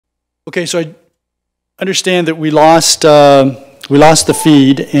Okay, so I understand that we lost the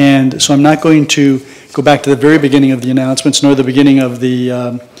feed, and so I'm not going to go back to the very beginning of the announcements, nor the beginning of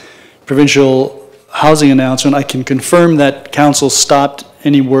the provincial housing announcement. I can confirm that council stopped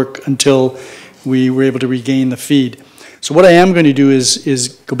any work until we were able to regain the feed. So what I am going to do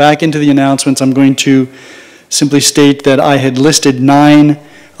is go back into the announcements. I'm going to simply state that I had listed 9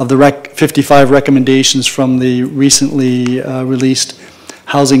 of the 55 recommendations from the recently released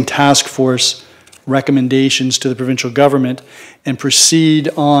Housing Task Force recommendations to the provincial government and proceed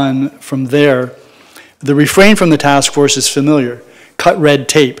on from there. The refrain from the task force is familiar: cut red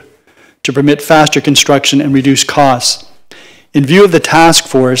tape to permit faster construction and reduce costs. In view of the task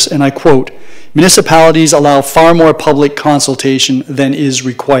force, and I quote, municipalities allow far more public consultation than is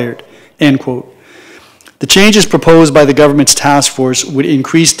required, end quote. The changes proposed by the government's task force would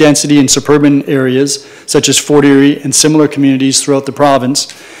increase density in suburban areas, such as Fort Erie and similar communities throughout the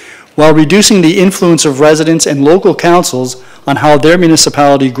province, while reducing the influence of residents and local councils on how their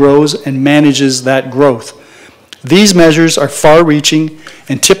municipality grows and manages that growth. These measures are far-reaching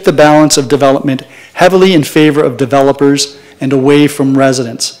and tip the balance of development heavily in favor of developers and away from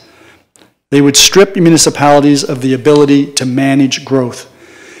residents. They would strip municipalities of the ability to manage growth.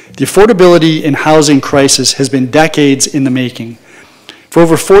 The affordability and housing crisis has been decades in the making. For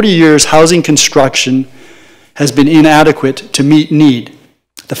over 40 years, housing construction has been inadequate to meet need.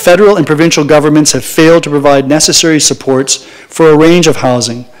 The federal and provincial governments have failed to provide necessary supports for a range of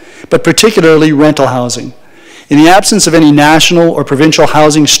housing, but particularly rental housing. In the absence of any national or provincial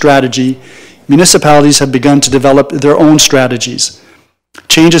housing strategy, municipalities have begun to develop their own strategies.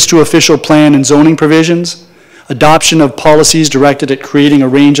 Changes to official plan and zoning provisions, adoption of policies directed at creating a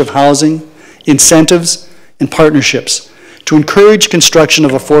range of housing, incentives, and partnerships to encourage construction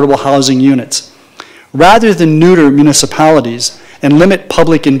of affordable housing units. Rather than neuter municipalities and limit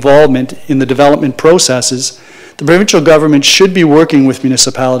public involvement in the development processes, the provincial government should be working with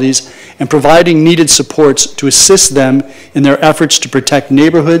municipalities and providing needed supports to assist them in their efforts to protect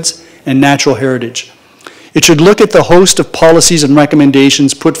neighborhoods and natural heritage. It should look at the host of policies and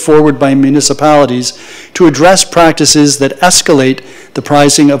recommendations put forward by municipalities to address practices that escalate the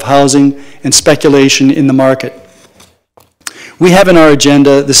pricing of housing and speculation in the market. We have in our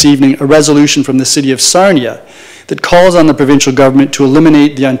agenda this evening a resolution from the City of Sarnia that calls on the provincial government to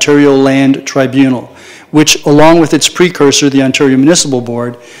eliminate the Ontario Land Tribunal, which, along with its precursor, the Ontario Municipal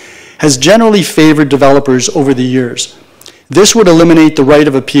Board, has generally favored developers over the years. This would eliminate the right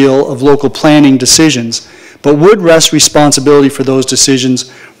of appeal of local planning decisions, but would rest responsibility for those decisions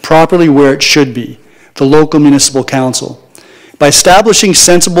properly where it should be, the local municipal council. By establishing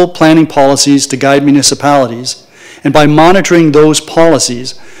sensible planning policies to guide municipalities, and by monitoring those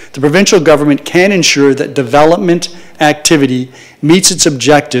policies, the provincial government can ensure that development activity meets its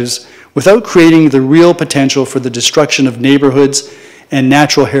objectives without creating the real potential for the destruction of neighborhoods and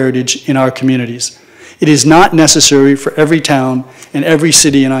natural heritage in our communities. It is not necessary for every town and every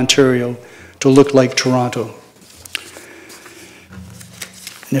city in Ontario to look like Toronto.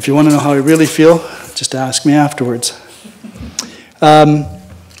 And if you want to know how I really feel, just ask me afterwards.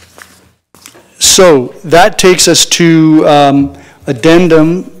 So that takes us to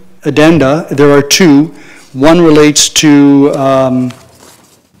addenda. There are 2. One relates to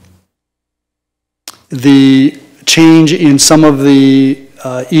the change in some of the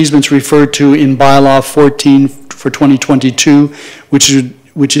easements referred to in bylaw 14 for 2022, which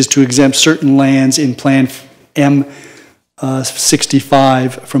is to exempt certain lands in Plan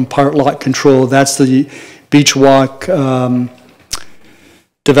M65 from part lot control. That's the Beach Walk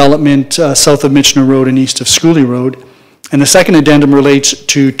development south of Michener Road and east of Schooley Road. And the second addendum relates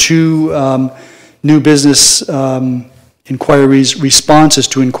to 2 new business inquiries, responses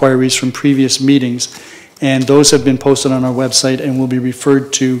to inquiries from previous meetings. And those have been posted on our website and will be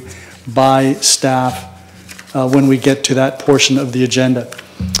referred to by staff when we get to that portion of the agenda.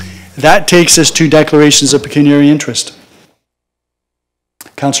 That takes us to declarations of pecuniary interest.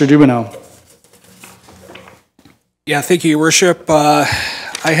 Councillor Dubanow. Yeah, thank you, Your Worship.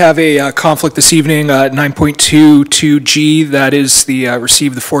 I have a conflict this evening, 9.22G, that is the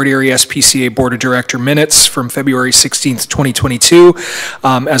receive the Fort Erie SPCA Board of Director minutes from February 16th, 2022,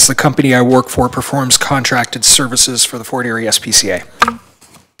 as the company I work for performs contracted services for the Fort Erie SPCA.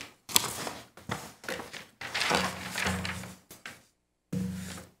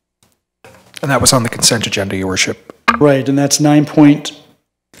 And that was on the consent agenda, Your Worship. Right, and that's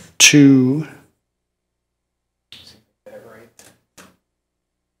 9.2.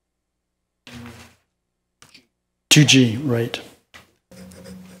 2G, right.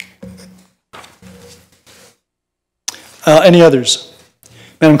 Any others?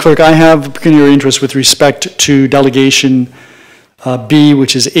 Madam Clerk, I have a pecuniary interest with respect to Delegation B,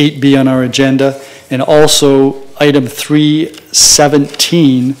 which is 8B on our agenda, and also item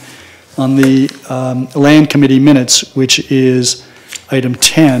 317 on the Land Committee minutes, which is item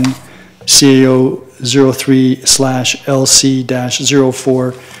 10, CAO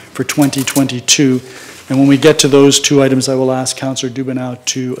 03/LC-04 for 2022. And when we get to those two items, I will ask Councillor Dubanow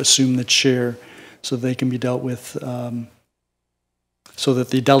to assume the chair so they can be dealt with, so that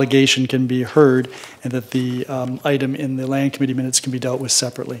the delegation can be heard and that the item in the Land Committee minutes can be dealt with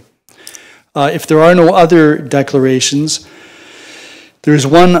separately. If there are no other declarations, there is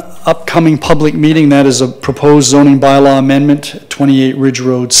one upcoming public meeting, that is a proposed zoning bylaw amendment, 28 Ridge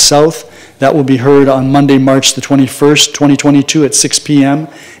Road South. That will be heard on Monday, March the 21st, 2022 at 6 p.m.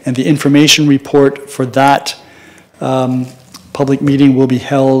 And the information report for that public meeting will be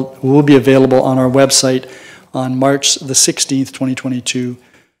available on our website on March the 16th, 2022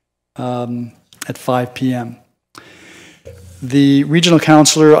 at 5 p.m. The regional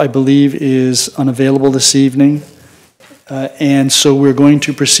councillor, I believe, is unavailable this evening. And so we're going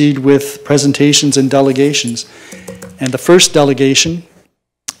to proceed with presentations and delegations. And the first delegation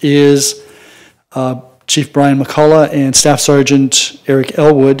is Chief Brian McCullough and Staff Sergeant Eric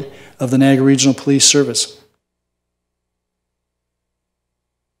Elwood of the Niagara Regional Police Service.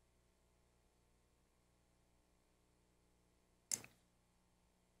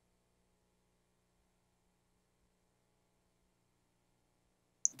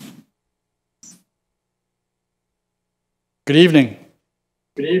 Good evening.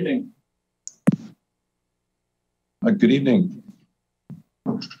 Good evening. Good evening.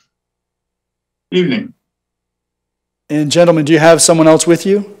 Evening. And gentlemen, do you have someone else with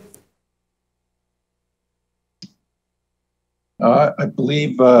you? I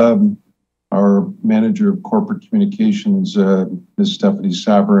believe our manager of corporate communications, Ms. Stephanie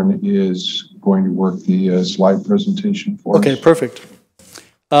Savern, is going to work the slide presentation for us. Okay, perfect.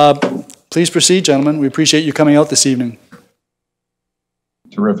 Please proceed, gentlemen. We appreciate you coming out this evening.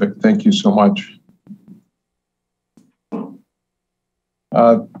 Terrific. Thank you so much.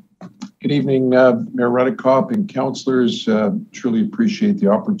 Good evening, Mayor Redekop and councillors. Truly appreciate the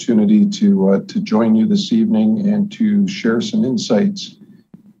opportunity to join you this evening and to share some insights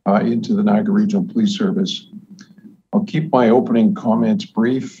into the Niagara Regional Police Service. I'll keep my opening comments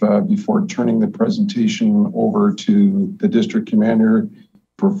brief before turning the presentation over to the District Commander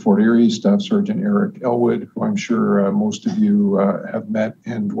for Fort Erie, Staff Sergeant Eric Elwood, who I'm sure most of you have met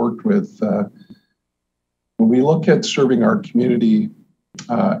and worked with. When we look at serving our community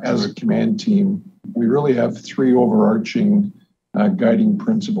as a command team, we really have three overarching guiding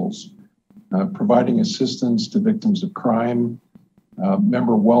principles: providing assistance to victims of crime,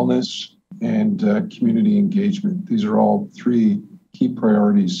 member wellness, and community engagement. These are all three key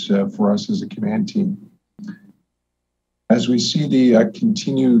priorities for us as a command team. As we see the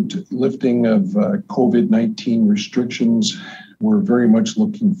continued lifting of COVID-19 restrictions, we're very much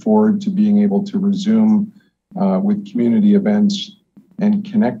looking forward to being able to resume with community events and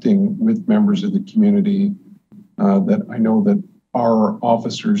connecting with members of the community that I know that our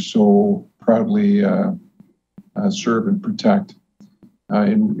officers so proudly serve and protect.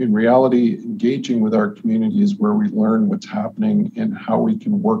 In reality, engaging with our community is where we learn what's happening and how we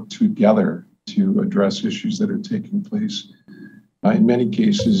can work together to address issues that are taking place. In many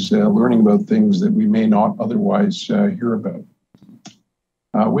cases, learning about things that we may not otherwise hear about.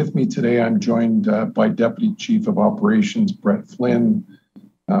 With me today, I'm joined by Deputy Chief of Operations Brett Flynn,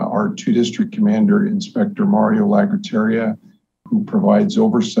 our 2 District Commander Inspector Mario Lagrateria, who provides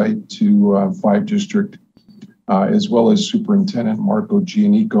oversight to 5 District, as well as Superintendent Marco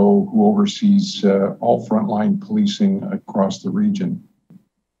Gianico, who oversees all frontline policing across the region.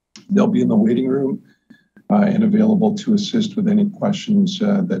 They'll be in the waiting room and available to assist with any questions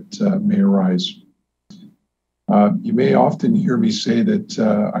that may arise. You may often hear me say that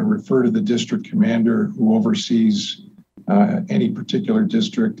I refer to the district commander who oversees any particular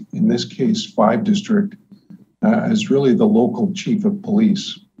district, in this case 5 District, as really the local chief of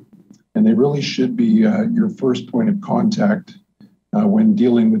police. And they really should be your first point of contact when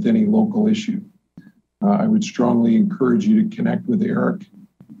dealing with any local issue. I would strongly encourage you to connect with Eric,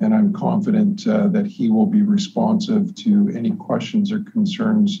 and I'm confident that he will be responsive to any questions or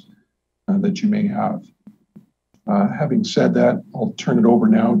concerns that you may have. Having said that, I'll turn it over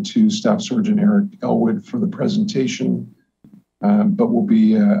now to Staff Sergeant Eric Elwood for the presentation, but will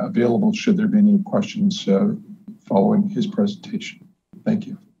be available should there be any questions following his presentation. Thank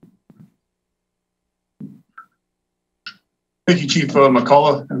you. Thank you, Chief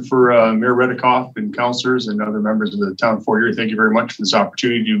McCullough, and for Mayor Redekop and councillors and other members of the town of Fort Erie. Thank you very much for this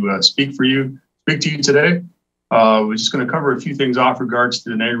opportunity to speak to you today. We're just going to cover a few things off regards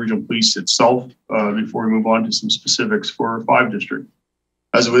to the Niagara Regional Police itself before we move on to some specifics for 5 District.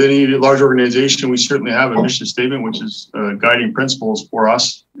 As with any large organization, we certainly have a mission statement, which is guiding principles for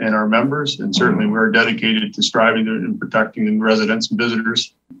us and our members. And certainly we're dedicated to striving and protecting the residents and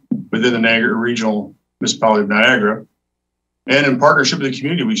visitors within the Niagara Regional Municipality of Niagara. And in partnership with the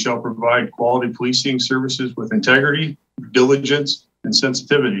community, we shall provide quality policing services with integrity, diligence, and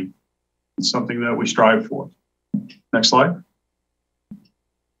sensitivity. It's something that we strive for. Next slide.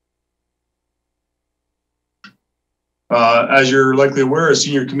 As you're likely aware, a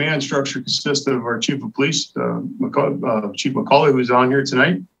senior command structure consists of our Chief of Police, Chief McCullough, who's on here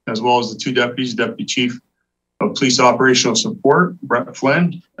tonight, as well as the 2 deputies, Deputy Chief of Police Operational Support, Brett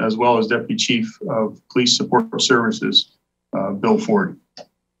Flynn, as well as Deputy Chief of Police Support Services, Bill Ford.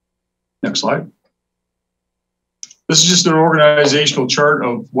 Next slide. This is just an organizational chart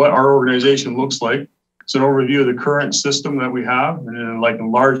of what our organization looks like. It's an overview of the current system that we have. And like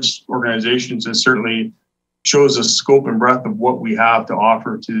in large organizations, it certainly shows the scope and breadth of what we have to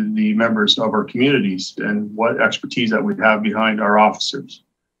offer to the members of our communities and what expertise that we have behind our officers.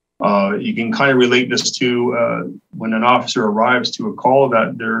 You can kind of relate this to when an officer arrives to a call,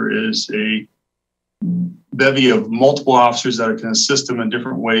 that there is a bevy of multiple officers that can assist them in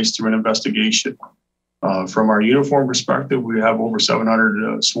different ways through an investigation. From our uniform perspective, we have over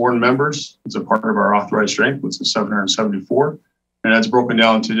 700 sworn members. It's a part of our authorized strength, which is 774. And that's broken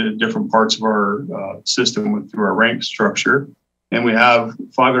down to the different parts of our system through our rank structure. And we have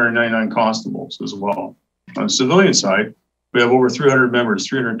 599 constables as well. On the civilian side, we have over 300 members,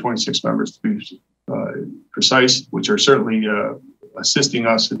 326 members to be precise, which are certainly assisting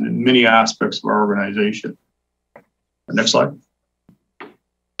us in many aspects of our organization. Next slide.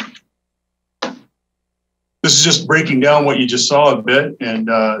 This is just breaking down what you just saw a bit, and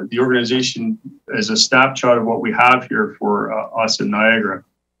the organization is a snapshot of what we have here for us in Niagara,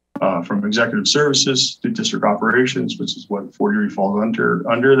 from executive services to district operations, which is what Fort Erie falls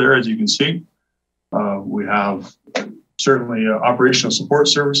under there, as you can see. We have certainly operational support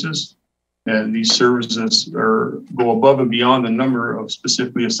services, and these services go above and beyond the number of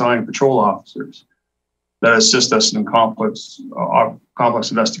specifically assigned patrol officers that assist us in complex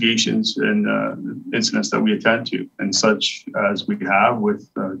investigations and incidents that we attend to, and such as we have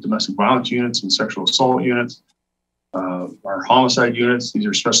with domestic violence units and sexual assault units, our homicide units. These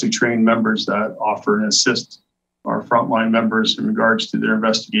are specially trained members that offer and assist our frontline members in regards to their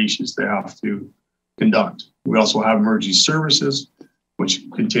investigations they have to conduct. We also have emergency services, which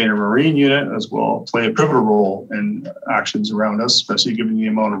contain a marine unit as well, play a pivotal role in actions around us, especially given the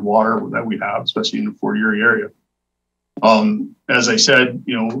amount of water that we have, especially in the Fort Erie area. As I said,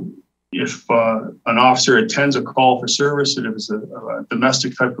 if an officer attends a call for service, and if it's a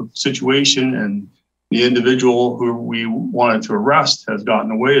domestic type of situation and the individual who we wanted to arrest has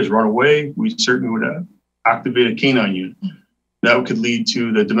gotten away, has run away, we certainly would activate a canine unit. That could lead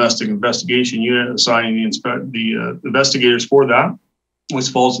to the domestic investigation unit assigning the investigators for that, which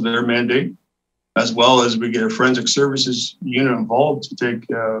falls to their mandate, as well as we get a forensic services unit involved to take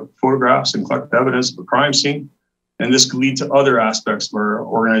photographs and collect evidence of a crime scene. And this could lead to other aspects of our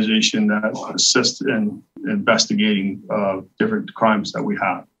organization that assist in investigating different crimes that we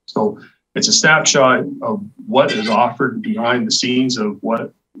have. So it's a snapshot of what is offered behind the scenes of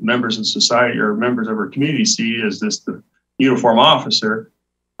what members of society or members of our community see as the uniform officer.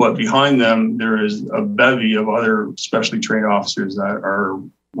 But behind them, there is a bevy of other specially trained officers that are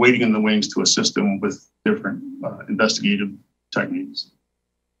waiting in the wings to assist them with different investigative techniques.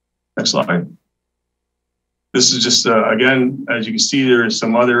 Next slide. This is just, again, as you can see, there is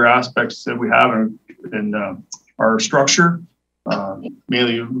some other aspects that we have in our structure,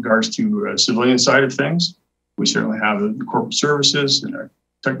 mainly in regards to civilian side of things. We certainly have the corporate services and our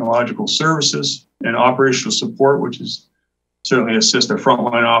technological services and operational support, which is certainly assist our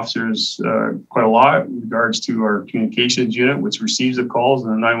frontline officers quite a lot in regards to our communications unit, which receives the calls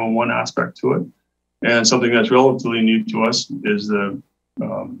and the 911 aspect to it. And something that's relatively new to us is the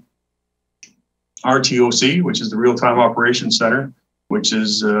RTOC, which is the Real-Time Operations Center, which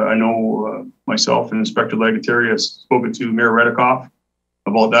is, I know myself and Inspector Legateri has spoken to Mayor Redekop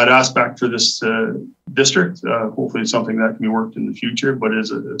about that aspect for this district. Hopefully it's something that can be worked in the future, but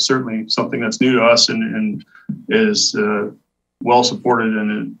is certainly something that's new to us and is well supported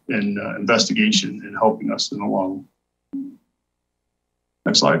in investigation and helping us in the long run.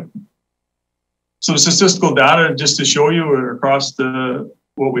 Next slide. So statistical data, just to show you across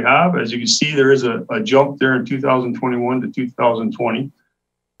what we have. As you can see, there is a jump there in 2021 to 2020.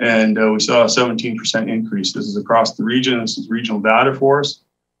 And we saw a 17% increase. This is across the region. This is regional data for us.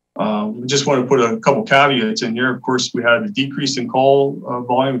 We just want to put a couple caveats in here. Of course, we had a decrease in call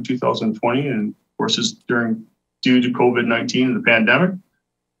volume in 2020, and of course, it's due to COVID-19 and the pandemic.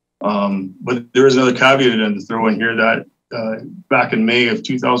 But there is another caveat to throw in here that back in May of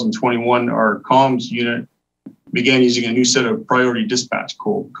 2021, our comms unit began using a new set of priority dispatch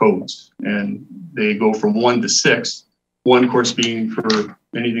codes, and they go from 1 to 6. 1, of course, being for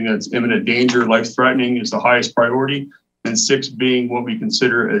anything that's imminent danger, life-threatening is the highest priority, and 6 being what we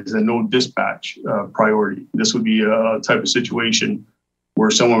consider as a no dispatch priority. This would be a type of situation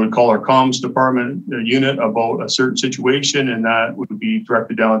where someone would call our comms department unit about a certain situation, and that would be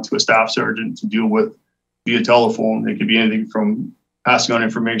directed down to a staff sergeant to deal with via telephone. It could be anything from passing on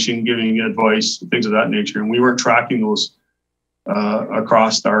information, giving advice, things of that nature. And we weren't tracking those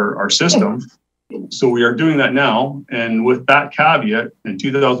across our system. So we are doing that now. And with that caveat, in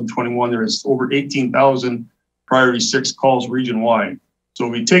 2021, there is over 18,000 priority 6 calls region-wide. So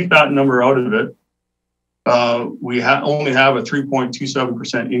we take that number out of it, we only have a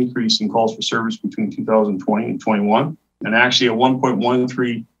 3.27% increase in calls for service between 2020 and 21, and actually a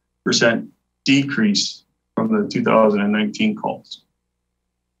 1.13% decrease from the 2019 calls.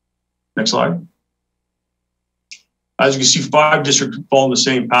 Next slide. As you can see, 5 districts follow the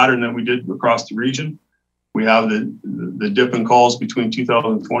same pattern that we did across the region. We have the dip in calls between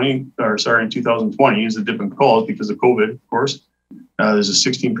 2020 is the dip in calls because of COVID, of course. There's a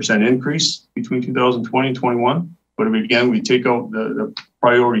 16% increase between 2020 and 21. But again, we take out the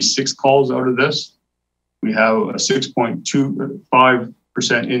priority 6 calls out of this. We have a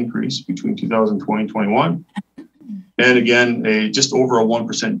 6.25% increase between 2020 and 21. And again, just over a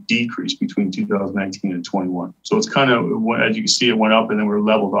 1% decrease between 2019 and 21. So it's kind of, as you can see, it went up and then we're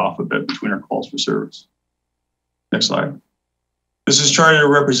leveled off a bit between our calls for service. Next slide. This is trying to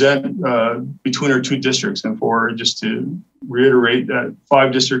represent between our 2 districts, and just to reiterate that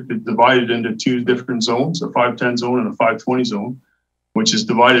 5 districts is divided into 2 different zones, a 510 zone and a 520 zone, which is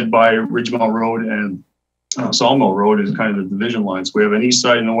divided by Ridgemont Road and Sawmill Road is kind of the division lines. We have an east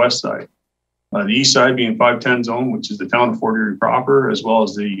side and a west side. The east side being 510 zone, which is the town of Fort Erie proper, as well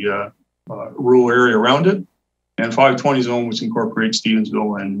as the rural area around it, and 520 zone, which incorporates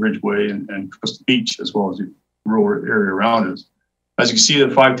Stevensville and Ridgeway and Crystal Beach, as well as the rural area around us. As you can see, the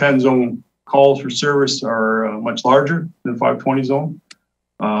 510 zone calls for service are much larger than 520 zone.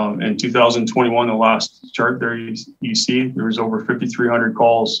 In 2021, the last chart there you see, there was over 5,300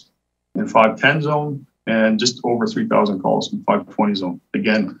 calls in 510 zone and just over 3,000 calls in 520 zone.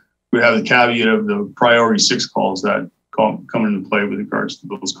 Again, we have the caveat of the priority 6 calls that come into play with regards to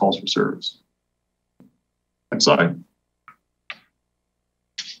those calls for service. Next slide.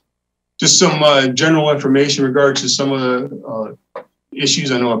 Just some general information in regards to some of the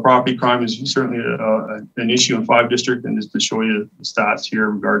issues. I know property crime is certainly an issue in 5 districts, and just to show you the stats here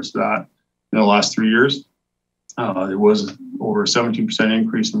in regards to that in the last 3 years. There was over a 17%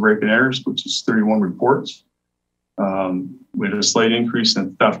 increase in break-in errors, which is 31 reports. We had a slight increase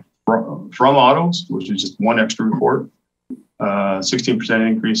in theft from autos, which is just 1 extra report. 16%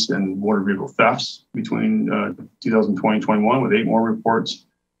 increase in motor vehicle thefts between 2020 and 21 with 8 more reports,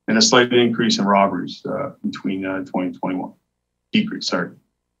 and a slight increase in robberies between 20 and 21. Decrease, sorry.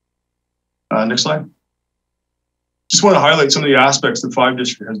 Next slide. Just want to highlight some of the aspects that 5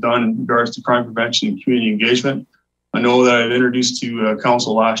 District has done in regards to crime prevention and community engagement. I know that I've introduced to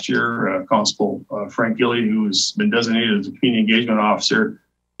Council last year, Constable Frank Gilly, who has been designated as a community engagement officer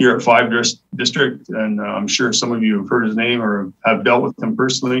here at 5 District, and I'm sure some of you have heard his name or have dealt with him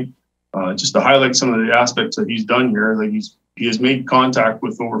personally. Just to highlight some of the aspects that he's done here, like he has made contact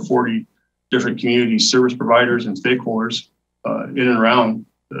with over 40 different community service providers and stakeholders in and around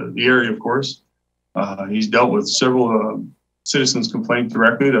the area, of course. He's dealt with several citizens' complaints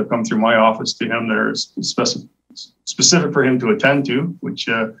directly that have come through my office to him that are specific for him to attend to, which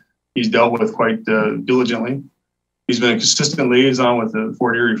he's dealt with quite diligently. He's been a consistent liaison with the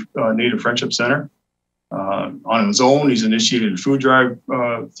Fort Erie Native Friendship Center. On his own, he's initiated a food drive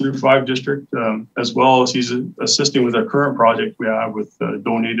through 5 District, as well as he's assisting with our current project we have with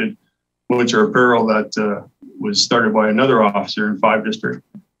donated winter apparel that was started by another officer in 5 District.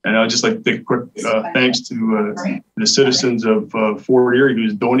 And I'd just like to take a quick thanks to the citizens of Fort Erie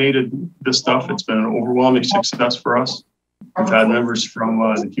who's donated this stuff. It's been an overwhelming success for us. We've had members from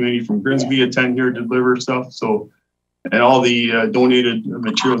the community from Grimsby attend here to deliver stuff. So, and all the donated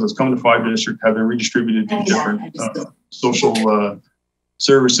materials that's come to 5 District have been redistributed to different social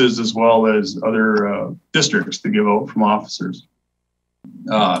services as well as other districts to give out from officers.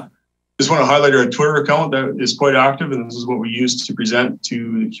 Just want to highlight our Twitter account that is quite active, and this is what we use to present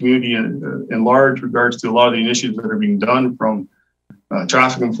to the community in large regards to a lot of the initiatives that are being done, from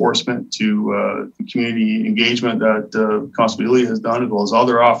traffic enforcement to community engagement that Constable Elie has done, as well as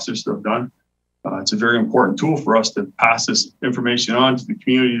other officers that have done. It's a very important tool for us to pass this information on to the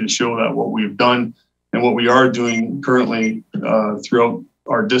community to show that what we've done and what we are doing currently throughout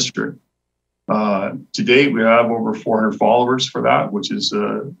our district. To date, we have over 400 followers for that, which is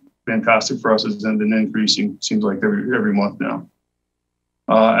fantastic for us. It's been increasing, seems like every month now.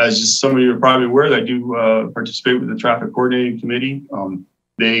 As some of you are probably aware, I do participate with the Traffic Coordinating Committee.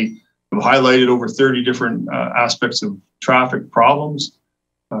 They have highlighted over 30 different aspects of traffic problems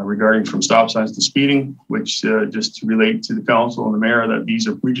regarding from stop signs to speeding, which just to relate to the council and the mayor, that these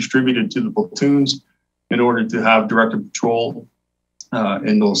are redistributed to the platoons in order to have directed patrol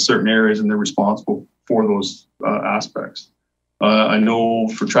in those certain areas, and they're responsible for those aspects. I know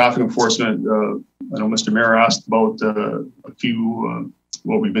for traffic enforcement, I know Mr. Mayor asked about a few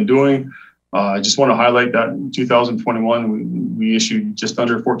what we've been doing. I just want to highlight that in 2021, we issued just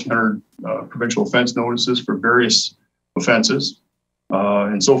under 1,400 provincial offense notices for various offenses.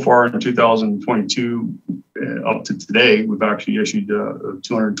 And so far in 2022, up to today, we've actually issued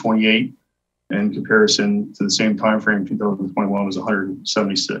 228. In comparison to the same time frame, 2021 was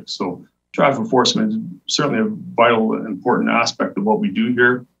 176. So traffic enforcement is certainly a vital and important aspect of what we do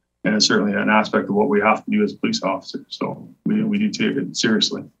here, and it's certainly an aspect of what we have to do as police officers. So we do take it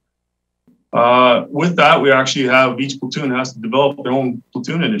seriously. With that, we actually have, each platoon has to develop their own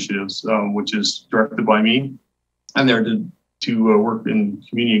platoon initiatives, which is directed by me, and they're to work in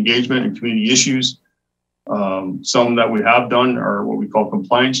community engagement and community issues. Some that we have done are what we call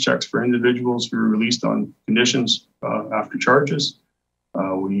compliance checks for individuals who are released on conditions after charges.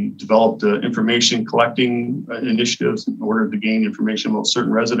 We developed information collecting initiatives in order to gain information about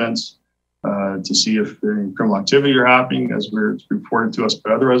certain residents to see if any criminal activity are happening, as it's reported to us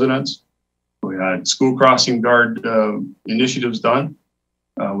by other residents. We had school crossing guard initiatives done.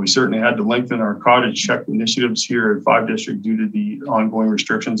 We certainly had to lengthen our cottage check initiatives here at 5 District due to the ongoing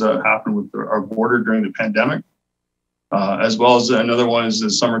restrictions that happened with our border during the pandemic. As well as another one is the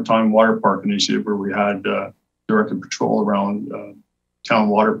summertime water park initiative, where we had directed patrol around town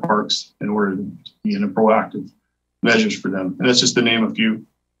water parks in order to be in a proactive measures for them. And that's just to name a few.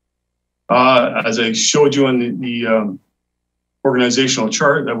 As I showed you in the organizational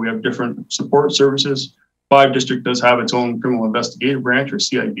chart, that we have different support services. 5 District does have its own criminal investigative branch, or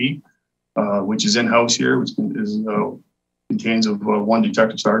CIB, which is in-house here, which contains of 1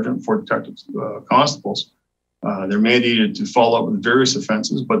 detective sergeant, 4 detective constables. They're mandated to follow up with various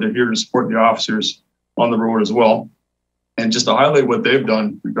offenses, but they're here to support the officers on the road as well. And just to highlight what they've done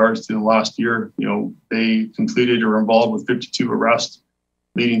in regards to the last year, they completed or were involved with 52 arrests,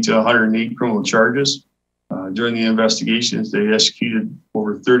 leading to 108 criminal charges. During the investigations, they executed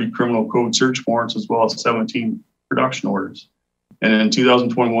over 30 criminal code search warrants, as well as 17 production orders. And in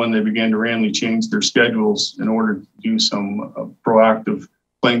 2021, they began to randomly change their schedules in order to do some proactive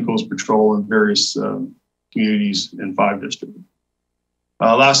plainclothes patrol in various communities in 5 District.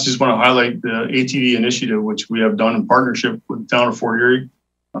 Last, just want to highlight the ATV initiative, which we have done in partnership with the town of Fort Erie.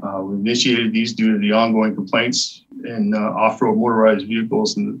 We initiated these due to the ongoing complaints in off-road motorized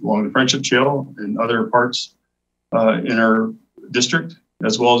vehicles along the Friendship Trail and other parts in our district,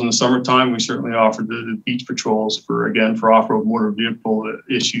 as well as in the summertime. We certainly offered the beach patrols for off-road motor vehicle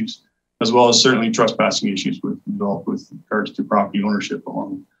issues, as well as certainly trespassing issues developed with regards to property ownership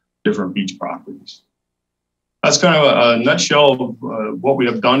along different beach properties. That's kind of a nutshell of what we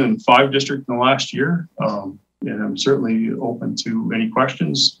have done in 5 District in the last year. And I'm certainly open to any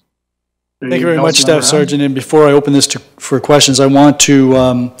questions. Thank you very much, Staff Sergeant. And before I open this for questions, I want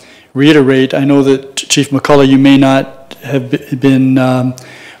to reiterate, I know that Chief McCullough, you may not have been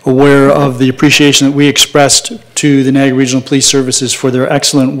aware of the appreciation that we expressed to the Niagara Regional Police Services for their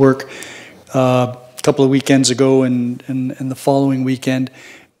excellent work a couple of weekends ago and the following weekend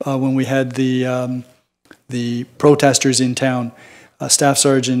when we had the protesters in town. Staff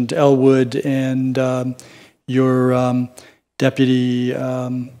Sergeant Elwood and your Deputy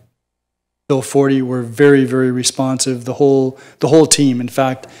Bill Forty were very, very responsive. The whole team. In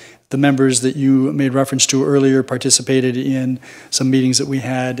fact, the members that you made reference to earlier participated in some meetings that we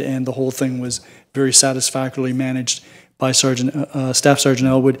had, and the whole thing was very satisfactorily managed by Staff Sergeant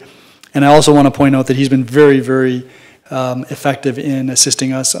Elwood. And I also want to point out that he's been very, very effective in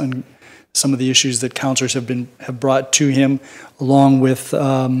assisting us on some of the issues that councillors have brought to him, along with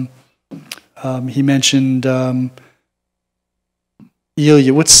he mentioned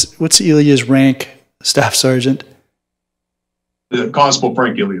Elia. What's Elia's rank, Staff Sergeant? The Constable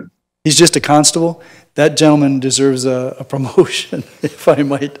Frank Ilya. He's just a constable. That gentleman deserves a promotion, if I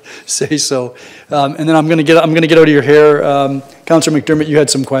might say so. And then I'm going to get out of your hair. Councillor McDermott, you had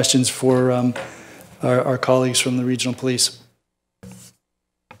some questions for our colleagues from the regional police.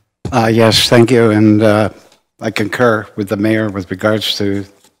 Yes, thank you. And I concur with the mayor with regards to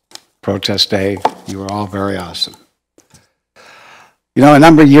protest day. You were all very awesome. You know, a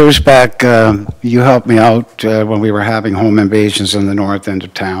number of years back, you helped me out when we were having home invasions in the north end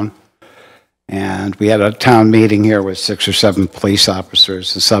of town. And we had a town meeting here with 6 or 7 police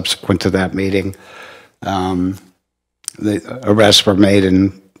officers. And subsequent to that meeting, the arrests were made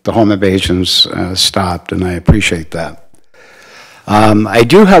and the home invasions stopped, and I appreciate that. I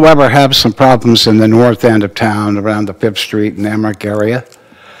do, however, have some problems in the north end of town around the 5th Street and Emmerich area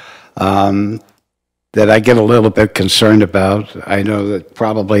that I get a little bit concerned about. I know that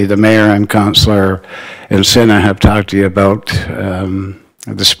probably the mayor and Councillor and Sinna have talked to you about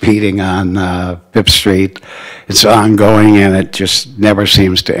the speeding on 5th Street. It's ongoing and it just never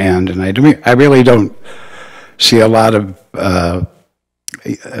seems to end. And I really don't see a lot of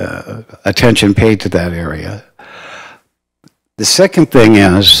attention paid to that area. The second thing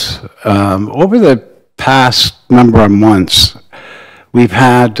is, over the past number of months, we've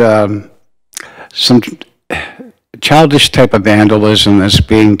had some childish type of vandalism that's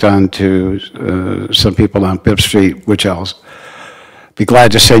being done to some people on 5th Street, which I'll be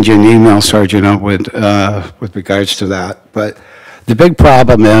glad to send you an email, Sergeant Outwood, with regards to that. But the big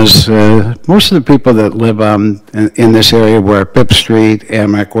problem is most of the people that live in this area where 5th Street,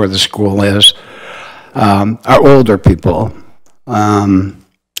 Emmerich, where the school is, are older people. In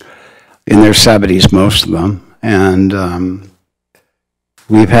their 70s, most of them. And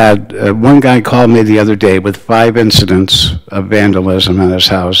we've had, one guy called me the other day with 5 incidents of vandalism in his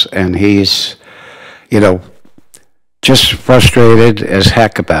house, and he's, you know, just frustrated as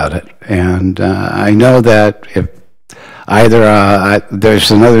heck about it. And I know that if either,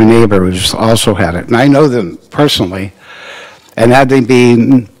 there's another neighbor who's also had it, and I know them personally, and had they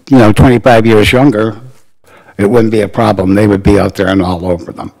been, you know, 25 years younger, it wouldn't be a problem. They would be out there and all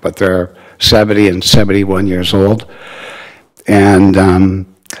over them. But they're 70 and 71 years old. And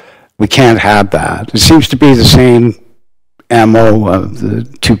we can't have that. It seems to be the same MO of the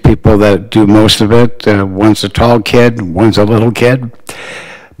 2 people that do most of it. One's a tall kid, one's a little kid.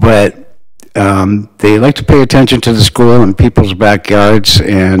 But they like to pay attention to the school and people's backyards.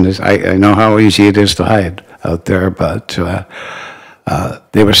 And I know how easy it is to hide out there, but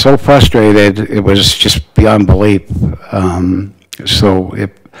they were so frustrated, it was just beyond belief. So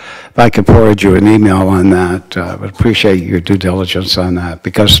if I could forward you an email on that, I would appreciate your due diligence on that,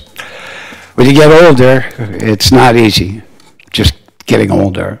 because when you get older, it's not easy. Just getting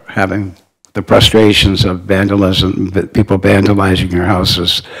older, having the frustrations of vandalism, people vandalizing your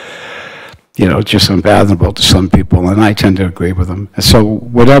houses, you know, just unfathomable to some people, and I tend to agree with them. So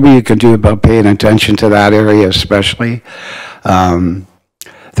whatever you can do about paying attention to that area especially,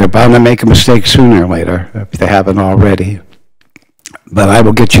 they're bound to make a mistake sooner or later, if they haven't already. But I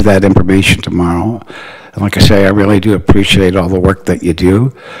will get you that information tomorrow. And like I say, I really do appreciate all the work that you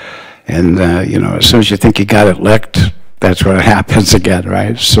do. And, you know, as soon as you think you got it licked, that's when it happens again,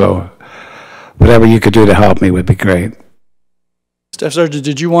 right? So whatever you could do to help me would be great. Staff Sergeant,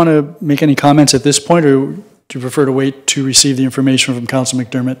 did you want to make any comments at this point, or do you prefer to wait to receive the information from Councillor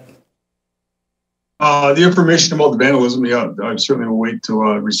McDermott? The information about the vandalism, yeah, I certainly will wait to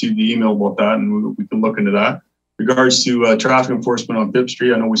receive the email about that, and we can look into that. In regards to traffic enforcement on 5th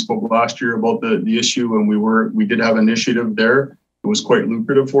Street, I know we spoke last year about the issue, and we did have an initiative there. It was quite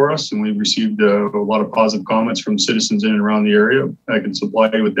lucrative for us, and we received a lot of positive comments from citizens in and around the area. I can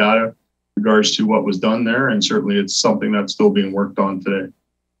supply you with data in regards to what was done there, and certainly it's something that's still being worked on today.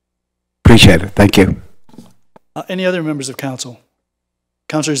 Appreciate it. Thank you. Any other members of council?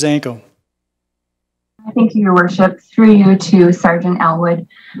 Councillor Zanko. Thank you, Your Worship. Through you to Sergeant Elwood.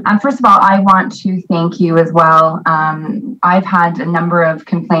 First of all, I want to thank you as well. I've had a number of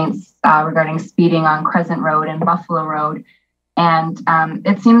complaints regarding speeding on Crescent Road and Buffalo Road. And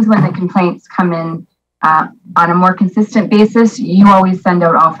it seems when the complaints come in on a more consistent basis, you always send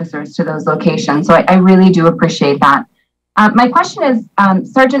out officers to those locations. So I really do appreciate that. My question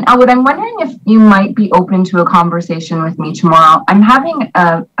is, Sergeant Elwood, I'm wondering if you might be open to a conversation with me tomorrow. I'm having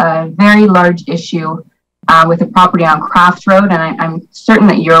a very large issue with a property on Craft Road, and I'm certain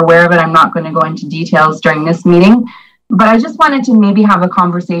that you're aware of it. I'm not going to go into details during this meeting, but I just wanted to maybe have a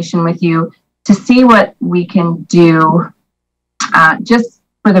conversation with you to see what we can do just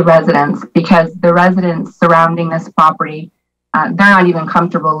for the residents, because the residents surrounding this property, they're not even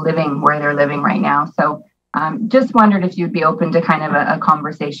comfortable living where they're living right now. So Just wondered if you'd be open to kind of a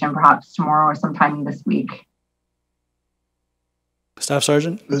conversation perhaps tomorrow or sometime this week. Staff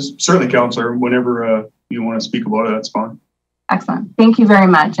Sergeant? Certainly, Councillor. Whenever you want to speak about it, that's fine. Excellent. Thank you very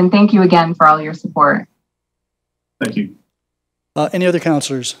much. And thank you again for all your support. Thank you. Any other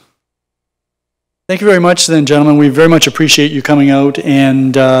councillors? Thank you very much then, gentlemen. We very much appreciate you coming out,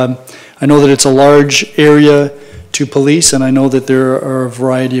 and I know that it's a large area to police, and I know that there are a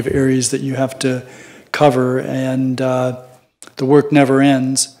variety of areas that you have to cover, and the work never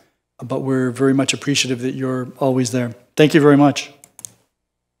ends, but we're very much appreciative that you're always there. Thank you very much.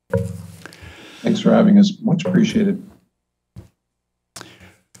 Thanks for having us. Much appreciated.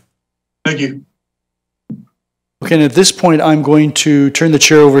 Thank you. Okay, and at this point, I'm going to turn the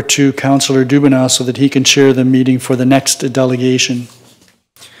chair over to Councillor Dubanow so that he can chair the meeting for the next delegation.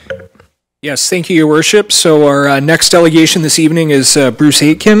 Yes, thank you, Your Worship. So our next delegation this evening is Bruce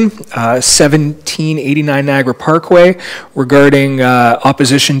Aitken, 1789 Niagara Parkway, regarding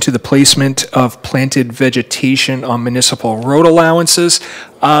opposition to the placement of planted vegetation on municipal road allowances.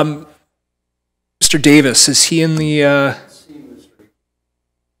 Mr. Davis, is he in the...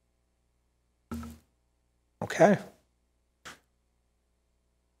 Okay.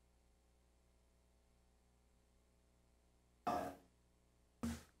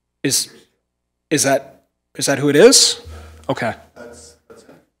 Is that who it is? Okay. That's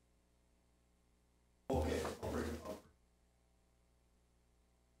him. Okay.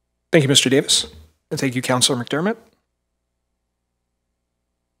 Thank you, Mr. Davis. And thank you, Councillor McDermott.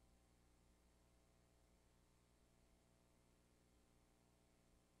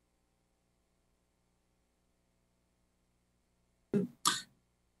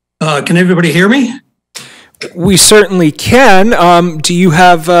 Can everybody hear me? We certainly can. Do you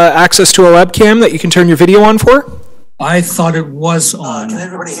have access to a webcam that you can turn your video on for? I thought it was on. Can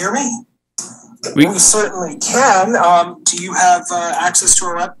everybody hear me? We certainly can. Do you have access to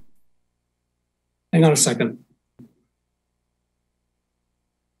a web? Hang on a second.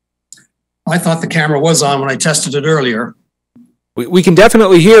 I thought the camera was on when I tested it earlier. We can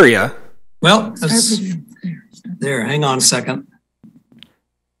definitely hear you. Well, there, hang on a second.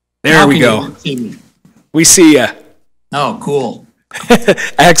 There we go. We see you. Oh, cool.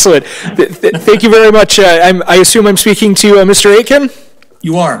 Excellent. Thank you very much. I assume I'm speaking to Mr. Aitken?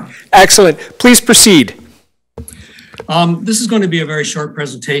 You are. Excellent. Please proceed. This is going to be a very short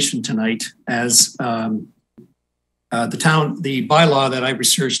presentation tonight, as the bylaw that I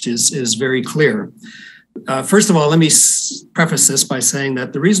researched is very clear. First of all, let me preface this by saying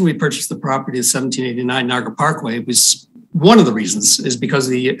that the reason we purchased the property at 1789 Niagara Parkway was one of the reasons is because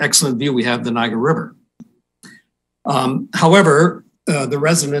of the excellent view we have of the Niagara River. However, the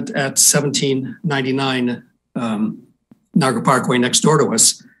resident at 1799 Niagara Parkway next door to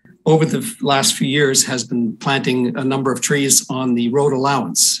us, over the last few years has been planting a number of trees on the road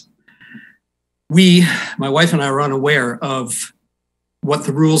allowance. My wife and I were unaware of what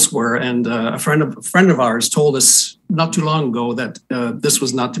the rules were, and a friend of ours told us not too long ago that this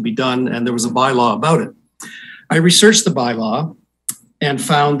was not to be done, and there was a bylaw about it. I researched the bylaw and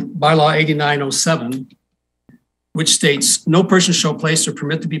found bylaw 8907, which states, no person shall place or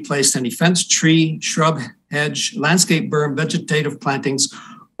permit to be placed any fence, tree, shrub, hedge, landscape berm, vegetative plantings,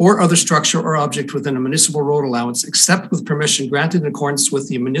 or other structure or object within a municipal road allowance, except with permission granted in accordance with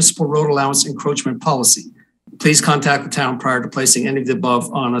the municipal road allowance encroachment policy. Please contact the town prior to placing any of the above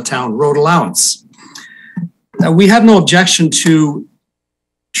on a town road allowance. Now, we have no objection to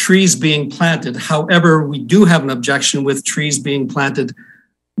trees being planted. However, we do have an objection with trees being planted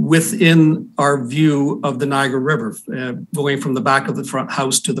within our view of the Niagara River, going from the back of the front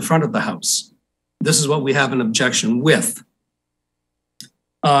house to the front of the house. This is what we have an objection with.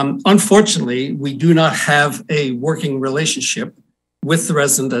 Unfortunately, we do not have a working relationship with the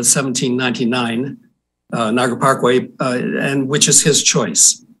resident at 1799 Niagara Parkway, and which is his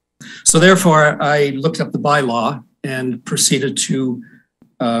choice. So therefore, I looked up the bylaw and proceeded to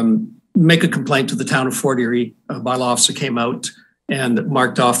make a complaint to the town of Fort Erie. A bylaw officer came out and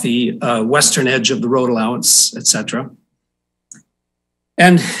marked off the western edge of the road allowance, etc.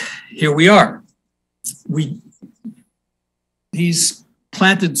 And here we are. He's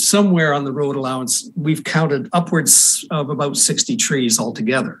planted somewhere on the road allowance. We've counted upwards of about 60 trees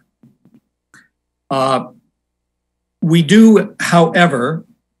altogether. We do, however,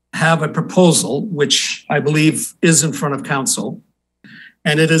 have a proposal, which I believe is in front of council,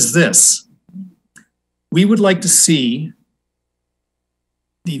 and it is this. We would like to see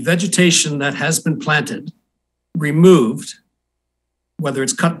the vegetation that has been planted removed whether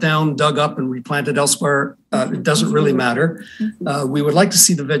it's cut down, dug up, and replanted elsewhere, it doesn't really matter. We would like to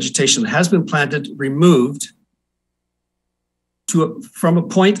see the vegetation that has been planted removed from a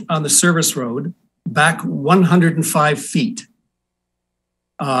point on the service road back 105 feet.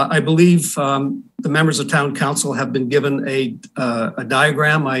 I believe the members of town council have been given a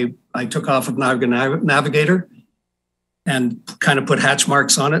diagram I took off of Navigator and kind of put hatch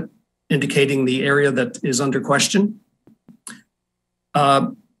marks on it, indicating the area that is under question.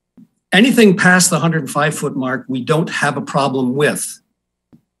 Anything past the 105-foot mark, we don't have a problem with.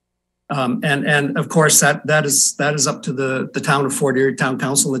 And of course, that is up to the town of Fort Erie, town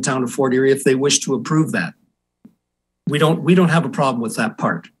council, and the town of Fort Erie if they wish to approve that. We don't have a problem with that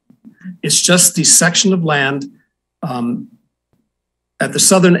part. It's just the section of land at the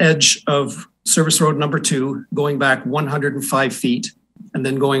southern edge of Service Road number 2, going back 105 feet, and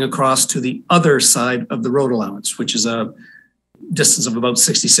then going across to the other side of the road allowance, which is a distance of about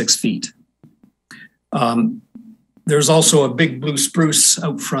 66 feet. There's also a big blue spruce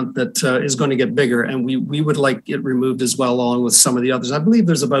out front that is going to get bigger, and we would like it removed as well, along with some of the others. I believe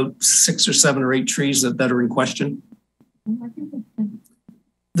there's about 6 or 7 or 8 trees that are in question.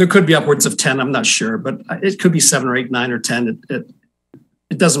 There could be upwards of 10, I'm not sure, but it could be 7 or 8, 9 or 10.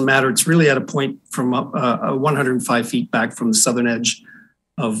 It doesn't matter. It's really at a point from 105 feet back from the southern edge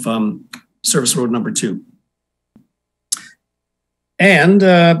of Service Road number 2. And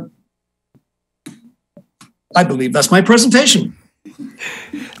I believe that's my presentation.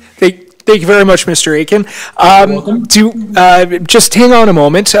 Thank you very much, Mr. Aiken. Just hang on a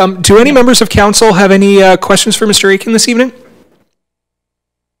moment. Do any members of council have any questions for Mr. Aiken this evening?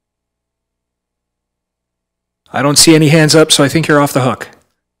 I don't see any hands up, so I think you're off the hook.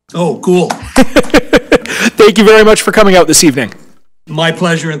 Oh, cool. Thank you very much for coming out this evening. My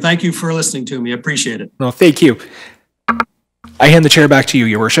pleasure, and thank you for listening to me. I appreciate it. Well, thank you. I hand the chair back to you,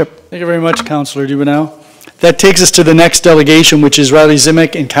 Your Worship. Thank you very much, Councillor Dubanow. That takes us to the next delegation, which is Riley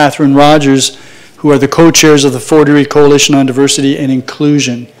Zimick and Catherine Rogers, who are the co-chairs of the Fort Erie Coalition on Diversity and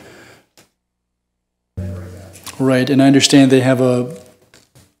Inclusion. Right, and I understand they have a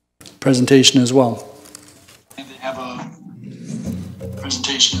presentation as well.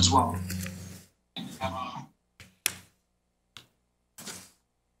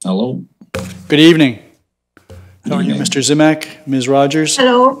 Hello. Good evening. How are you, Mr. Zimak, Ms. Rogers?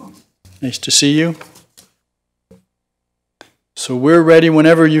 Hello. Nice to see you. So we're ready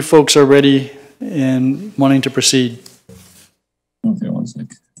whenever you folks are ready and wanting to proceed. Okay, one sec.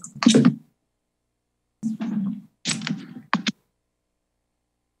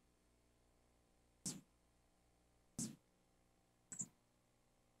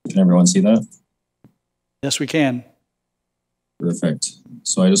 Can everyone see that? Yes, we can. Perfect.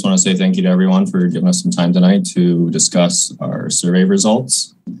 So I just want to say thank you to everyone for giving us some time tonight to discuss our survey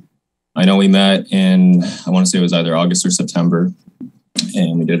results. I know we met in, I want to say it was either August or September,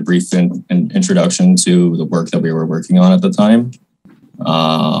 and we did a brief introduction to the work that we were working on at the time.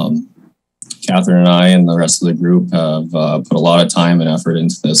 Catherine and I and the rest of the group have put a lot of time and effort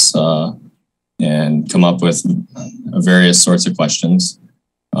into this and come up with various sorts of questions.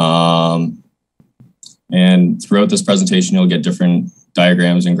 And throughout this presentation, you'll get different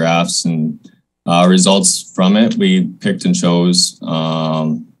diagrams and graphs and results from it. We picked and chose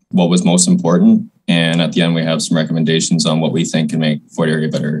what was most important. And at the end, we have some recommendations on what we think can make Fort Erie a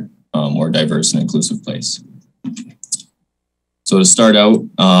better, more diverse and inclusive place. So to start out,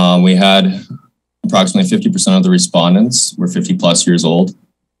 we had approximately 50% of the respondents were 50 plus years old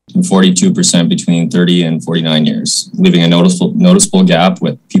and 42% between 30 and 49 years, leaving a noticeable gap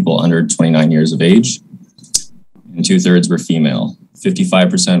with people under 29 years of age. And 2/3 were female.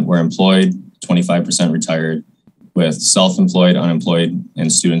 55% were employed, 25% retired, with self-employed, unemployed,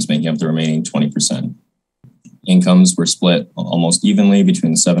 and students making up the remaining 20%. Incomes were split almost evenly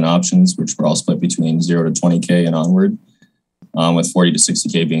between the 7 options, which were all split between 0 to 20K and onward, with 40 to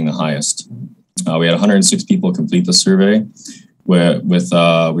 60K being the highest. We had 106 people complete the survey. We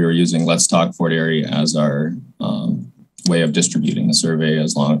were using Let's Talk Fort Erie as our way of distributing the survey,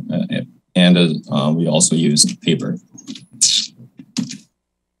 we also used paper.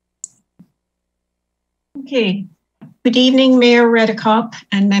 Okay. Good evening, Mayor Redekop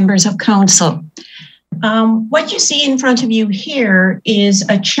and members of council. What you see in front of you here is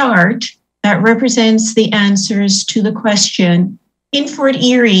a chart that represents the answers to the question, in Fort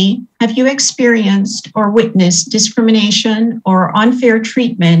Erie, have you experienced or witnessed discrimination or unfair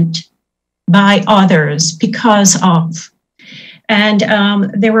treatment by others because of? And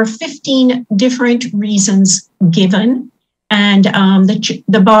there were 15 different reasons given. And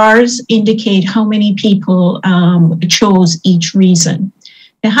the bars indicate how many people chose each reason.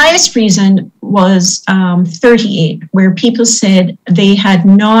 The highest reason was 38, where people said they had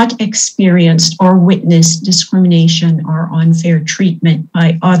not experienced or witnessed discrimination or unfair treatment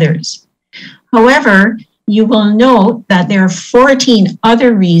by others. However, you will note that there are 14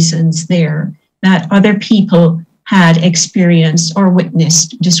 other reasons there that other people had experienced or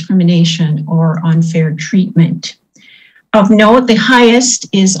witnessed discrimination or unfair treatment. Of note, the highest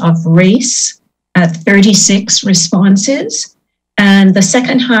is of race at 36 responses, and the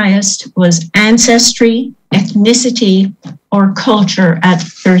second highest was ancestry, ethnicity, or culture at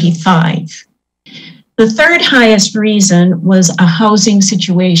 35. The third highest reason was a housing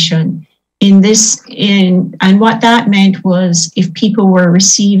situation. And what that meant was if people were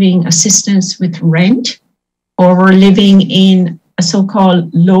receiving assistance with rent or were living in a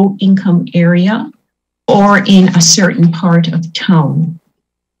so-called low-income area or in a certain part of town.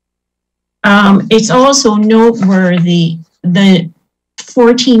 It's also noteworthy the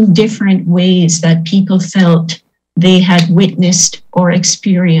 14 different ways that people felt they had witnessed or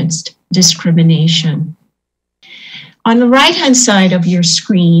experienced discrimination. On the right-hand side of your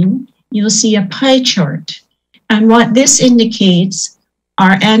screen, you'll see a pie chart. And what this indicates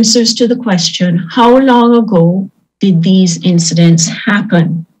are answers to the question, how long ago did these incidents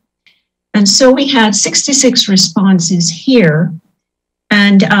happen? And so we had 66 responses here,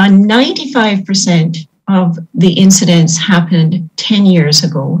 and 95% of the incidents happened 10 years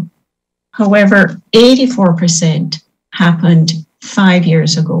ago. However, 84% happened 5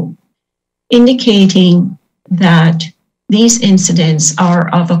 years ago, indicating that these incidents are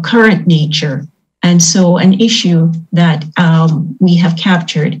of a current nature, and so an issue that we have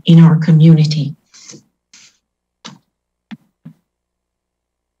captured in our community.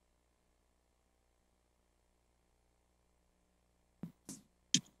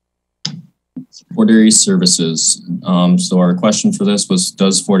 Fort Erie services. So our question for this was,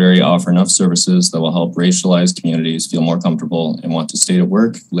 does Fort Erie offer enough services that will help racialized communities feel more comfortable and want to stay to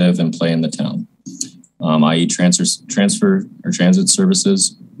work, live, and play in the town? I.e. transfer or transit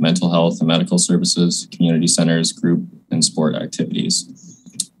services, mental health and medical services, community centers, group and sport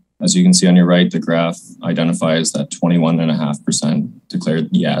activities. As you can see on your right, the graph identifies that 21.5% declared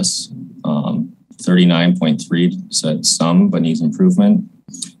yes, 39.3% said some but needs improvement,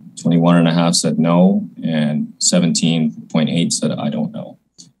 21.5% said no, and 17.8% said I don't know.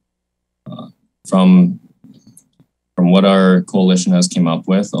 From what our coalition has came up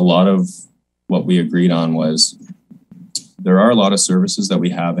with, a lot of what we agreed on was there are a lot of services that we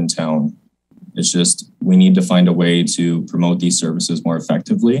have in town. It's just we need to find a way to promote these services more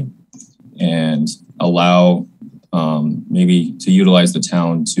effectively and allow maybe to utilize the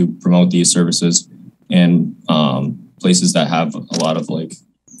town to promote these services in places that have a lot of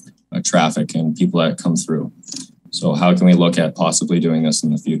traffic and people that come through. So how can we look at possibly doing this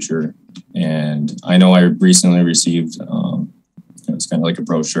in the future? And I know I recently received, it's kind of like a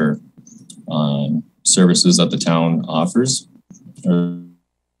brochure on services that the town offers or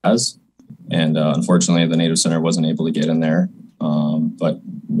has. And unfortunately, the Native Center wasn't able to get in there, but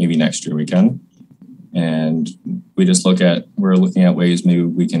maybe next year we can. And we're looking at ways maybe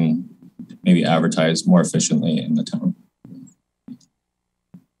we can advertise more efficiently in the town.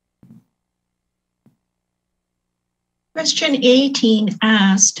 Question 18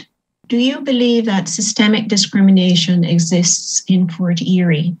 asked, do you believe that systemic discrimination exists in Fort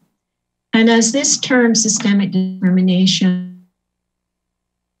Erie? And as this term systemic discrimination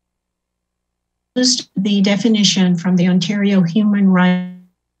used the definition from the Ontario Human Rights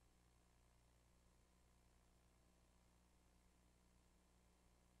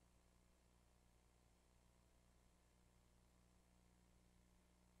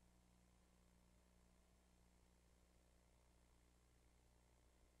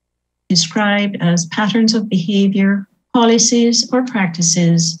described as patterns of behavior, policies, or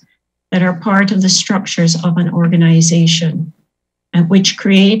practices that are part of the structures of an organization and which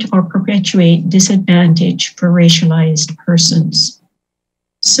create or perpetuate disadvantage for racialized persons.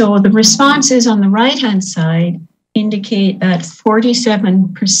 So the responses on the right-hand side indicate that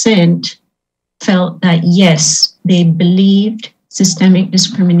 47% felt that yes, they believed systemic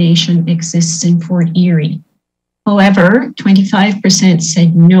discrimination exists in Fort Erie. However, 25%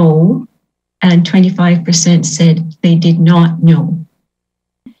 said no, and 25% said they did not know.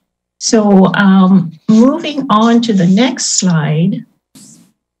 So moving on to the next slide,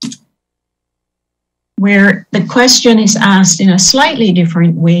 where the question is asked in a slightly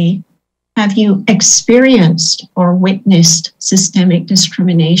different way, have you experienced or witnessed systemic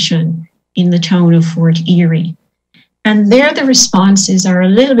discrimination in the town of Fort Erie? And there the responses are a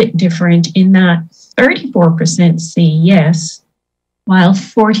little bit different in that 34% say yes, while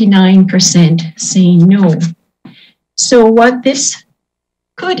 49% say no. So what this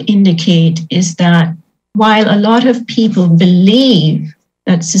could indicate is that while a lot of people believe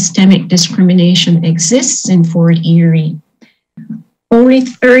that systemic discrimination exists in Fort Erie, only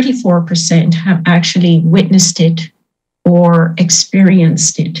 34% have actually witnessed it or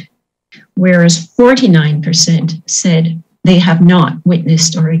experienced it, whereas 49% said they have not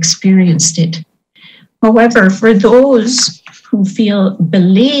witnessed or experienced it. However, for those who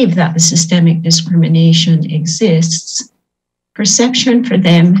believe that the systemic discrimination exists, perception for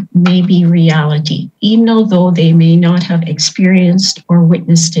them may be reality, even although they may not have experienced or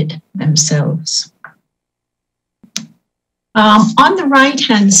witnessed it themselves. On the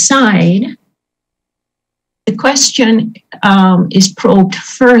right-hand side, the question is probed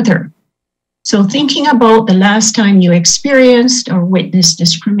further. So thinking about the last time you experienced or witnessed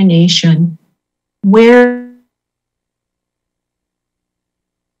discrimination, where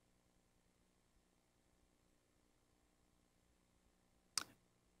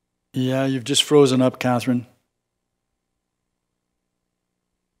Yeah, you've just frozen up, Catherine.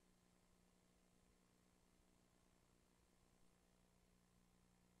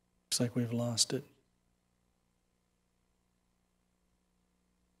 Looks like we've lost it.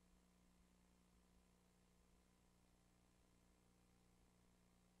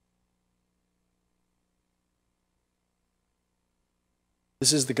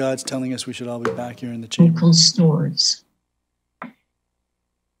 This is the gods telling us we should all be back here in the chamber. Local stores.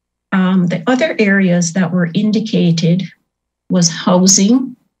 The other areas that were indicated was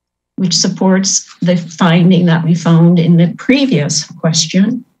housing, which supports the finding that we found in the previous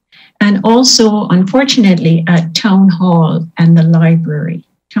question, and also, unfortunately, at Town Hall and the library.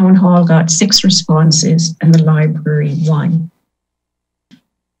 Town Hall got 6 responses and the library 1.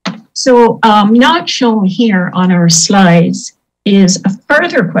 So not shown here on our slides is a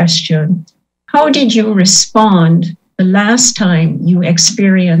further question. How did you respond the last time you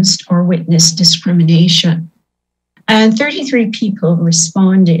experienced or witnessed discrimination? And 33 people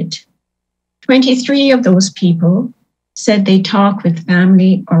responded. 23 of those people said they talk with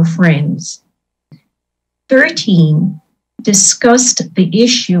family or friends. 13 discussed the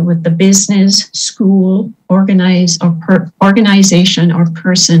issue with the business, school, organization, or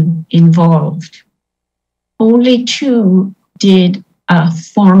person involved. Only 2 did a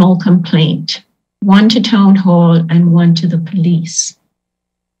formal complaint, 1 to Town Hall and 1 to the police.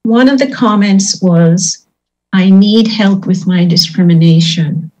 One of the comments was, "I need help with my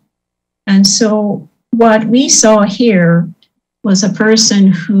discrimination." And so what we saw here was a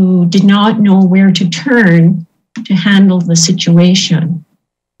person who did not know where to turn to handle the situation,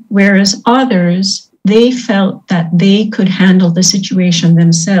 whereas others, they felt that they could handle the situation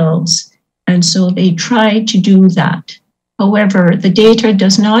themselves, and so they tried to do that. However, the data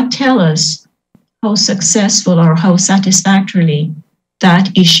does not tell us how successful or how satisfactorily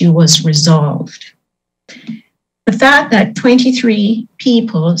that issue was resolved. The fact that 23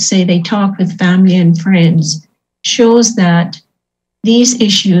 people say they talk with family and friends shows that these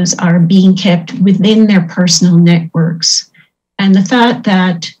issues are being kept within their personal networks. And the fact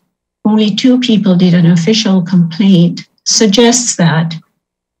that only 2 people did an official complaint suggests that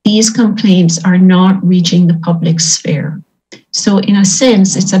these complaints are not reaching the public sphere. So in a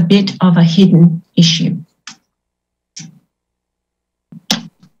sense, it's a bit of a hidden issue.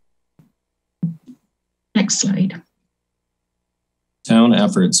 Next slide. Town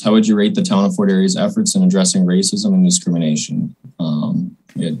efforts. How would you rate the town of Fort Erie's efforts in addressing racism and discrimination?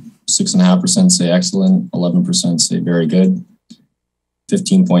 We had 6.5% say excellent, 11% say very good,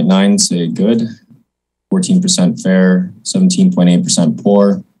 15.9% say good, 14% fair, 17.8%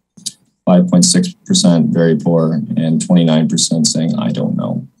 poor, 5.6% very poor, and 29% saying I don't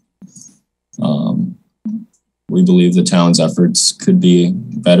know. We believe the town's efforts could be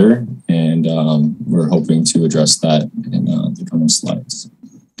better, and we're hoping to address that in the coming slides.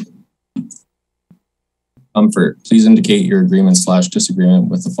 Comfort. Please indicate your agreement/disagreement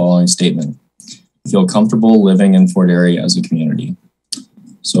with the following statement. Feel comfortable living in Fort Erie as a community.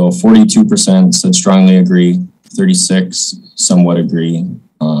 So 42% said strongly agree, 36 somewhat agree,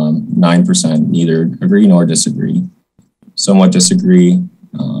 9% neither agree nor disagree, somewhat disagree,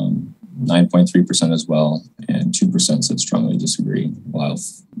 9.3% as well, and 2% said strongly disagree, while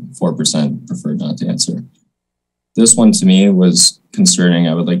 4% preferred not to answer. This one to me was concerning.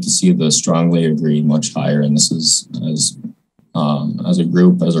 I would like to see the strongly agree much higher, and this is as a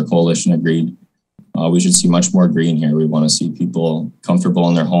group, as our coalition agreed, We should see much more green here. We want to see people comfortable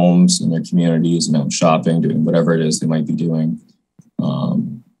in their homes, in their communities, and out shopping, doing whatever it is they might be doing.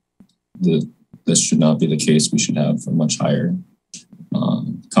 This should not be the case. We should have a much higher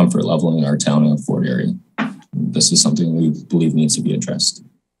comfort level in our town and Fort Erie. This is something we believe needs to be addressed.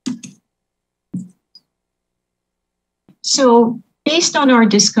 So based on our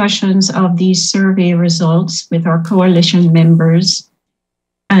discussions of these survey results with our coalition members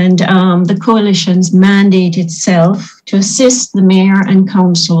and the coalition's mandate itself to assist the mayor and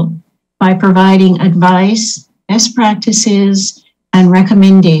council by providing advice, best practices, and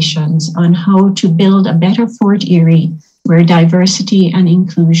recommendations on how to build a better Fort Erie where diversity and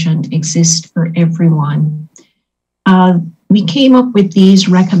inclusion exist for everyone. We came up with these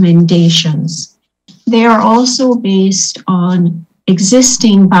recommendations. They are also based on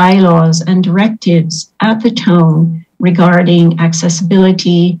existing bylaws and directives at the town regarding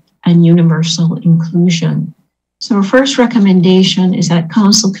accessibility and universal inclusion. So our first recommendation is that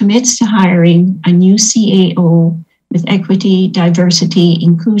council commits to hiring a new CAO with equity, diversity,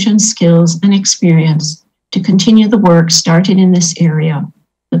 inclusion skills, and experience to continue the work started in this area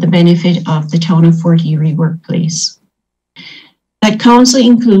for the benefit of the town of Fort Erie workplace. That council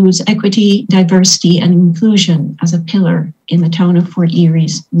includes equity, diversity, and inclusion as a pillar in the town of Fort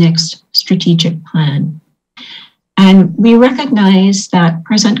Erie's next strategic plan. And we recognize that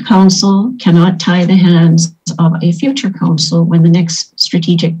present council cannot tie the hands of a future council when the next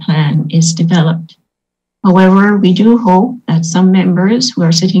strategic plan is developed. However, we do hope that some members who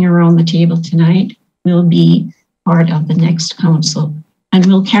are sitting around the table tonight will be part of the next council and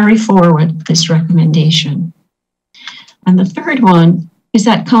will carry forward this recommendation. And the third one is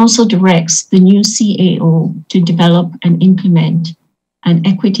that council directs the new CAO to develop and implement an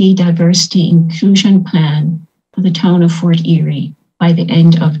equity, diversity, inclusion plan for the town of Fort Erie by the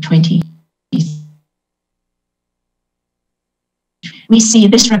end of 2020. We see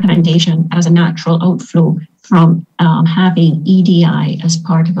this recommendation as a natural outflow from having EDI as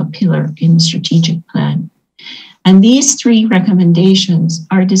part of a pillar in the strategic plan. And these three recommendations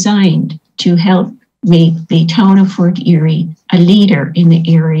are designed to help make the town of Fort Erie a leader in the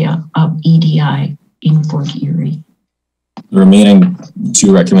area of EDI in Fort Erie. The remaining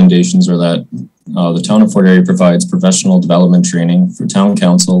two recommendations are that the town of Fort Erie provides professional development training for town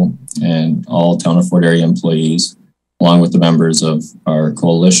council and all town of Fort Erie employees, along with the members of our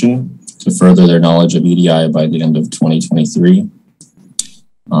coalition, to further their knowledge of EDI by the end of 2023.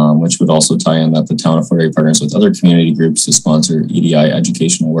 Which would also tie in that the town of Fort Erie partners with other community groups to sponsor EDI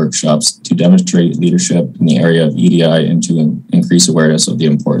educational workshops to demonstrate leadership in the area of EDI and to increase awareness of the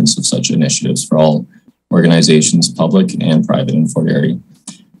importance of such initiatives for all organizations, public and private in Fort Erie.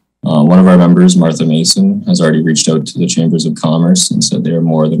 One of our members, Martha Mason, has already reached out to the Chambers of Commerce and said they are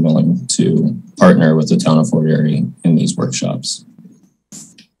more than willing to partner with the town of Fort Erie in these workshops.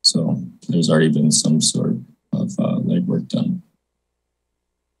 So there's already been some sort of legwork done.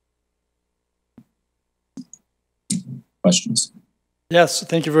 Questions? Yes,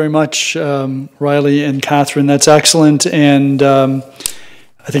 thank you very much, Riley and Catherine. That's excellent. And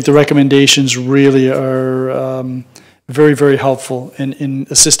I think the recommendations really are very, very helpful in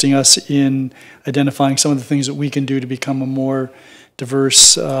assisting us in identifying some of the things that we can do to become a more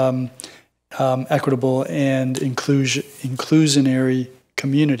diverse, equitable, and inclusionary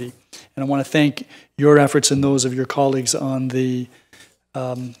community. And I want to thank your efforts and those of your colleagues on the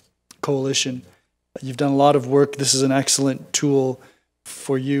coalition. You've done a lot of work. This is an excellent tool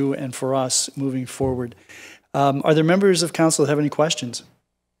for you and for us moving forward. Are there members of council that have any questions?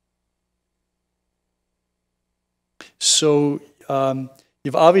 So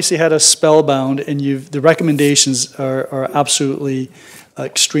you've obviously had us spellbound, and the recommendations are absolutely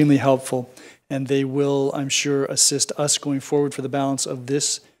extremely helpful, and they will, I'm sure, assist us going forward for the balance of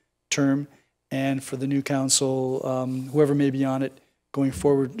this term and for the new council, whoever may be on it, going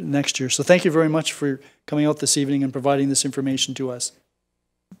forward next year. So thank you very much for coming out this evening and providing this information to us.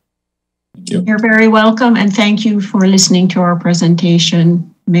 Thank you. You're very welcome, and thank you for listening to our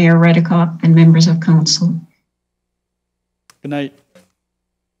presentation, Mayor Redekop and members of council. Good night.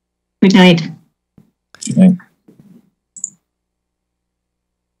 Good night. Good night.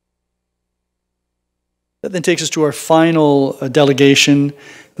 That then takes us to our final delegation.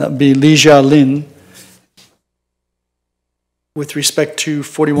 That would be Lija Lin, with respect to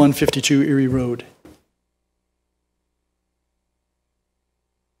 4152 Erie Road.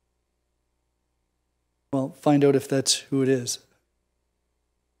 Well, find out if that's who it is.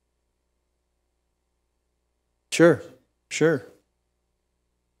 Sure, sure.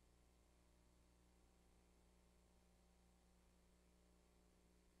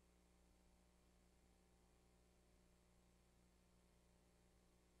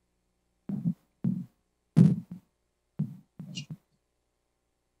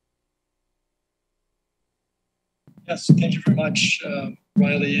 Yes, thank you very much,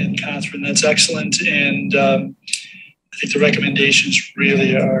 Riley and Catherine. That's excellent. And I think the recommendations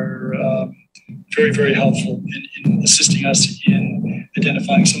really are very, very helpful in assisting us in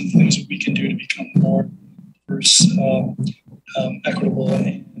identifying some of the things that we can do to become more diverse, equitable,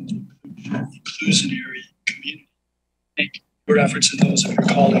 and inclusionary community. Thank your efforts and those of your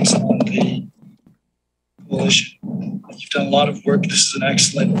colleagues on the coalition. You've done a lot of work. This is an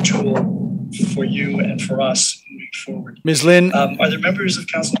excellent tool for you and for us moving forward. Ms. Lynn, are there members of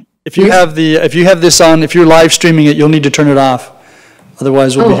council? If you have this on, if you're live streaming it, you'll need to turn it off.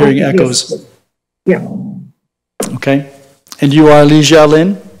 Otherwise, we'll be hearing echoes. Yes. Yeah. Okay. And you are Lixia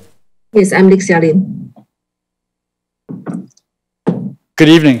Lin? Yes, I'm Lixia Lin. Good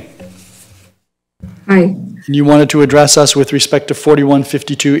evening. Hi. And you wanted to address us with respect to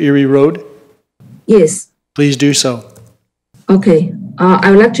 4152 Erie Road? Yes. Please do so. Okay.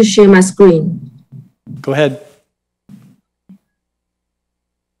 I would like to share my screen. Go ahead.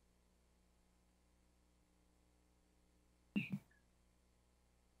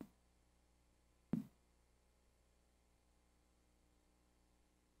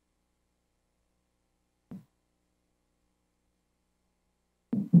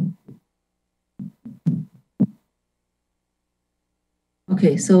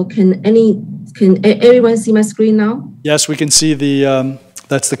 Okay, so can everyone see my screen now? Yes, we can see the,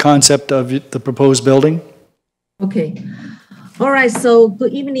 that's the concept of the proposed building. Okay. All right, so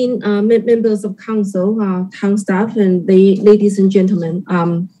good evening, members of council, town staff, and ladies and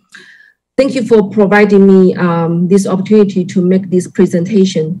gentlemen. Thank you for providing me this opportunity to make this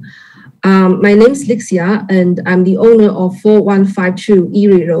presentation. My name is Lixia, and I'm the owner of 4152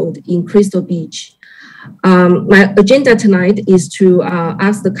 Erie Road in Crystal Beach. My agenda tonight is to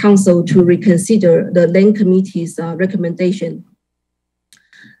ask the council to reconsider the Land Committee's recommendation.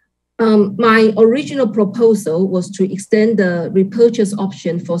 My original proposal was to extend the repurchase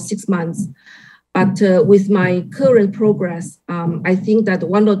option for 6 months, but with my current progress, I think that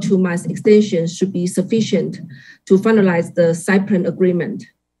 1 or 2 months extension should be sufficient to finalize the site plan agreement.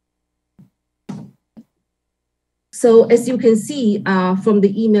 So as you can see from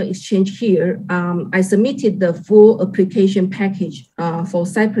the email exchange here, I submitted the full application package for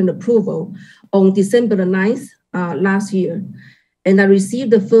site plan approval on December 9th last year. And I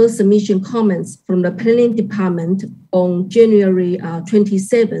received the first submission comments from the planning department on January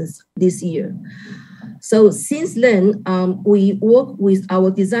 27th this year. So since then, we worked with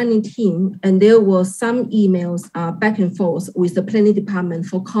our designing team, and there were some emails back and forth with the planning department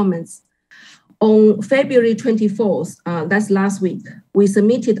for comments. On February 24th, that's last week, we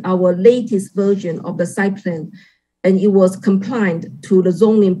submitted our latest version of the site plan, and it was compliant to the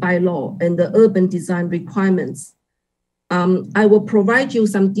zoning bylaw and the urban design requirements. I will provide you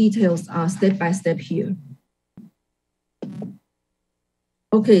some details step by step here.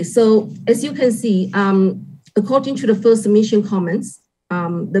 Okay, so as you can see, according to the first submission comments,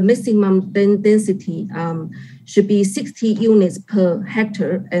 the maximum density should be 60 units per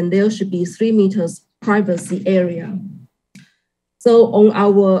hectare, and there should be 3 meters privacy area. So on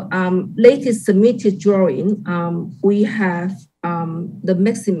our latest submitted drawing, we have the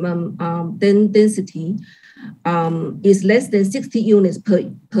maximum density is less than 60 units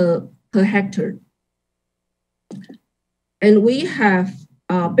per hectare. And we have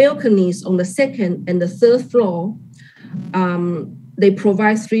balconies on the 2nd and the 3rd floor. They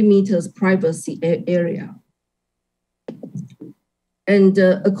provide 3 meters privacy area. And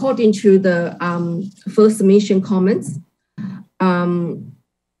according to the first submission comments,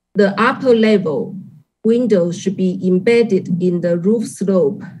 the upper level windows should be embedded in the roof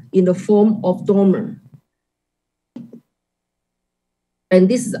slope in the form of dormer. And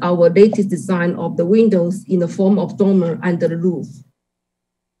this is our latest design of the windows in the form of dormer under the roof.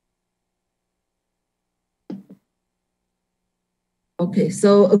 Okay,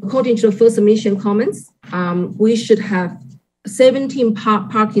 so according to the first submission comments, we should have 17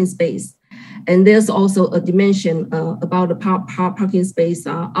 parking space. And there's also a dimension about the parking space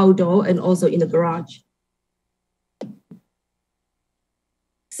outdoor and also in the garage.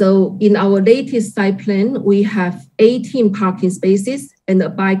 So in our latest site plan, we have 18 parking spaces and a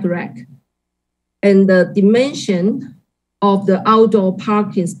bike rack. And the dimension of the outdoor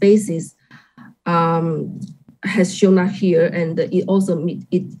parking spaces has shown up here, and it also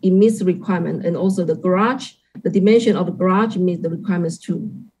meets the requirement. And also the garage, the dimension of the garage meets the requirements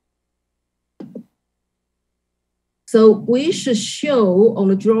too. So we should show on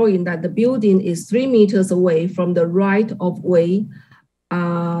the drawing that the building is 3 meters away from the right of way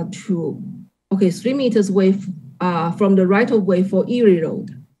 3 meters away from the right of way for Erie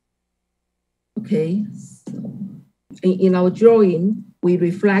Road. Okay, so in our drawing, we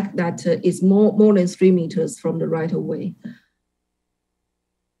reflect that it's more than 3 meters from the right of way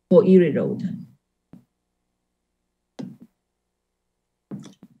for Erie Road.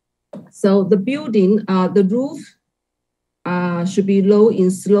 So the building, the roof should be low in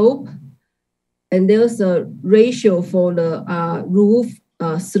slope, and there's a ratio for the roof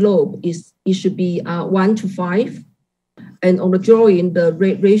slope it should be 1 to 5, and on the drawing the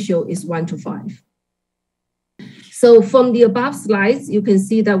ratio is 1 to 5. So from the above slides, you can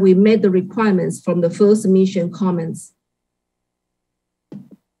see that we met the requirements from the first submission comments.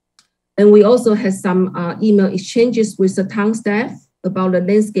 And we also had some email exchanges with the town staff about the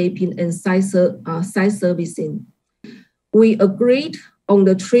landscaping and site servicing. We agreed on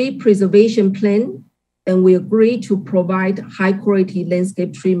the tree preservation plan, and we agreed to provide high quality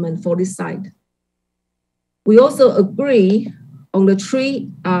landscape treatment for this site. We also agree on the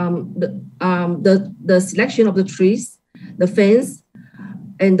tree, the selection of the trees, the fence,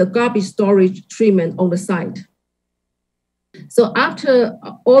 and the garbage storage treatment on the site. So after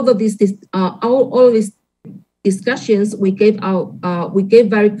all of these discussions, we gave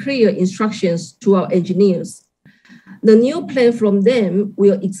very clear instructions to our engineers. The new plan from them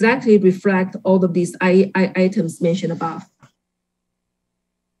will exactly reflect all of these items mentioned above.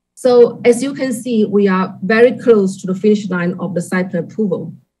 So as you can see, we are very close to the finish line of the site plan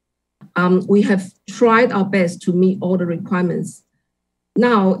approval. We have tried our best to meet all the requirements.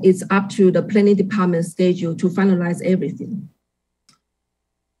 Now it's up to the planning department schedule to finalize everything.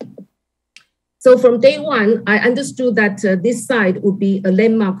 So from day one, I understood that this site would be a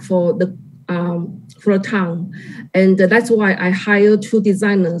landmark for the town, and that's why I hired 2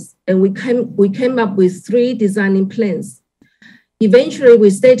 designers, and we came up with 3 designing plans. Eventually,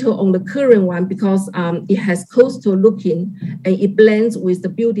 we settled on the current one because it has coastal looking and it blends with the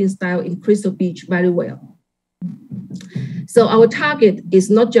building style in Crystal Beach very well. So our target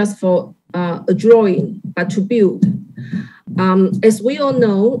is not just for a drawing, but to build. As we all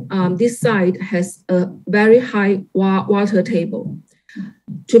know, this site has a very high water table.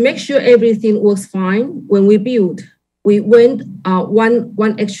 To make sure everything works fine, when we build, we went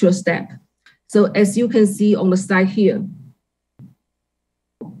one extra step. So as you can see on the slide here,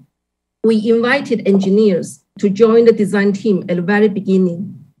 we invited engineers to join the design team at the very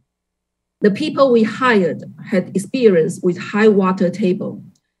beginning. The people we hired had experience with high water table.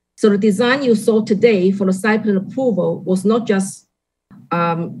 So the design you saw today for the site plan approval was not just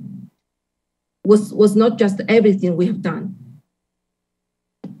everything we have done.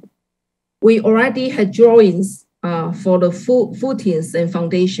 We already had drawings for the footings and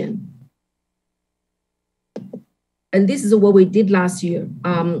foundation. And this is what we did last year.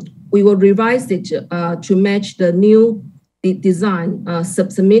 We will revise it to match the new design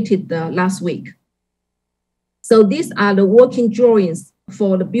submitted last week. So these are the working drawings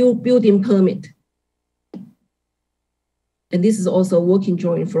for the building permit. And this is also a working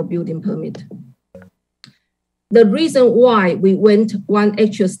drawing for a building permit. The reason why we went one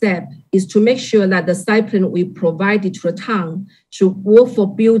extra step is to make sure that the site plan we provided to the town should work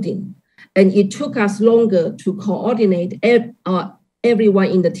for building. And it took us longer to coordinate everyone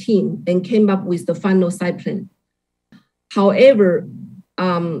in the team and came up with the final site plan. However,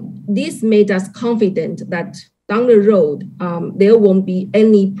 this made us confident that down the road, there won't be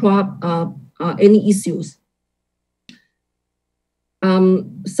any issues.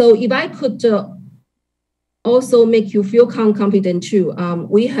 So if I could also make you feel confident too,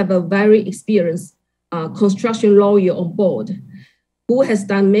 we have a very experienced construction lawyer on board who has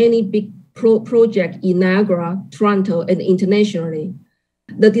done many big projects in Niagara, Toronto, and internationally.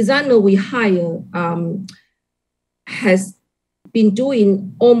 The designer we hire has been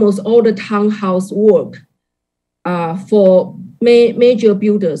doing almost all the townhouse work for major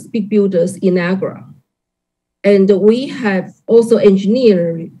builders, big builders in Niagara. And we have also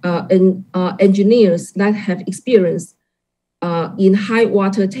engineers that have experience in high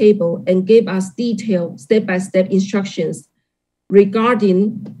water table and gave us detailed step-by-step instructions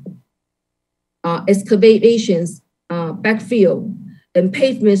regarding excavations, backfill, and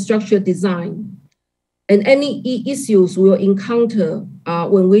pavement structure design, and any issues we'll encounter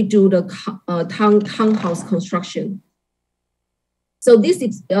when we do the townhouse construction. So this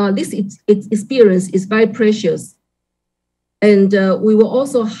experience is very precious. And we will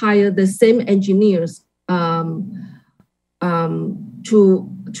also hire the same engineers to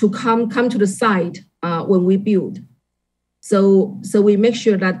come to the site when we build. So we make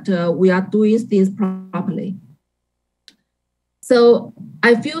sure that we are doing things properly. So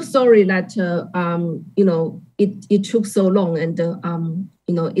I feel sorry that it took so long, and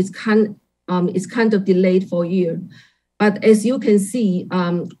it's kind it's kind of delayed for a year. But as you can see,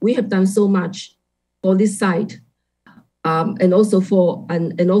 we have done so much for this site, and also for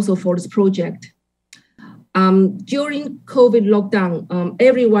this project. During COVID lockdown,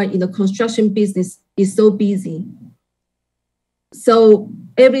 everyone in the construction business is so busy. So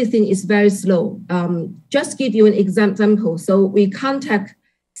everything is very slow. Just give you an example. So we contact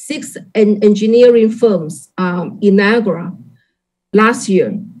 6 engineering firms in Niagara last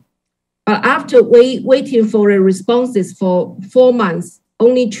year. But after waiting for the responses for 4 months,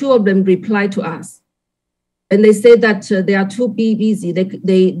 only 2 of them replied to us. And they said that they are too busy.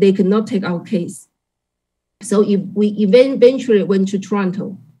 They cannot take our case. So we eventually went to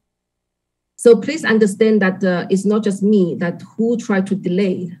Toronto. So please understand that it's not just me that who tried to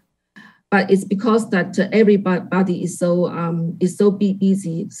delay, but it's because that everybody is so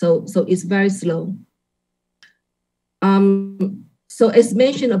busy. So it's very slow. So as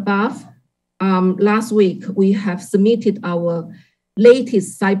mentioned above, last week we have submitted our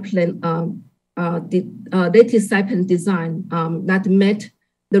latest site plan, design that met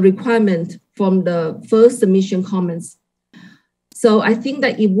the requirement from the first submission comments. So I think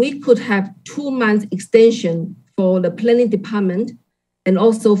that if we could have 2 months extension for the planning department and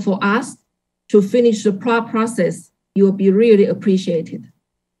also for us to finish the process, you will be really appreciated.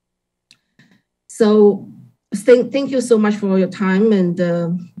 So thank you so much for your time, and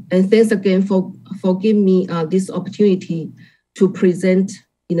thanks again for giving me this opportunity to present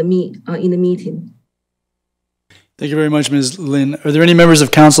in the meeting. Thank you very much, Ms. Lin. Are there any members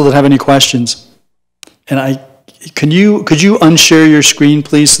of council that have any questions? And could you unshare your screen,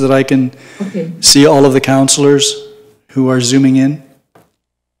 please, so that I can see all of the councillors who are zooming in?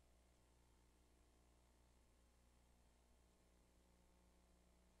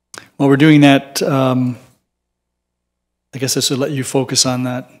 While we're doing that, I guess I should let you focus on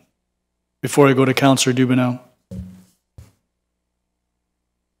that before I go to Councillor Dubanow.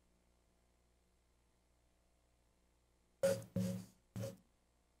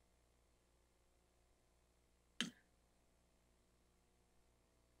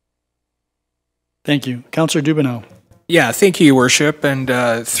 Thank you. Councillor Dubanow. Yeah, thank you, Your Worship, and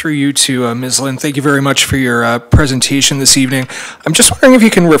through you to Ms. Lin, thank you very much for your presentation this evening. I'm just wondering if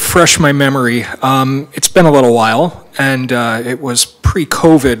you can refresh my memory. It's been a little while, and it was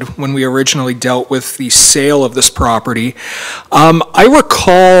pre-COVID when we originally dealt with the sale of this property. I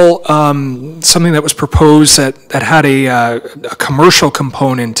recall something that was proposed that had a commercial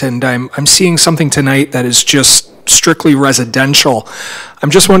component, and I'm seeing something tonight that is just strictly residential. I'm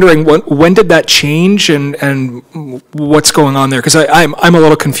just wondering, when did that change, and what's going on there? Because I'm a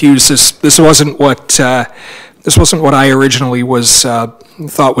little confused. This wasn't what I originally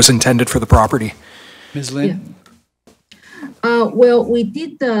thought was intended for the property. Ms. Lin? Yeah. Well, we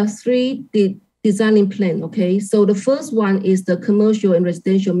did the 3 designing plan. Okay, so the first one is the commercial and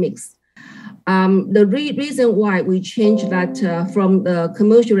residential mix. The reason why we changed that from the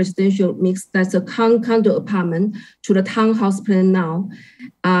commercial residential mix, that's a condo apartment, to the townhouse plan now,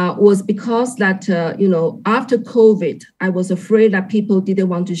 was because that, after COVID, I was afraid that people didn't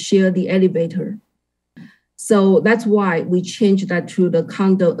want to share the elevator. So that's why we changed that to the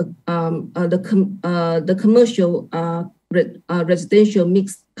condo, the commercial residential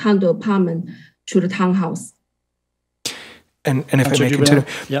mixed condo apartment to the townhouse. And if I may continue,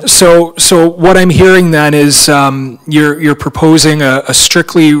 yep. So what I'm hearing then is you're proposing a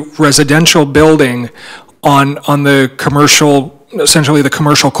strictly residential building on the commercial, essentially the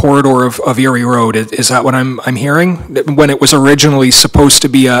commercial corridor of Erie Road. Is that what I'm hearing? When it was originally supposed to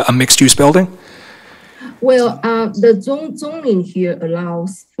be a mixed-use building? Well, the zoning here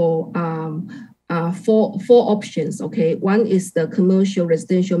allows for four options. Okay, one is the commercial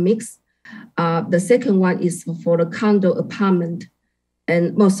residential mix. The second one is for the condo apartment,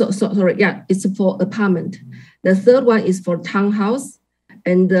 and it's for apartment. The third one is for townhouse,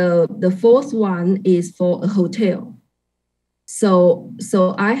 and the fourth one is for a hotel. So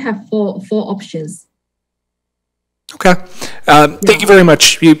I have four options. Okay, thank you very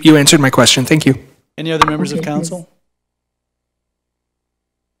much. You answered my question. Thank you. Any other members of council?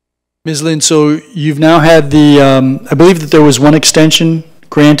 Ms. Lin, so you've now had the, I believe that there was one extension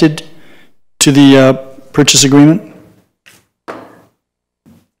granted to the purchase agreement.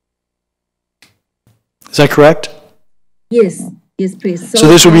 Is that correct? Yes, please. So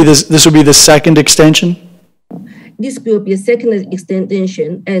this will be the second extension? This will be a second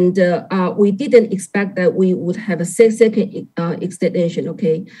extension, and we didn't expect that we would have a second extension.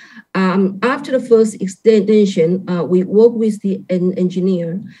 Okay, after the first extension, we worked with the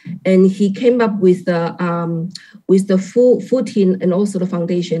engineer, and he came up with the full footing and also the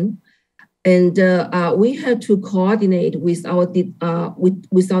foundation. And we had to coordinate with our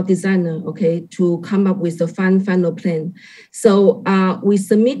with our designer, okay, to come up with the final plan. So we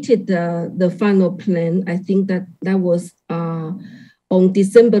submitted the final plan. I think that was on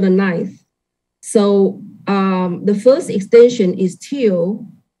December the 9th. So the first extension is till,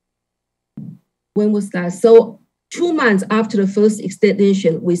 when was that? So 2 months after the first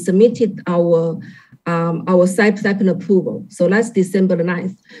extension, we submitted our site plan approval. So that's December the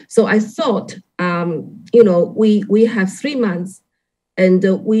 9th. So I thought, you know, we have 3 months and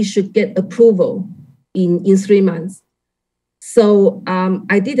we should get approval in 3 months. So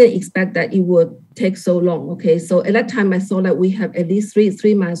I didn't expect that it would take so long, okay? So at that time, I thought that we have at least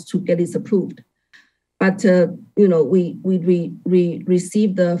three months to get this approved. But, you know, we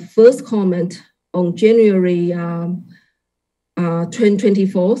received the first comment on January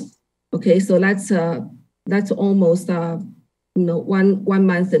 24th. Okay, so that's almost you know, one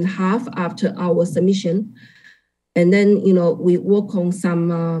month and a half after our submission, and then you know we work on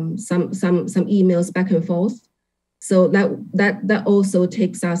some emails back and forth. So that also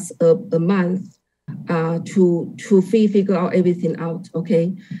takes us a month to figure out everything out.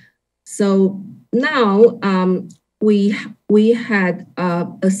 Okay, so now we had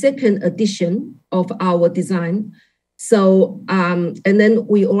a second edition of our design. So, and then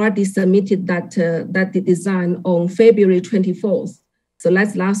we already submitted that the design on February 24th. So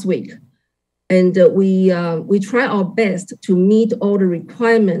that's last week. And we try our best to meet all the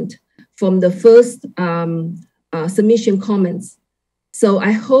requirements from the first submission comments. So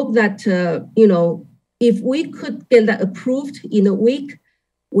I hope that, you know, if we could get that approved in a week,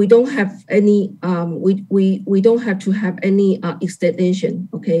 we don't have any, we don't have to have any extension,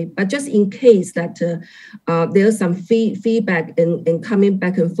 okay? But just in case that there's some feedback and coming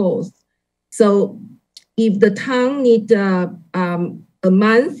back and forth. So if the town need a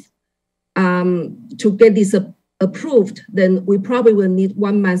month to get this approved, then we probably will need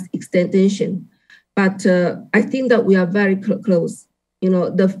 1 month extension. But I think that we are very close. You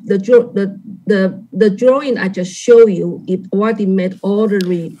know, the drawing I just showed you, it already met all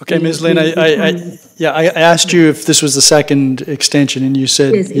the Okay, Ms. Lin, I asked you if this was the second extension, and you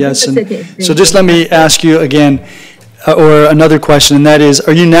said yes. And so just let me ask you again, or another question, and that is,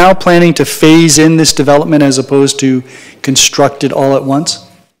 are you now planning to phase in this development as opposed to construct it all at once?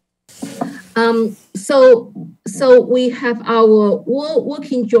 So we have our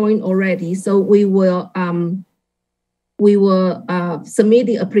working drawing already. So we will submit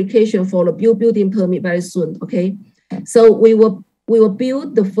the application for the building permit very soon. Okay, so we will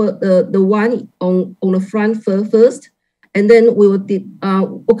build the one on the front first, and then we will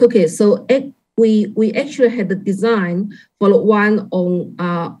okay. So we actually had the design for the one on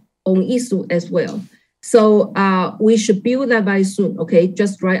Eastwood as well. So we should build that very soon. Okay,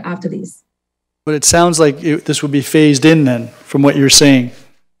 just right after this. But it sounds like this would be phased in then, from what you're saying.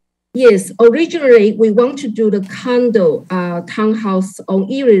 Yes, originally we want to do the condo townhouse on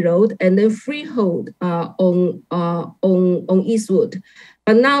Erie Road and then freehold on Eastwood.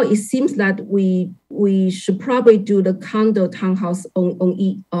 But now it seems that we should probably do the condo townhouse on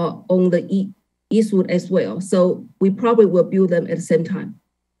the Eastwood as well. So we probably will build them at the same time.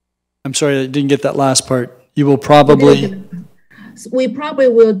 I'm sorry, I didn't get that last part. You will probably... We probably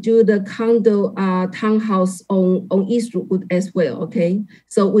will do the condo townhouse on Eastwood as well, okay?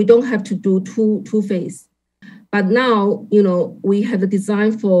 So we don't have to do two phase. But now, you know, we have the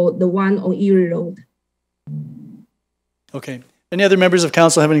design for the one on Erie Road. Okay. Any other members of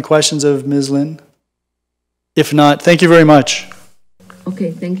council have any questions of Ms. Lin? If not, thank you very much.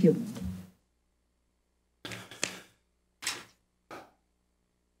 Okay, thank you.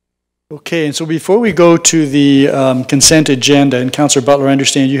 Okay, and so before we go to the consent agenda, and Councillor Butler, I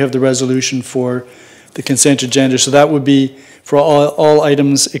understand you have the resolution for the consent agenda, so that would be for all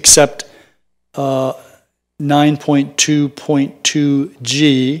items except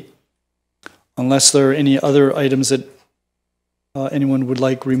 9.2.2G, unless there are any other items that anyone would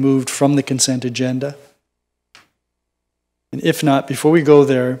like removed from the consent agenda. And if not, before we go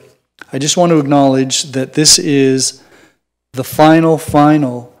there, I just want to acknowledge that this is the final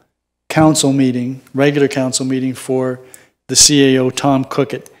council meeting, regular council meeting for the CAO, Tom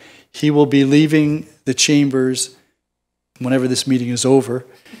Cookett. He will be leaving the chambers whenever this meeting is over.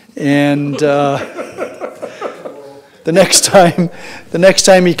 And the next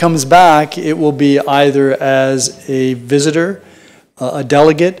time he comes back, it will be either as a visitor, a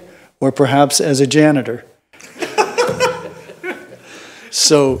delegate, or perhaps as a janitor.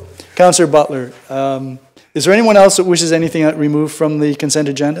 So, Councillor Butler, is there anyone else that wishes anything removed from the consent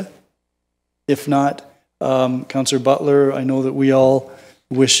agenda? If not, Councillor Butler, I know that we all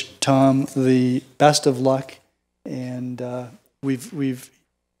wish Tom the best of luck. And he's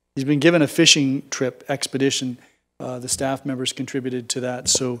been given a fishing trip expedition. The staff members contributed to that,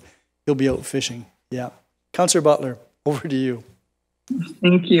 so he'll be out fishing. Yeah. Councillor Butler, over to you.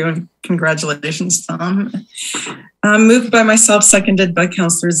 Thank you, and congratulations, Tom. Moved by myself, seconded by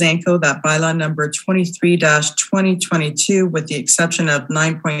Councillor Zanko, that bylaw number 23-2022, with the exception of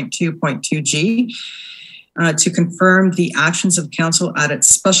 9.2.2G, to confirm the actions of council at its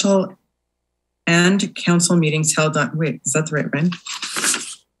special and council meetings held on, wait, is that the right one?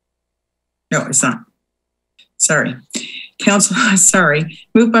 No, it's not. Sorry.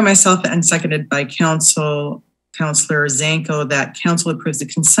 Moved by myself and seconded by Councillor Zanko, that council approves the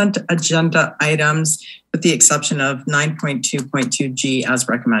consent agenda items with the exception of 9.2.2G as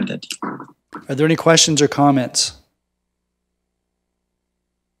recommended. Are there any questions or comments?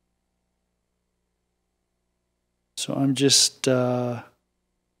 So I'm just...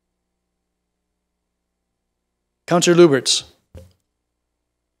 Councillor Lubberts.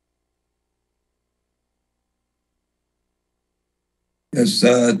 Yes,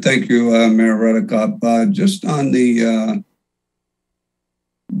 thank you, Mayor Redekop. Just on the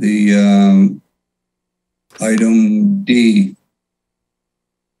item D,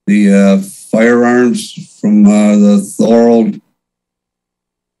 the firearms from the Thorold,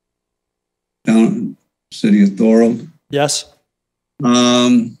 city of Thorold. Yes.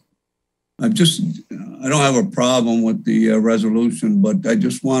 I don't have a problem with the resolution, but I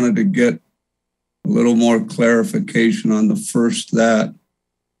just wanted to get a little more clarification on the first that.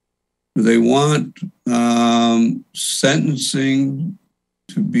 Do they want sentencing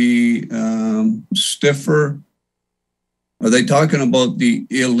to be stiffer? Are they talking about the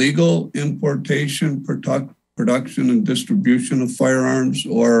illegal importation, production, and distribution of firearms,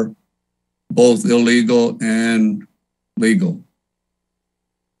 or both illegal and legal?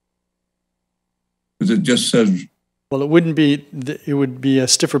 Because it just says... Well, it wouldn't be, it would be a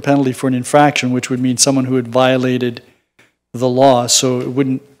stiffer penalty for an infraction, which would mean someone who had violated the law, so it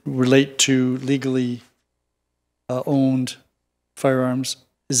wouldn't relate to legally owned firearms.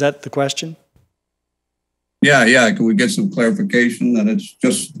 Is that the question? Yeah. Can we get some clarification that it's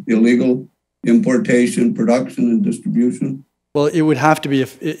just illegal importation, production, and distribution? Well, it would have to be,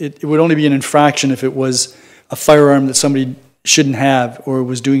 it would only be an infraction if it was a firearm that somebody shouldn't have, or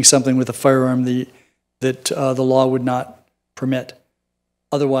was doing something with a firearm that the law would not permit.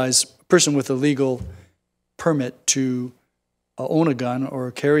 Otherwise, a person with a legal permit to own a gun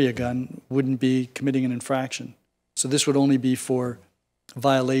or carry a gun wouldn't be committing an infraction. So this would only be for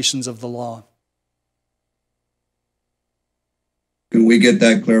violations of the law. Can we get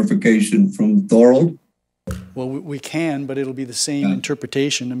that clarification from Thorold? Well, we can, but it'll be the same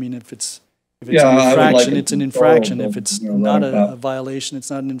interpretation. I mean, if it's an infraction, it's an infraction. If it's not a violation, it's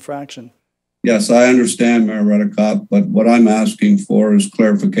not an infraction. Yes, I understand, Mayor Redekop, but what I'm asking for is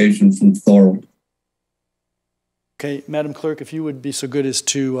clarification from Thorold. Okay, Madam Clerk, if you would be so good as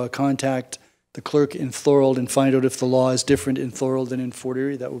to contact the clerk in Thorold and find out if the law is different in Thorold than in Fort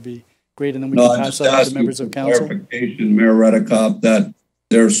Erie, that would be great, and then we can pass that on to the members of council. Clarification, Mayor Redekop, that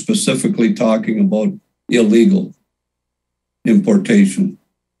they're specifically talking about illegal importation,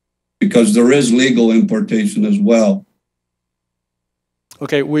 because there is legal importation as well.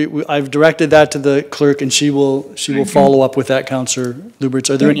 Okay, I've directed that to the clerk, and she will follow up with that, Councillor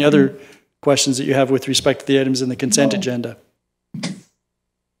Lubberts. Are there any other questions that you have with respect to the items in the consent agenda?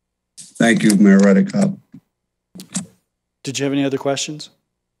 Thank you, Mayor Redekop. Did you have any other questions?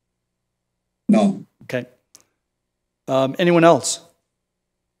 No. Okay. Anyone else?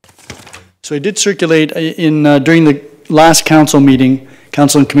 So I did circulate during the last council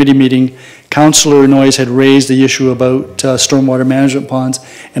and committee meeting, Councillor Noyes had raised the issue about stormwater management ponds,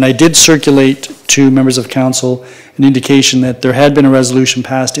 and I did circulate to members of council an indication that there had been a resolution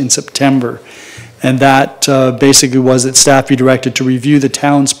passed in September, and that basically was that staff be directed to review the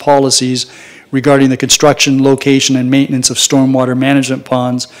town's policies regarding the construction, location, and maintenance of stormwater management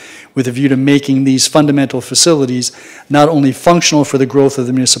ponds with a view to making these fundamental facilities not only functional for the growth of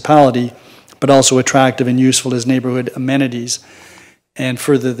the municipality, but also attractive and useful as neighborhood amenities. And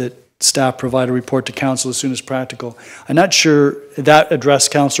further, that staff provide a report to council as soon as practical. I'm not sure that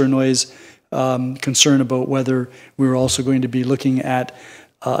addressed Councillor Noyes' concern about whether we were also going to be looking at,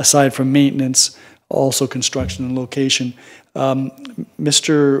 aside from maintenance, also construction and location.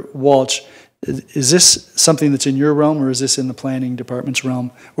 Mr. Walsh, is this something that's in your realm, or is this in the planning department's realm,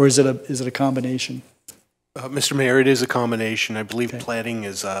 or is it a combination? Mr. Mayor, it is a combination. I believe planning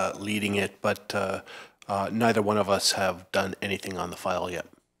is leading it, but neither one of us have done anything on the file yet.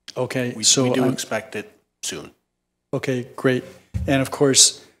 Okay, we do expect it soon. Okay, great. And of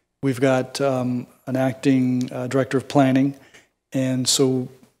course, we've got an acting director of planning, and so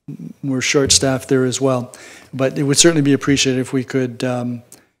we're short-staffed there as well. But it would certainly be appreciated if we could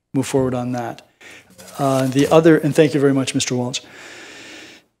move forward on that. The other, and thank you very much, Mr. Walsh.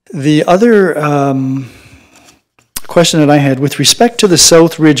 The other question that I had, with respect to the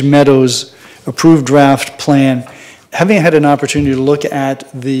South Ridge Meadows approved draft plan, having had an opportunity to look at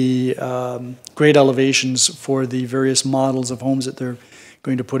the grade elevations for the various models of homes that they're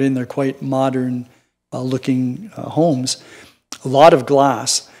going to put in, they're quite modern looking homes, a lot of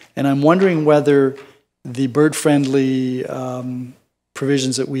glass. And I'm wondering whether the bird-friendly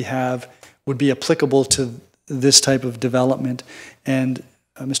provisions that we have would be applicable to this type of development. And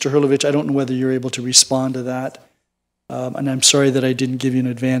Mr. Hurlovich, I don't know whether you're able to respond to that. And I'm sorry that I didn't give you an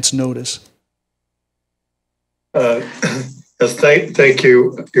advance notice. Yes, thank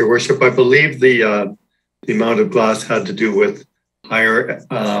you, Your Worship. I believe the amount of glass had to do with higher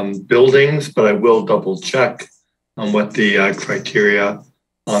buildings, but I will double check on what the criteria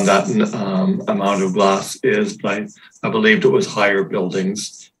on that amount of glass is. But I believed it was higher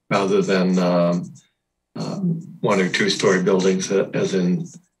buildings rather than 1 or 2 story buildings, as in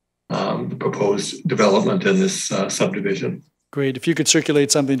the proposed development in this subdivision. Great. If you could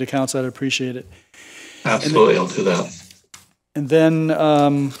circulate something to council, I'd appreciate it. Absolutely, I'll do that. And then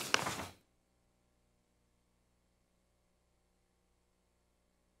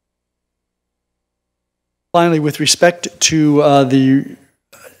finally, with respect to the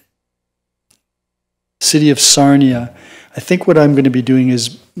City of Sarnia, I think what I'm going to be doing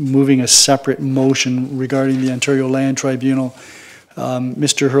is moving a separate motion regarding the Ontario Land Tribunal.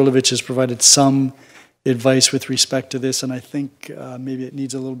 Mr. Hurlovich has provided some advice with respect to this, and I think maybe it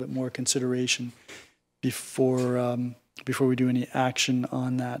needs a little bit more consideration before we do any action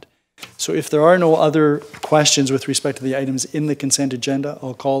on that. So if there are no other questions with respect to the items in the consent agenda,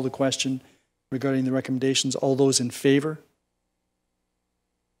 I'll call the question regarding the recommendations. All those in favor?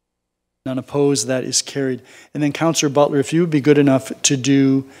 None opposed, that is carried. And then Councillor Butler, if you would be good enough to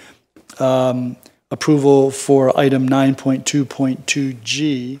do approval for item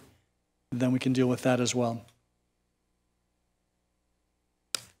 9.2.2G, then we can deal with that as well.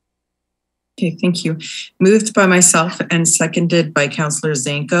 Okay, thank you. Moved by myself and seconded by Councillor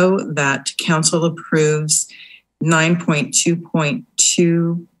Zanko that Council approves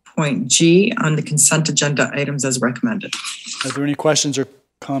 9.2.2.G on the consent agenda items as recommended. Are there any questions or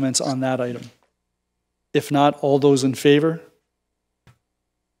comments on that item? If not, all those in favor?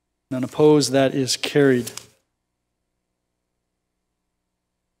 None opposed, that is carried.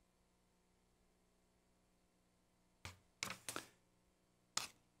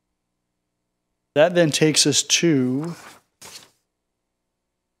 That then takes us to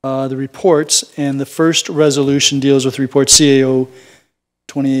the reports, and the first resolution deals with report CAO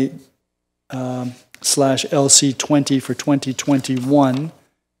 28/LC20 for 2021.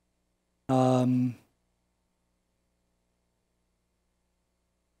 I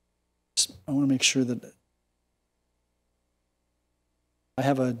want to make sure that I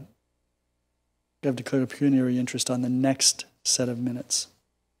have declared a pecuniary interest on the next set of minutes.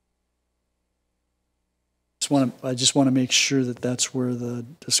 I just want to make sure that that's where the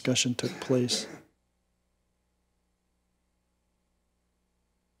discussion took place.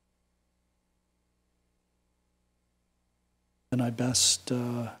 Then I best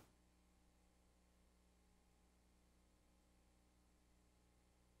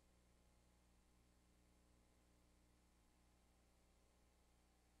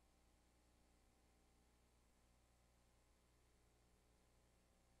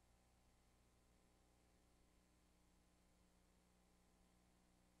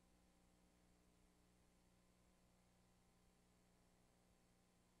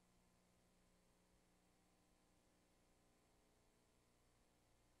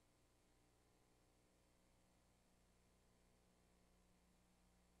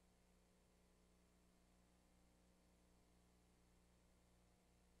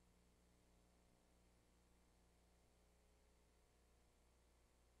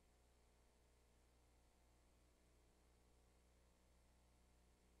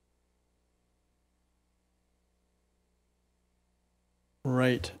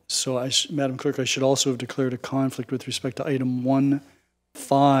Right. So, Madam Clerk, I should also have declared a conflict with respect to item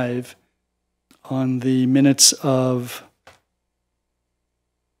 1.5 on the minutes of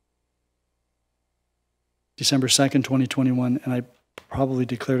December 2nd, 2021, and I probably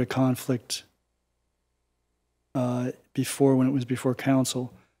declared a conflict before, when it was before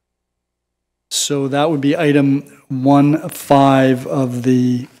council. So that would be item 1.5 of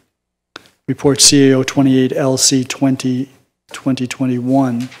the report CAO 28 LC 20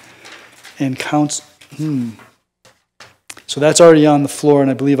 2021. And so that's already on the floor,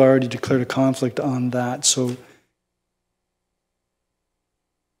 and I believe I already declared a conflict on that. So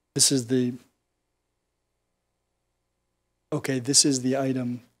this is the, okay, this is the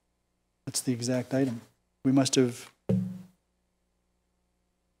item. That's the exact item. We must have,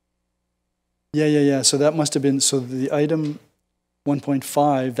 yeah. So that must have been, so the item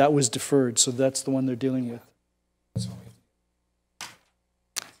 1.5, that was deferred. So that's the one they're dealing with.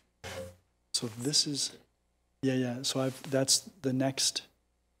 So this is, yeah. So that's the next.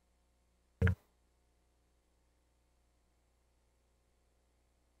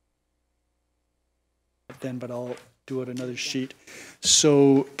 Then, but I'll do it another sheet.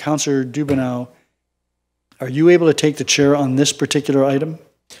 So, Councillor Dubanow, are you able to take the chair on this particular item?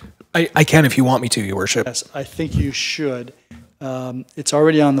 I can if you want me to, Your Worship. Yes, I think you should. It's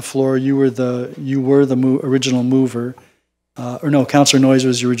already on the floor. You were the original mover. Or no, Councillor Noyes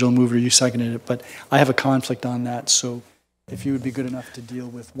was the original mover. You seconded it, but I have a conflict on that. So, if you would be good enough to deal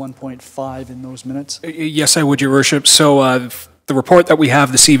with 1.5 in those minutes. Yes, I would, Your Worship. So, the report that we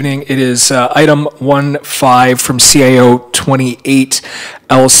have this evening, it is item 1.5 from CIO 28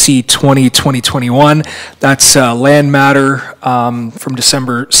 LC 2021. That's land matter from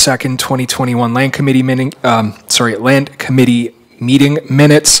December 2nd, 2021 Land Committee meeting. Land Committee meeting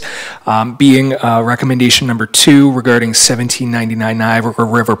minutes, being recommendation number 2 regarding 1799 Niagara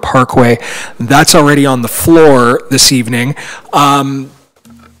River Parkway. That's already on the floor this evening.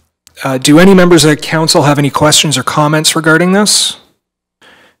 Do any members of the council have any questions or comments regarding this?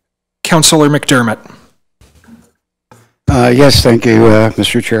 Councillor McDermott. Yes, thank you,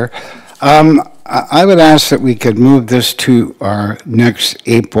 Mr. Chair. I would ask that we could move this to our next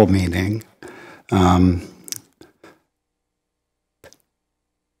April meeting.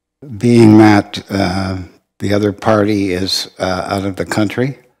 Being that the other party is out of the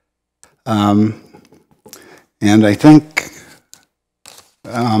country. And I think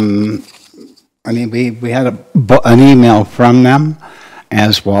I mean, we had an email from them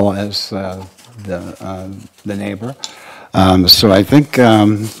as well as the neighbor. So I think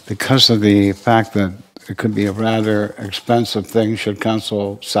because of the fact that it could be a rather expensive thing, should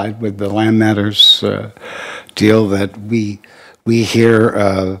council side with the land matters deal, that we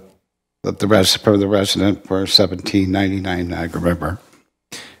hear that the resident for 1799 Niagara River.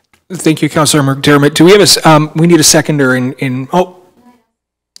 Thank you, Councillor McDermott. Do we have a, we need a seconder oh.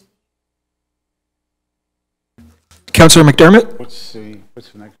 Councillor McDermott? What's the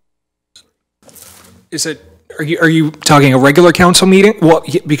next? Is it, are you talking a regular council meeting? Well,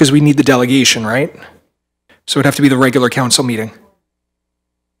 because we need the delegation, right? So it'd have to be the regular council meeting.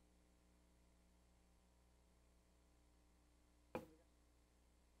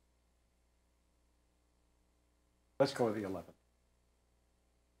 Let's go with the 11th.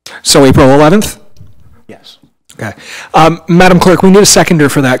 So April 11th? Yes. Okay. Madam Clerk, we need a seconder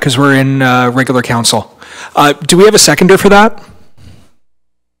for that because we're in regular council. Do we have a seconder for that?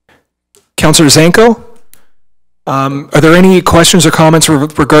 Councillor Zanko? Are there any questions or comments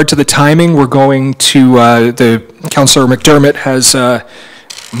with regard to the timing? We're going to, Councillor McDermott has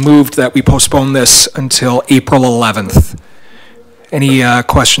moved that we postpone this until April 11th. Any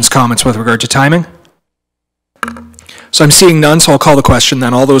questions, comments with regard to timing? So I'm seeing none, so I'll call the question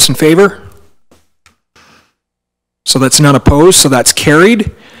then. All those in favor? So that's none opposed, so that's carried.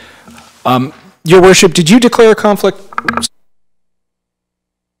 Your Worship, did you declare a conflict?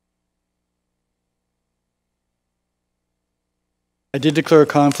 I did declare a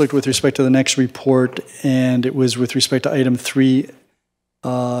conflict with respect to the next report, and it was with respect to item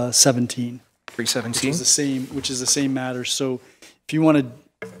 317. 317? Which is the same matter. So if you want to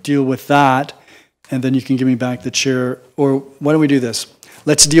deal with that, and then you can give me back the chair, or why don't we do this?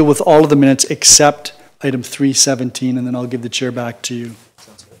 Let's deal with all of the minutes except item 317, and then I'll give the chair back to you.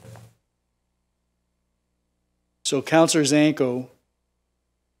 So, Councillor Zanko,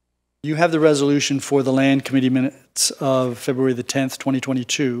 you have the resolution for the Land Committee minutes of February the 10th,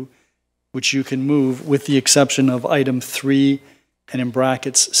 2022, which you can move with the exception of item 3 and in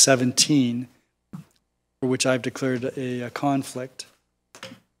brackets 17, for which I've declared a conflict.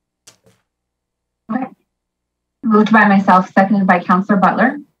 Okay. Moved by myself, seconded by Councillor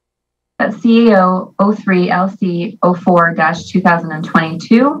Butler. That CAO 03 LC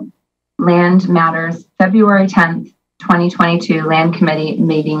 04-2022 Land Matters February 10th, 2022 Land Committee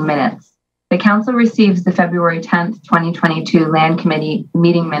meeting minutes. The Council receives the February 10th, 2022 Land Committee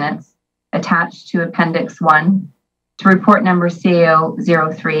meeting minutes attached to Appendix 1 to report number CAO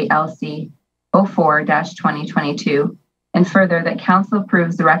 03 LC 04-2022, and further that Council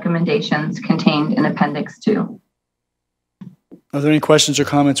approves the recommendations contained in Appendix 2. Are there any questions or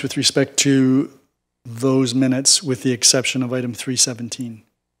comments with respect to those minutes with the exception of item 317?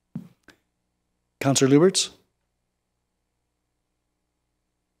 Councillor Lubberts?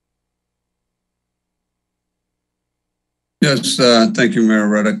 Yes, thank you, Mayor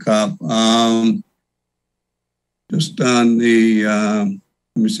Redekop. Just on the, let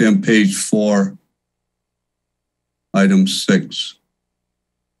me see, on page 4, item 6.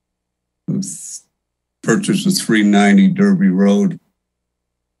 Purchase of 390 Derby Road.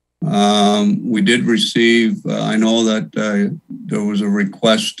 We did receive, I know that there was a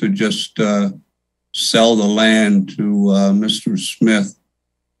request to just sell the land to Mr. Smith,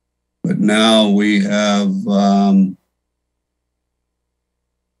 but now we have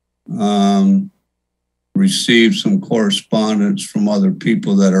received some correspondence from other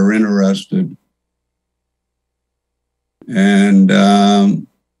people that are interested. And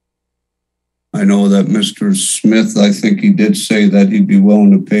I know that Mr. Smith, I think he did say that he'd be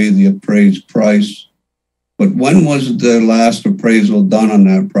willing to pay the appraised price. But when was the last appraisal done on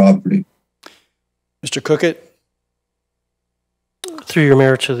that property? Mr. Cookett? Through your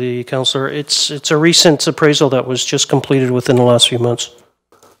mayor to the councillor, it's a recent appraisal that was just completed within the last few months.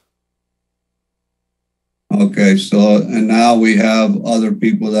 Okay, so, and now we have other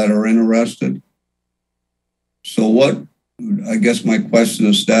people that are interested. So what, I guess my question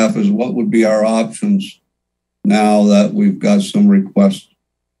to staff is, what would be our options now that we've got some requests?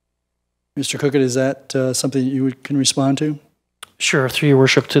 Mr. Cookett, is that something you can respond to? Sure, through your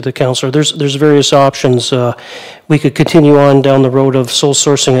worship to the councillor. There's various options. We could continue on down the road of sole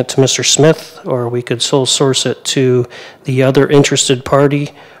sourcing it to Mr. Smith, or we could sole source it to the other interested party,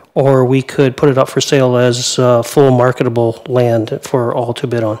 or we could put it up for sale as full marketable land for all to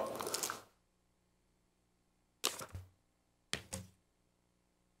bid on.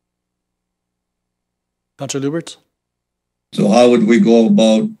 Councillor Lubberts? So how would we go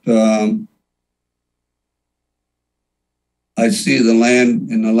about, I see the land,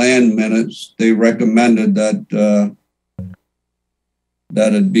 in the land minutes, they recommended that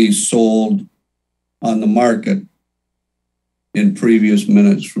that it be sold on the market in previous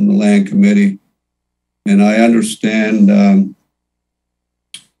minutes from the land committee. And I understand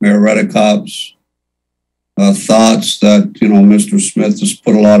Mayor Redekop's thoughts that, you know, Mr. Smith has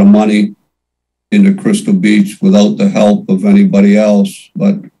put a lot of money into Crystal Beach without the help of anybody else,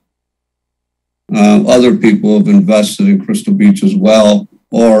 but other people have invested in Crystal Beach as well,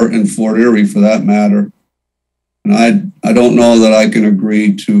 or in Fort Erie for that matter. And I don't know that I can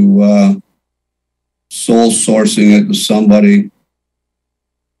agree to sole sourcing it to somebody.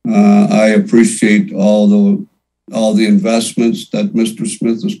 I appreciate all the investments that Mr.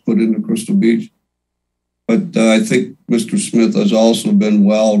 Smith has put into Crystal Beach, but I think Mr. Smith has also been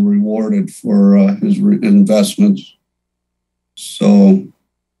well rewarded for his investments. So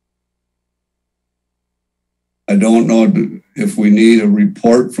I don't know if we need a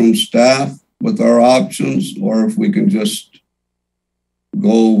report from staff with our options, or if we can just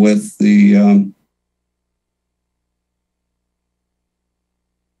go with the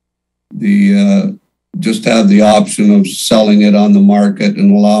just have the option of selling it on the market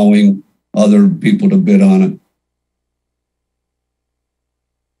and allowing other people to bid on it.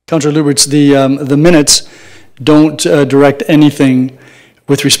 Councillor Lubberts, the minutes don't direct anything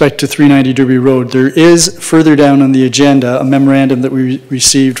with respect to 390 Derby Road. There is further down on the agenda a memorandum that we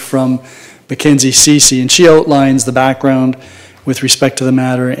received from Mackenzie Cece, and she outlines the background with respect to the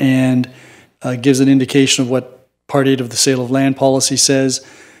matter and gives an indication of what Part 8 of the Sale of Land Policy says,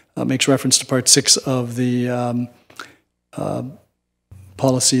 makes reference to Part 6 of the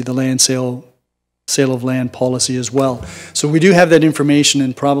policy, the land sale of land policy as well. So we do have that information,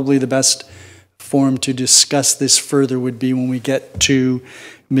 and probably the best forum to discuss this further would be when we get to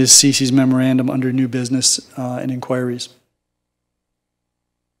Ms. Cece's memorandum under new business and inquiries.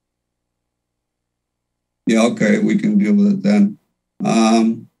 Yeah, okay, we can deal with it then.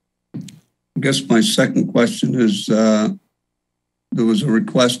 I guess my second question is, there was a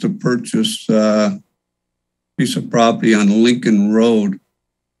request to purchase a piece of property on Lincoln Road.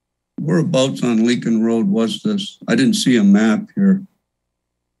 Whereabouts on Lincoln Road was this? I didn't see a map here.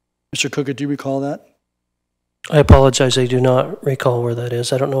 Mr. Cookett, do you recall that? I apologize, I do not recall where that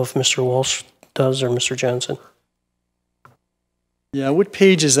is. I don't know if Mr. Walsh does or Mr. Johnson. Yeah, what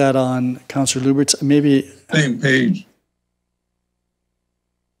page is that on, Councillor Lubberts? Maybe... Same page.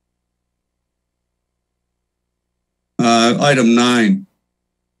 Item 9,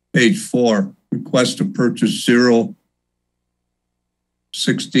 page 4, request to purchase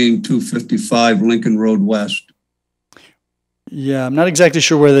 016-255 Lincoln Road West. Yeah, I'm not exactly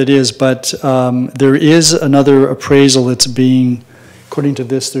sure where that is, but there is another appraisal that's being, according to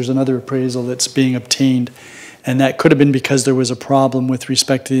this, there's another appraisal that's being obtained, and that could have been because there was a problem with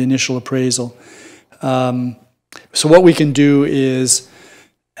respect to the initial appraisal. So what we can do is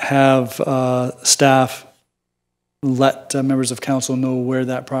have staff let members of council know where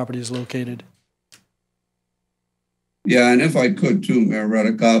that property is located. Yeah, and if I could too, Mayor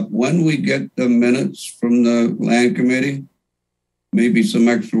Redekop, when we get the minutes from the land committee, maybe some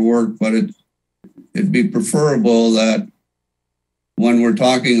extra work, but it'd be preferable that when we're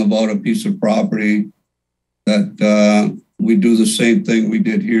talking about a piece of property that we do the same thing we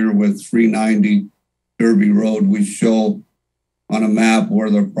did here with 390 Derby Road. We show on a map where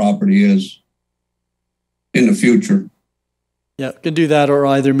the property is in the future. Yeah, can do that, or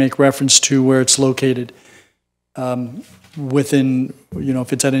either make reference to where it's located within, you know,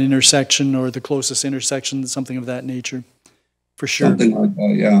 if it's at an intersection or the closest intersection, something of that nature, for sure. Something like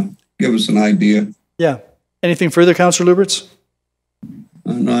that, yeah. Give us an idea. Yeah. Anything further, Councillor Lubberts?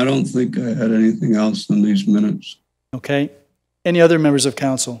 No, I don't think I had anything else in these minutes. Okay. Any other members of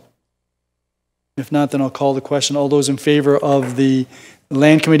council? If not, then I'll call the question. All those in favor of the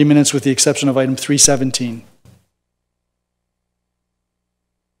Land Committee minutes with the exception of item 317?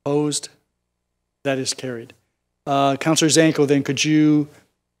 Opposed? That is carried. Councillor Zanko, then could you,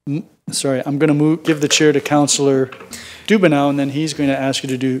 sorry, I'm going to give the chair to Councillor Dubanow, and then he's going to ask you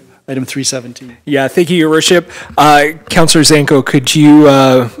to do item 317. Yeah, thank you, Your Worship. Councillor Zanko, could you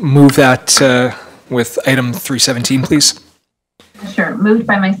move that with item 317, please? Sure. Moved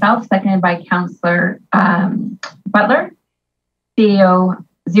by myself, seconded by Councillor Butler. CO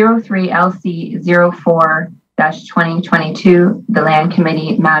 03LC04-2022, the Land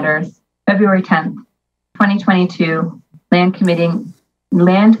Committee matters, February 10th, 2022, Land Committee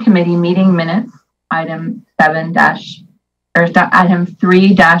meeting minutes, item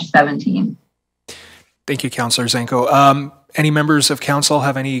 3-17. Thank you, Councillor Zanko. Any members of council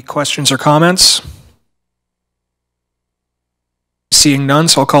have any questions or comments? Seeing none,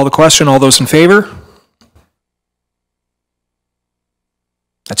 so I'll call the question. All those in favor?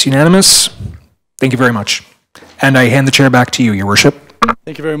 That's unanimous. Thank you very much. And I hand the chair back to you, Your Worship.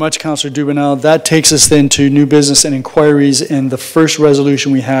 Thank you very much, Councillor Dubanow. That takes us then to new business and inquiries, and the first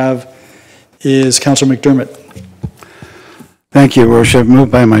resolution we have is Councillor McDermott. Thank you, Your Worship.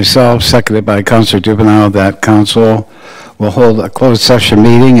 Moved by myself, seconded by Councillor Dubanow, that council will hold a closed session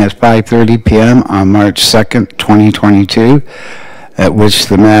meeting at 5:30 p.m. on March 2nd, 2022, at which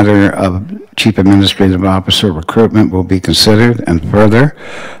the matter of Chief Administrative Officer recruitment will be considered, and further,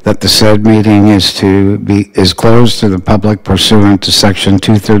 that the said meeting is closed to the public pursuant to Section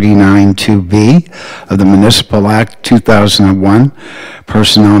 239(2)B of the Municipal Act 2001,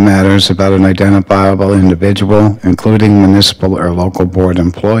 personnel matters about an identifiable individual, including municipal or local board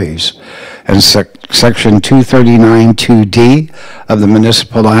employees, and Section 239(2)D of the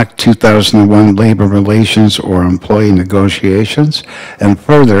Municipal Act 2001, labor relations or employee negotiations, and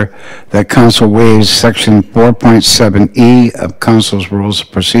further, that Council waives Section 4.7E of Council's Rules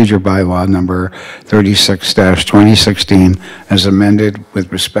of Procedure Bylaw number 36-2016 as amended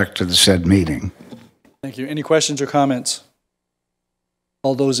with respect to the said meeting. Thank you. Any questions or comments?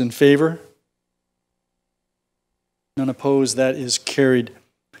 All those in favor? None opposed. That is carried.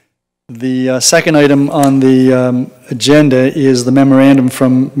 The second item on the agenda is the memorandum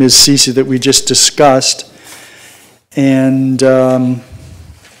from Ms. Ceci that we just discussed. And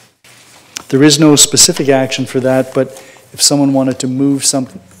there is no specific action for that, but if someone wanted to move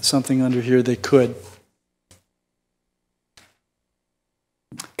something under here, they could.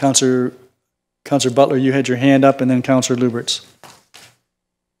 Councillor Butler, you had your hand up, and then Councillor Lubberts.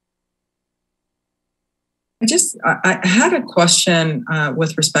 I had a question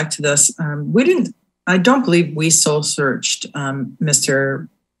with respect to this. I don't believe we soul searched Mr.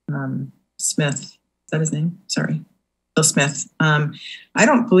 Smith. Is that his name? Sorry. Bill Smith. I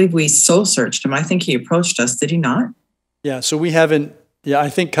don't believe we soul searched him. I think he approached us. Did he not? Yeah, so we haven't, I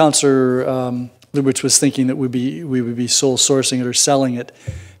think Councillor Lubberts was thinking that we would be soul sourcing it or selling it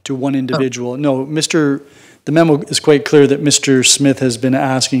to one individual. Oh. No, the memo is quite clear that Mr. Smith has been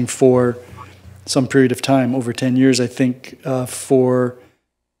asking for some period of time, over 10 years, I think, for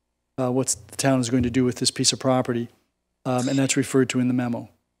what the town is going to do with this piece of property. And that's referred to in the memo.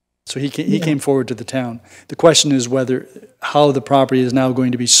 So he came forward to the town. The question is how the property is now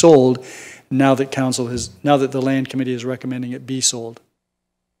going to be sold now that the land committee is recommending it be sold.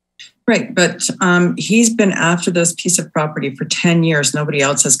 Right, but he's been after this piece of property for 10 years. Nobody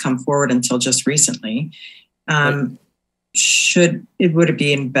else has come forward until just recently. Right. would it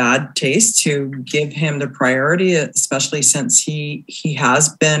be in bad taste to give him the priority, especially since he has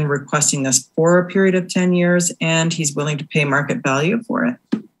been requesting this for a period of 10 years and he's willing to pay market value for it?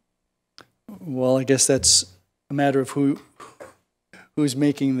 Well, I guess that's a matter of who's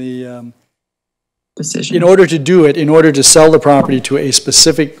making the decision. In order to do it, in order to sell the property to a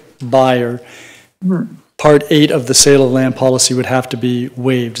specific buyer, Part 8 of the sale of land policy would have to be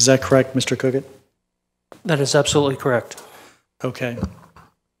waived. Is that correct, Mr. Cookett? That is absolutely correct. Okay.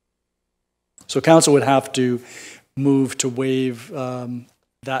 So council would have to move to waive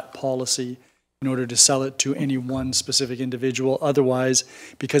that policy in order to sell it to any one specific individual. Otherwise,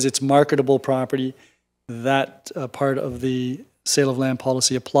 because it's marketable property, that part of the sale of land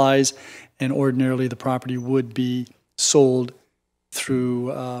policy applies, and ordinarily the property would be sold through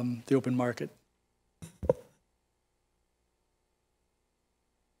the open market.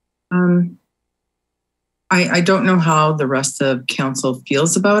 I don't know how the rest of council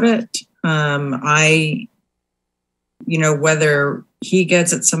feels about it. Whether he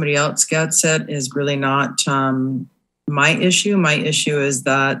gets it, somebody else gets it is really not my issue. My issue is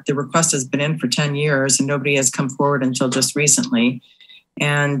that the request has been in for 10 years and nobody has come forward until just recently.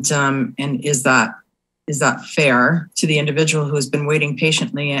 And is that fair to the individual who has been waiting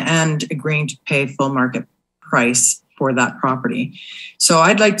patiently and agreeing to pay full market price for that property? So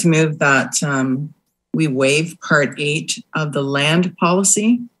I'd like to move that we waive Part 8 of the land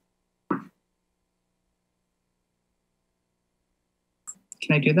policy.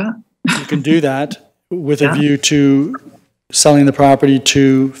 Can I do that? You can do that with a view to selling the property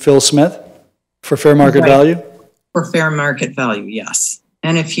to Phil Smith for fair market value? For fair market value, yes.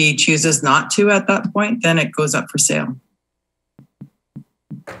 And if he chooses not to at that point, then it goes up for sale.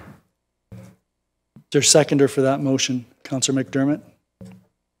 Is there a seconder for that motion? Councillor McDermott?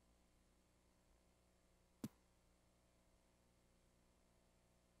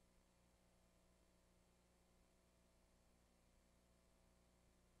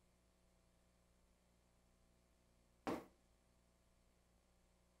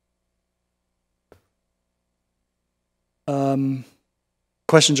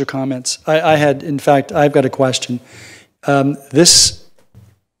 Questions or comments? I've got a question. This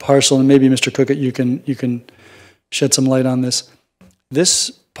parcel, and maybe Mr. Cookett, you can shed some light on this. This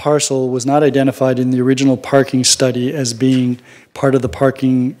parcel was not identified in the original parking study as being part of the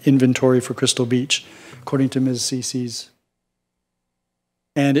parking inventory for Crystal Beach, according to Ms. Cece's.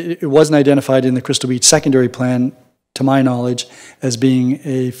 And it wasn't identified in the Crystal Beach secondary plan, to my knowledge, as being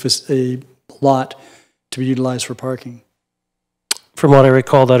a lot to be utilized for parking. From what I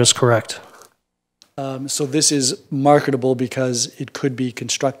recall, that is correct. So this is marketable because it could be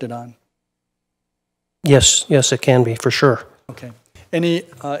constructed on? Yes, it can be, for sure. Okay. Any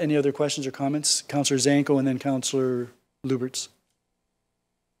other questions or comments? Councillor Zanko and then Councillor Lubberts.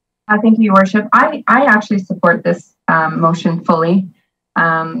 Thank you, Your Worship. I actually support this motion fully.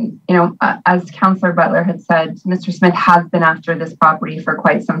 As Councillor Butler had said, Mr. Smith has been after this property for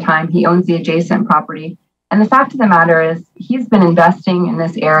quite some time. He owns the adjacent property. And the fact of the matter is he's been investing in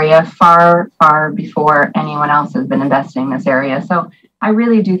this area far, far before anyone else has been investing in this area. So I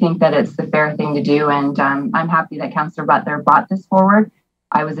really do think that it's the fair thing to do. And I'm happy that Councillor Butler brought this forward.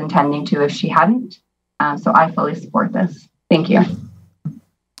 I was intending to if she hadn't. So I fully support this. Thank you.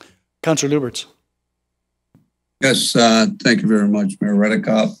 Councillor Lubberts. Yes, thank you very much, Mayor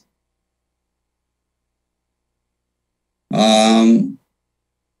Redekop.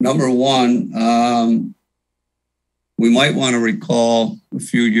 Number one, we might want to recall a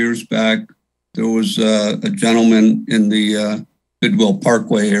few years back, there was a gentleman in the Bidwell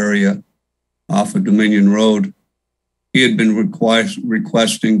Parkway area off of Dominion Road. He had been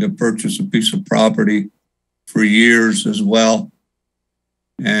requesting to purchase a piece of property for years as well.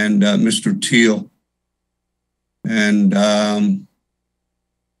 And Mr. Teal. And the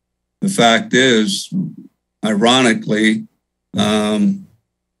fact is, ironically,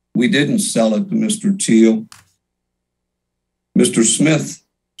 we didn't sell it to Mr. Teal. Mr. Smith,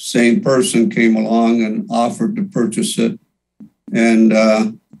 same person, came along and offered to purchase it. And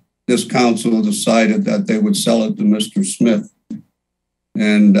this council decided that they would sell it to Mr. Smith.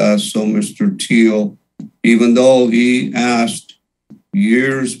 And so Mr. Teal, even though he asked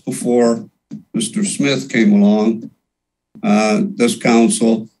years before Mr. Smith came along, this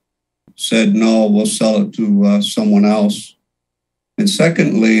council said, no, we'll sell it to someone else. And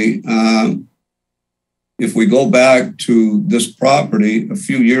secondly, if we go back to this property a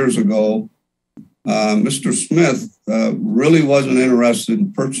few years ago, Mr. Smith really wasn't interested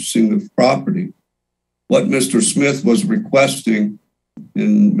in purchasing the property. What Mr. Smith was requesting,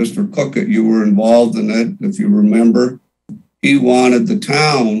 and Mr. Cookett, you were involved in it, if you remember, he wanted the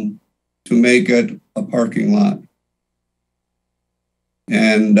town to make it a parking lot.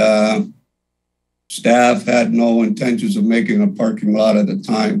 And staff had no intentions of making a parking lot at the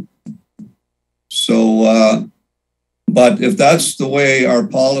time. So, but if that's the way our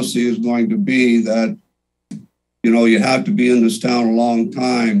policy is going to be, that, you know, you have to be in this town a long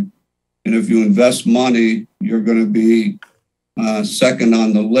time, and if you invest money, you're going to be second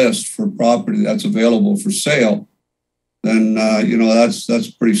on the list for property that's available for sale, then, you know,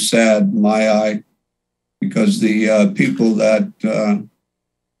 that's pretty sad in my eye, because the people that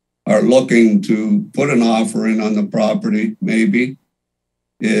are looking to put an offer in on the property, maybe,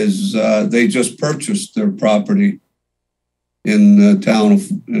 is they just purchased their property in the town of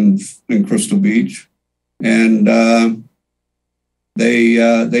in Crystal Beach, and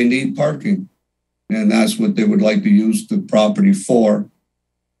they need parking, and that's what they would like to use the property for.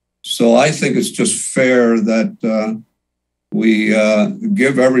 So I think it's just fair that we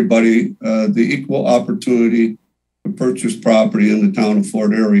give everybody the equal opportunity to purchase property in the town of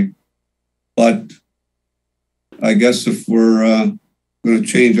Fort Erie. But I guess if we're going to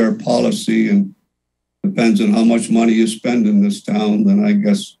change our policy, and depends on how much money you spend in this town, then I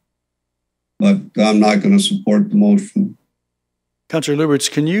guess, but I'm not going to support the motion. Councillor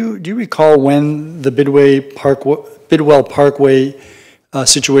Lubberts, do you recall when the Bidwell Parkway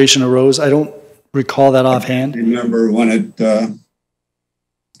situation arose? I don't recall that offhand. I remember when it,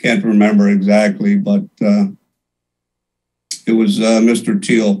 can't remember exactly, but it was Mr.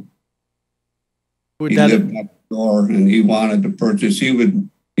 Teal. He lived next door and he wanted to purchase.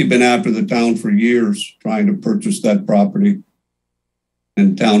 He'd been after the town for years trying to purchase that property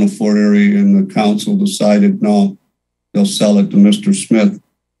in town of Fort Erie, and the council decided no, they'll sell it to Mr. Smith.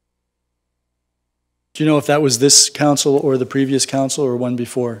 Do you know if that was this council or the previous council or one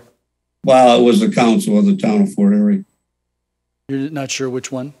before? Well, it was the council of the town of Fort Erie. You're not sure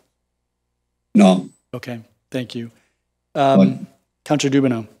which one? No. Okay, thank you. Councillor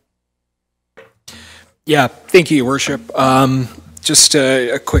Dubanow. Yeah, thank you, Your Worship. Just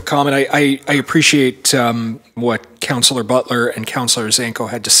a quick comment. I appreciate what Councillor Butler and Councillor Zanko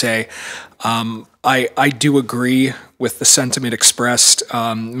had to say. I do agree with the sentiment expressed.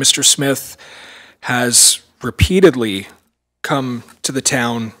 Mr. Smith has repeatedly come to the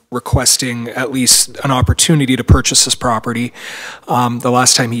town requesting at least an opportunity to purchase this property. The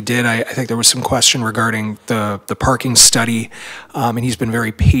last time he did, I think there was some question regarding the parking study, and he's been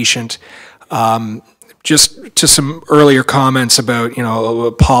very patient. Just to some earlier comments about, you know,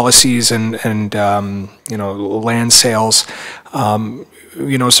 policies and you know, land sales,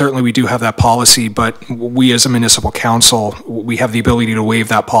 you know, certainly we do have that policy, but we as a municipal council, we have the ability to waive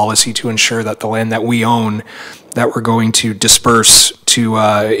that policy to ensure that the land that we own, that we're going to disperse to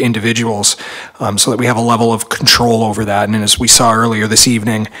individuals, so that we have a level of control over that. And as we saw earlier this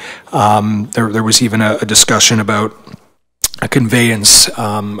evening, there was even a discussion about a conveyance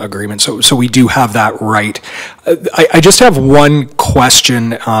agreement. So we do have that right. I just have one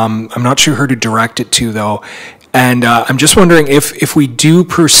question. I'm not sure who to direct it to, though. And I'm just wondering if we do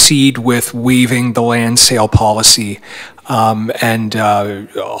proceed with waiving the land sale policy and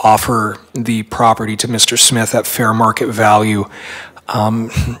offer the property to Mr. Smith at fair market value,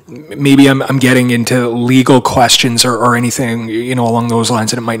 maybe I'm getting into legal questions or anything, you know, along those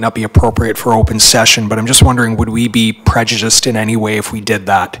lines, and it might not be appropriate for open session, but I'm just wondering, would we be prejudiced in any way if we did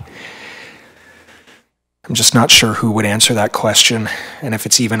that? I'm just not sure who would answer that question, and if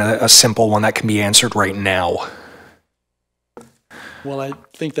it's even a simple one that can be answered right now. Well, I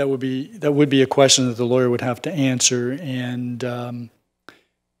think that would be a question that the lawyer would have to answer, and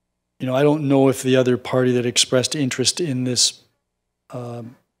you know, I don't know if the other party that expressed interest in this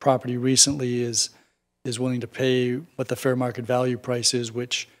property recently is willing to pay what the fair market value price is,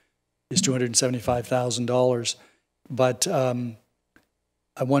 which is $275,000. But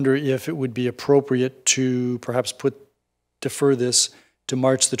I wonder if it would be appropriate to perhaps defer this to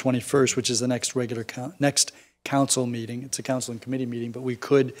March the 21st, which is the next next council meeting. It's a council and committee meeting, but we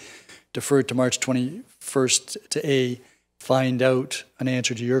could defer it to March 21st to find out an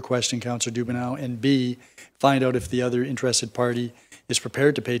answer to your question, Councillor Dubanow, and B, find out if the other interested party is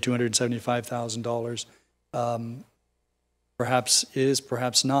prepared to pay $275,000. Perhaps is,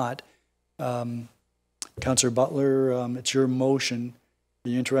 perhaps not. Councillor Butler, it's your motion. Are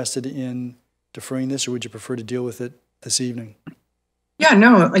you interested in deferring this, or would you prefer to deal with it this evening? Yeah,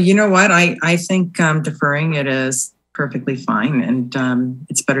 no, you know what? I think deferring it is perfectly fine, and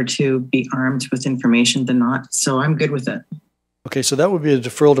it's better to be armed with information than not. So I'm good with it. Okay, so that would be a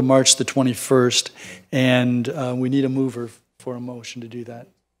deferral to March the 21st, and we need a mover for a motion to do that.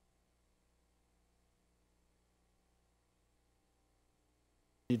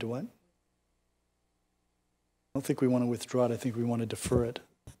 Need to what? I don't think we want to withdraw it. I think we want to defer it.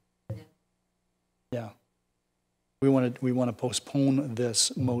 Yeah. We want to postpone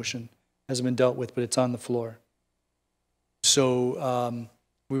this motion. Hasn't been dealt with, but it's on the floor. So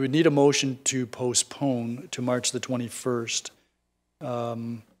we would need a motion to postpone to March the 21st.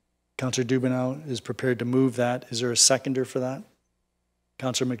 Councillor Dubanow is prepared to move that. Is there a seconder for that?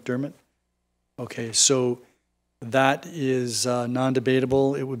 Councillor McDermott? Okay, so that is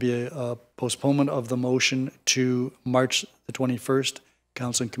non-debatable. It would be a postponement of the motion to March the 21st,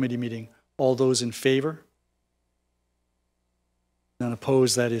 Council and Committee meeting. All those in favor? None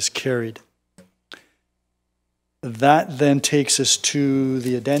opposed, that is carried. That then takes us to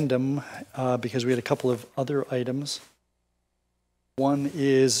the addendum because we had a couple of other items. One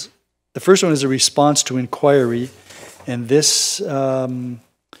is, the first one is a response to inquiry, and this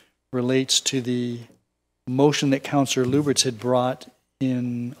relates to the motion that Councillor Lubberts had brought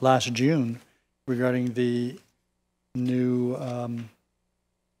in last June regarding the new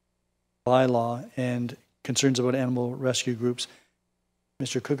bylaw and concerns about animal rescue groups.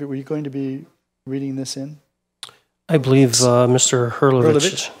 Mr. Cookert, were you going to be reading this in? I believe Mr.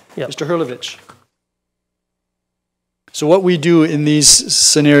 Hurlovich. Yep. Mr. Hurlovich. So what we do in these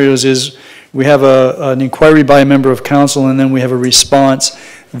scenarios is we have an inquiry by a member of council, and then we have a response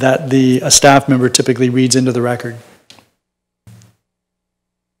that a staff member typically reads into the record.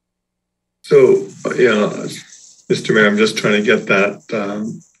 So, yeah, Mr. Mayor, I'm just trying to get that,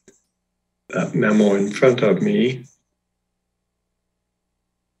 that memo in front of me.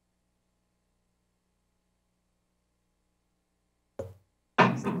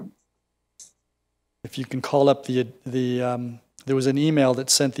 If you can call up there was an email that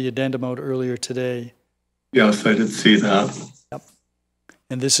sent the addendum out earlier today. Yes, I did see that. Yep.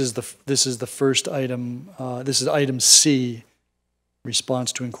 And this is the first item. This is item C,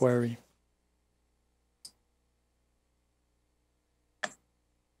 response to inquiry.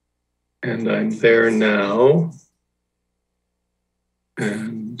 And I'm there now.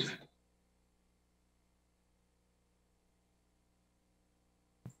 And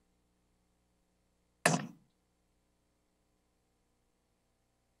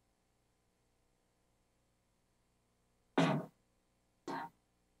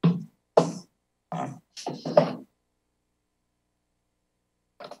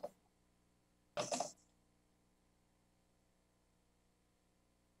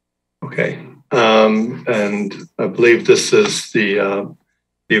okay, and I believe this is the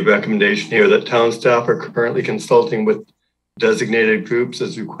recommendation here that town staff are currently consulting with designated groups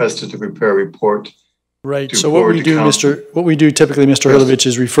as requested to prepare a report. Right. So what we do, typically, Mr. Hurlovich,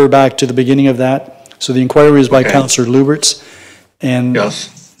 is refer back to the beginning of that. So the inquiry is by Councillor Lubberts, and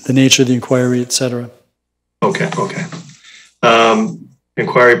the nature of the inquiry, etc. Okay.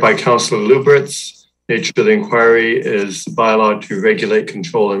 Inquiry by Councillor Lubberts. Nature of the inquiry is the bylaw to regulate,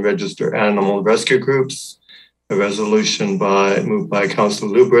 control, and register animal rescue groups. A resolution moved by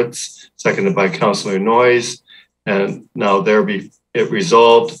Councillor Lubberts, seconded by Councillor Noyes, and now there be it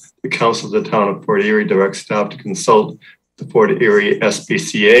resolved. The Council of the Town of Port Erie directs staff to consult the Port Erie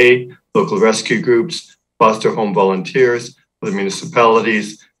SPCA, local rescue groups, foster home volunteers, other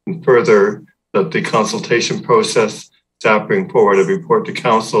municipalities, and further that the consultation process, staff bring forward a report to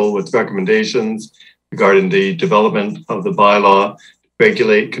Council with recommendations regarding the development of the bylaw to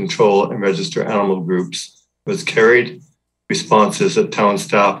regulate, control, and register animal groups was carried. Responses that town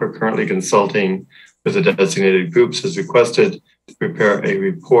staff are currently consulting with the designated groups as requested to prepare a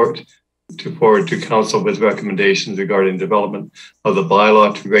report to forward to Council with recommendations regarding development of the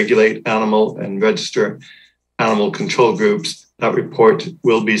bylaw to regulate animal and register animal control groups. That report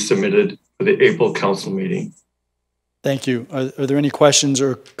will be submitted for the April Council meeting. Thank you. Are there any questions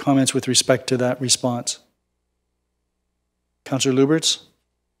or comments with respect to that response? Councillor Lubberts?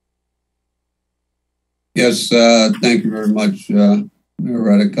 Yes, thank you very much, Mayor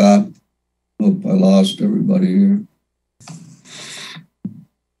Redekop. Hope I lost everybody here.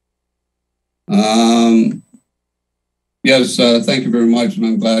 Yes, thank you very much, and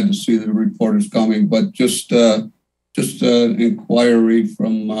I'm glad to see the report is coming. But just an inquiry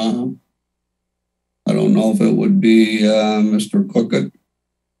from I don't know if it would be Mr. Cookett,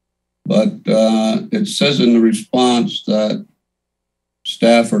 but it says in the response that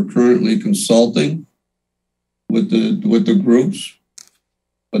staff are currently consulting with the groups,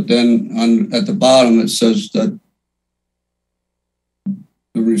 but then at the bottom it says that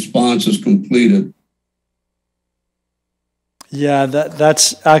the response is completed. Yeah,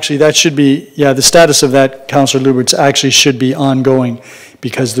 that should be, the status of that, Councillor Lubberts, actually should be ongoing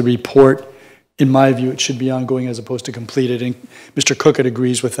because the report in my view, it should be ongoing as opposed to completed, and Mr. Cookett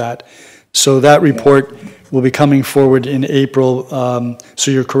agrees with that. So that report will be coming forward in April,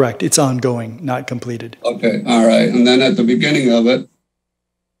 so you're correct, it's ongoing, not completed. Okay, all right. And then at the beginning of it,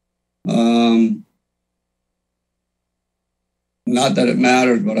 not that it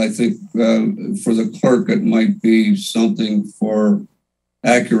matters, but I think for the clerk, it might be something for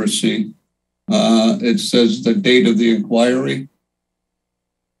accuracy. It says the date of the inquiry,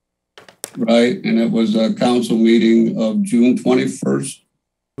 right? And it was a council meeting of June 21st.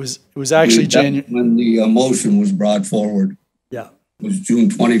 It was actually January. When the motion was brought forward. Yeah. It was June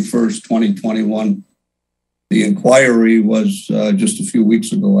 21st, 2021. The inquiry was just a few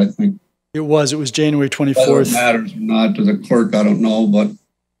weeks ago, I think. It was January 24th. Whether it matters or not to the clerk, I don't know, but.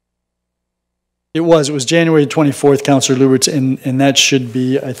 It was January 24th, Councillor Lubberts, and that should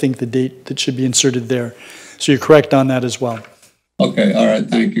be, I think, the date that should be inserted there. So you're correct on that as well. Okay, all right,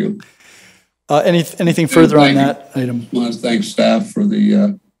 thank you. Anything further on that item? I want to thank staff for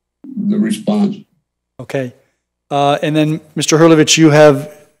the response. Okay. And then, Mr. Hurlovich, you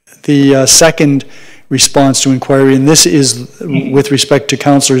have the second response to inquiry, and this is with respect to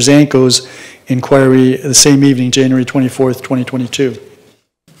Councillor Zanko's inquiry the same evening, January 24th, 2022.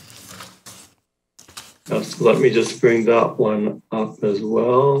 So let me just bring that one up as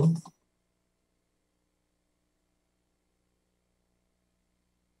well.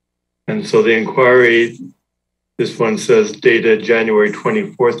 And so the inquiry, this one says dated January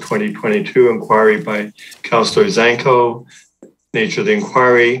 24th, 2022, inquiry by Councillor Zanko. Nature of the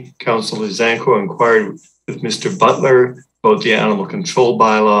inquiry, Councillor Zanko inquired with Mr. Butler about the animal control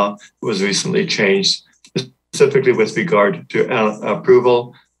bylaw that was recently changed, specifically with regard to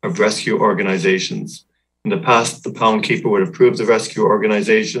approval of rescue organizations. In the past, the pound keeper would approve the rescue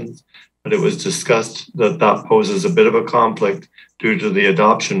organizations, but it was discussed that that poses a bit of a conflict due to the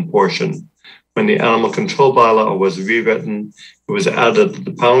adoption portion. When the animal control bylaw was rewritten, it was added that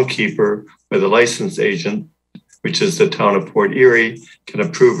the pound keeper or the license agent, which is the town of Port Erie, can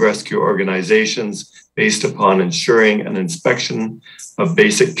approve rescue organizations based upon ensuring an inspection of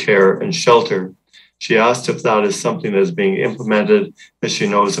basic care and shelter. She asked if that is something that is being implemented, as she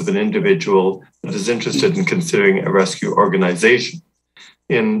knows of an individual that is interested in considering a rescue organization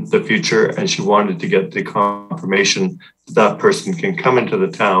in the future, and she wanted to get the confirmation that that person can come into the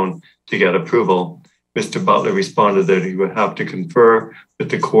town to get approval. Mr. Butler responded that he would have to confer with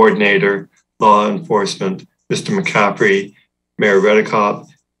the coordinator, law enforcement, Mr. McCaffrey, Mayor Redekop,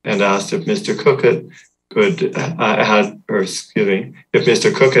 and asked if Mr. Cookett could if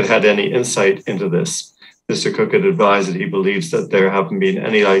Mr. Cookett had any insight into this. Mr. Cookett advised that he believes that there haven't been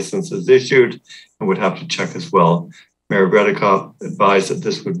any licenses issued and would have to check as well. Mayor Redekop advised that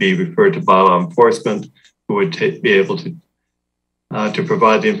this would be referred to bylaw enforcement, who would be able to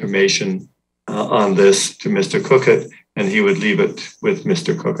provide the information on this to Mr. Cookett, and he would leave it with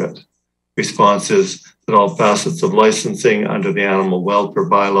Mr. Cookett. Response is that all facets of licensing under the Animal Welfare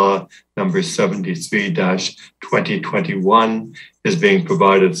Bylaw number 73-2021 is being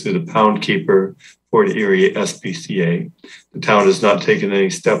provided through the Pound Keeper, Port Erie SPCA. The town has not taken any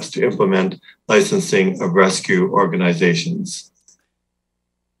steps to implement licensing of rescue organizations.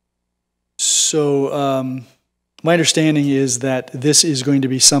 So my understanding is that this is going to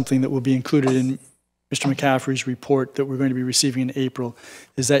be something that will be included in Mr. McCaffrey's report that we're going to be receiving in April.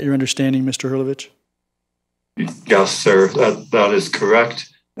 Is that your understanding, Mr. Hurlovich? Yes, sir, that is correct.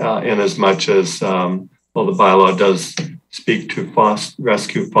 In as much as, well, the bylaw does speak to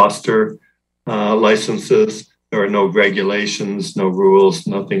rescue foster licenses. There are no regulations, no rules,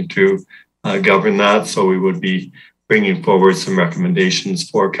 nothing to govern that. So we would be bringing forward some recommendations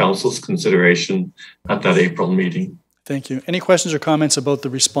for council's consideration at that April meeting. Thank you. Any questions or comments about the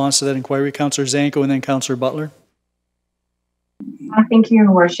response to that inquiry? Councillor Zanko and then Councillor Butler. Thank you,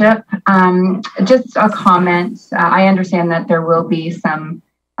 Your Worship. Just a comment. I understand that there will be some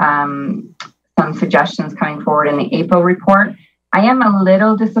suggestions coming forward in the April report. I am a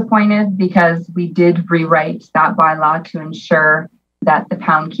little disappointed because we did rewrite that bylaw to ensure that the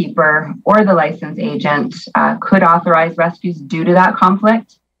pound keeper or the license agent could authorize rescues due to that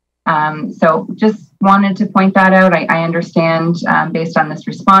conflict. So just wanted to point that out. I understand based on this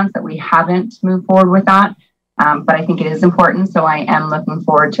response that we haven't moved forward with that, but I think it is important. So I am looking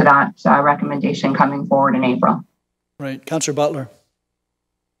forward to that recommendation coming forward in April. Right. Councillor Butler.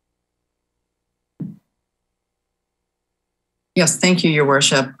 Yes, thank you, Your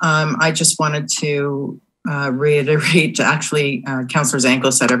Worship. I just wanted to reiterate, actually, Councillor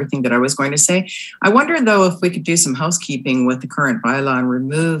Zanko said everything that I was going to say. I wonder, though, if we could do some housekeeping with the current bylaw and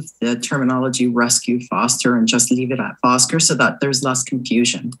remove the terminology rescue foster and just leave it at foster so that there's less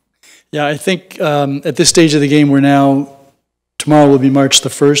confusion. Yeah, I think at this stage of the game, tomorrow will be March the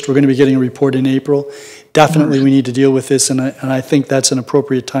 1st. We're going to be getting a report in April. Definitely we need to deal with this, and I think that's an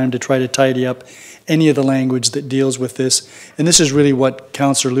appropriate time to try to tidy up any of the language that deals with this. And this is really what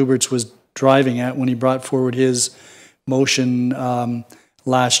Councillor Lubberts was driving at when he brought forward his motion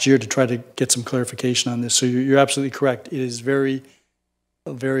last year to try to get some clarification on this. So you're absolutely correct. It is very,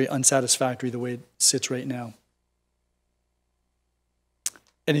 very unsatisfactory the way it sits right now.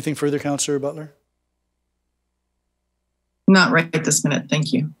 Anything further, Councillor Butler? Not right at this minute.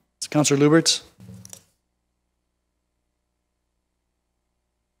 Thank you. Councillor Lubberts?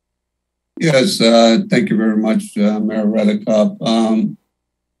 Yes, thank you very much, Mayor Redekop. I'm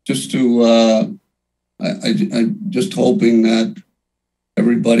just hoping that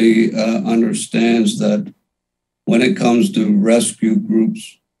everybody understands that when it comes to rescue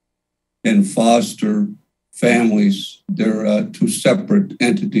groups and foster families, they're two separate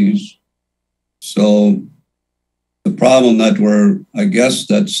entities. So the problem that I guess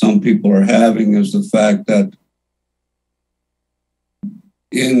that some people are having is the fact that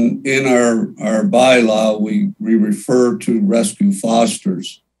in our bylaw, we refer to rescue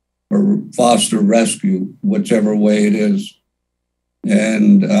fosters or foster rescue, whichever way it is.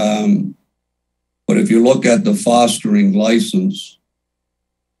 And, but if you look at the fostering license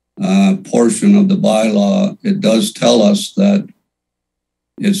portion of the bylaw, it does tell us that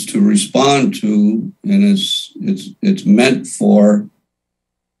it's to respond to, and it's meant for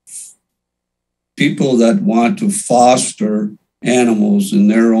people that want to foster animals in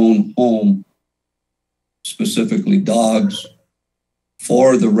their own home, specifically dogs,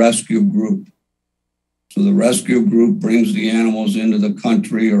 for the rescue group. So the rescue group brings the animals into the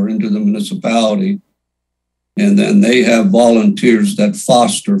country or into the municipality, and then they have volunteers that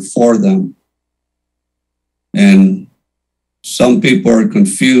foster for them. And some people are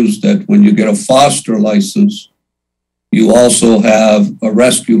confused that when you get a foster license, you also have a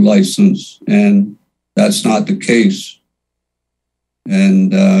rescue license, and that's not the case.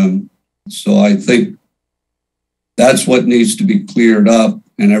 And so I think that's what needs to be cleared up,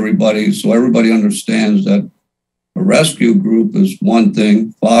 and so everybody understands that a rescue group is one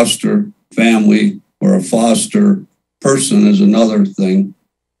thing, foster family or a foster person is another thing.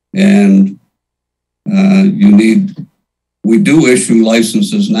 And we do issue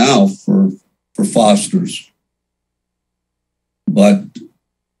licenses now for fosters. But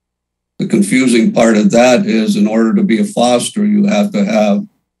the confusing part of that is in order to be a foster, you have to have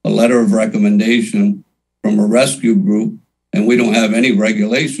a letter of recommendation from a rescue group, and we don't have any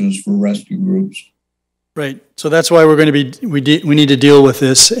regulations for rescue groups. Right. So that's why we're going to be, we need to deal with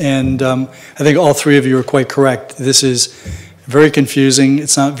this. And I think all three of you are quite correct. This is very confusing.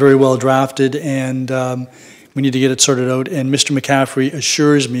 It's not very well drafted, and we need to get it sorted out. And Mr. McCaffrey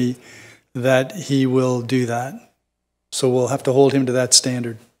assures me that he will do that. So we'll have to hold him to that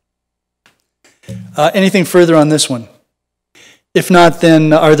standard. Anything further on this one? If not,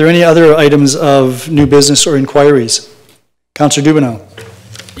 then are there any other items of new business or inquiries? Councillor Dubanow.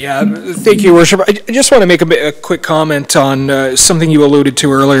 Yeah, thank you, Worship. I just want to make a quick comment on something you alluded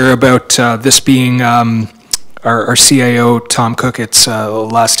to earlier about this being our CIO, Tom Cookett's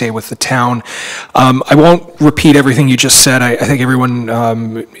last day with the town. I won't repeat everything you just said. I think everyone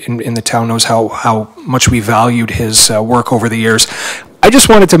in the town knows how much we valued his work over the years. I just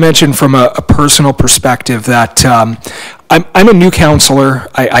wanted to mention from a personal perspective that I'm a new councillor.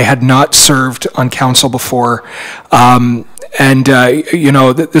 I had not served on council before. And you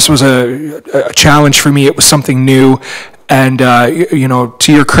know, this was a challenge for me. It was something new. And, you know,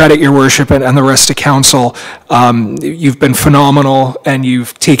 to your credit, Your Worship, and the rest of council, you've been phenomenal, and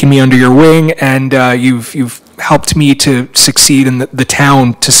you've taken me under your wing, and you've helped me to succeed and the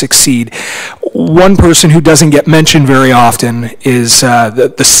town to succeed. One person who doesn't get mentioned very often is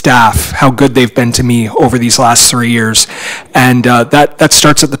the staff, how good they've been to me over these last 3 years. And that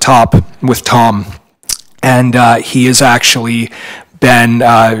starts at the top with Tom. And he has actually been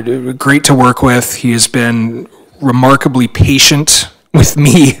great to work with. He has been remarkably patient with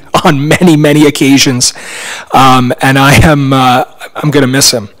me on many occasions, and I'm going to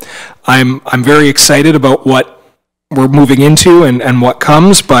miss him. I'm very excited about what we're moving into and what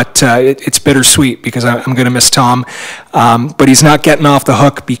comes, but it's bittersweet because I'm going to miss Tom. But he's not getting off the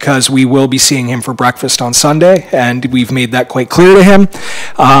hook because we will be seeing him for breakfast on Sunday, and we've made that quite clear to him.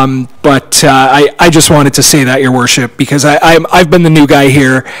 But I just wanted to say that, Your Worship, because I've been the new guy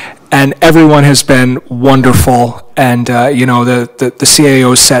here, and everyone has been wonderful. And you know, the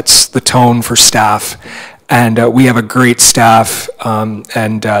CAO sets the tone for staff. And we have a great staff, and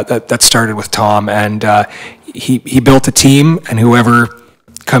that started with Tom. And he built a team, and whoever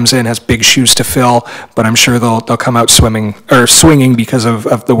comes in has big shoes to fill, but I'm sure they'll come out swinging because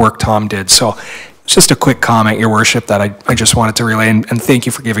of the work Tom did. So it's just a quick comment, Your Worship, that I just wanted to relay, and thank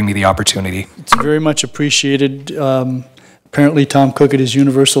you for giving me the opportunity. It's very much appreciated. Apparently Tom Cookett is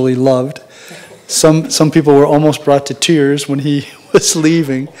universally loved. Some people were almost brought to tears when he was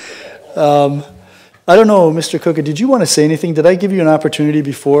leaving. I don't know, Mr. Cookett, did you want to say anything? Did I give you an opportunity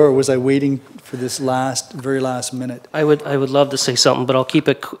before, or was I waiting for this very last minute? I would love to say something, but I'll keep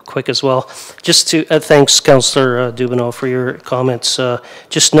it quick as well. Just to thanks, Councillor Dubanow, for your comments.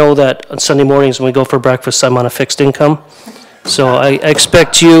 Just know that on Sunday mornings when we go for breakfast, I'm on a fixed income. So I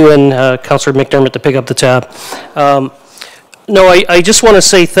expect you and Councillor McDermott to pick up the tab. No, I just want to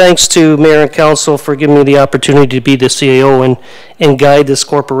say thanks to Mayor and Council for giving me the opportunity to be the CAO and guide this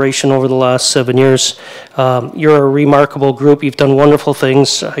corporation over the last 7 years. You're a remarkable group. You've done wonderful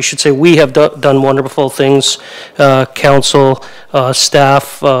things. I should say we have done wonderful things. Council,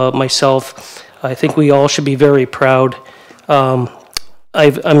 staff, myself. I think we all should be very proud. I'm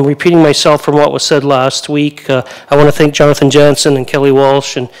repeating myself from what was said last week. I want to thank Jonathan Jansen and Kelly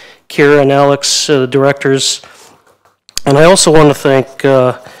Walsh and Kira and Alex, the directors. And I also want to thank,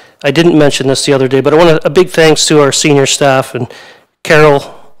 I didn't mention this the other day, but I want a big thanks to our senior staff and Carol,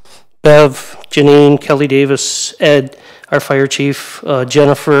 Bev, Janine, Kelly Davis, Ed, our fire chief,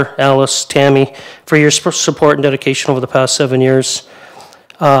 Jennifer, Alice, Tammy, for your support and dedication over the past 7 years.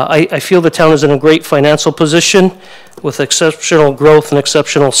 I feel the town is in a great financial position with exceptional growth and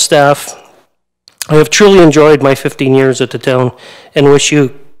exceptional staff. I have truly enjoyed my 15 years at the town and wish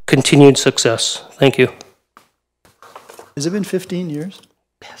you continued success. Thank you. Has it been 15 years?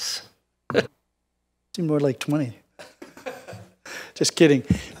 Yes. Seemed more like 20. Just kidding.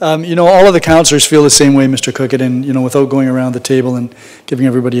 You know, all of the councillors feel the same way, Mr. Cookett, and, you know, without going around the table and giving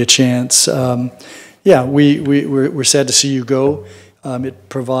everybody a chance, yeah, we're sad to see you go. It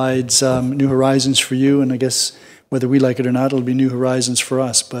provides new horizons for you, and I guess whether we like it or not, it'll be new horizons for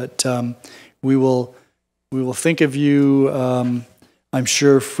us. But we will think of you, I'm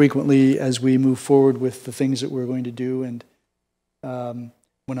sure, frequently as we move forward with the things that we're going to do. And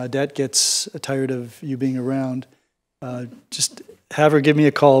when Odette gets tired of you being around, just have her give me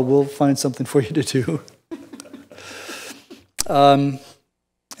a call. We'll find something for you to do.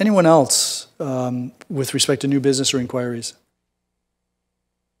 Anyone else with respect to new business or inquiries?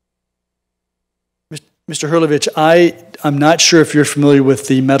 Mr. Hurlovich, I'm not sure if you're familiar with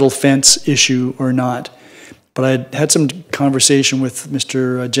the metal fence issue or not, but I had some conversation with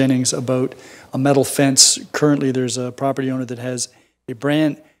Mr. Jennings about a metal fence. Currently, there's a property owner that has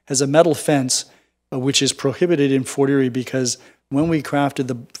a metal fence, which is prohibited in Fort Erie because when we crafted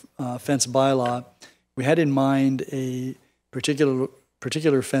the fence bylaw, we had in mind a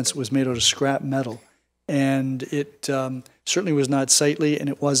particular fence was made out of scrap metal, and it certainly was not sightly, and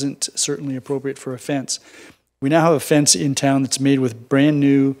it wasn't certainly appropriate for a fence. We now have a fence in town that's made with brand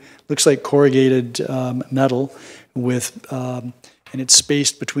new, looks like corrugated metal, with and it's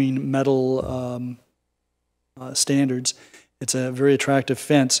spaced between metal standards. It's a very attractive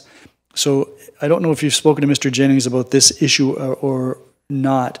fence. So I don't know if you've spoken to Mr. Jennings about this issue or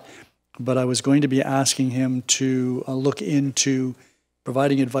not, but I was going to be asking him to look into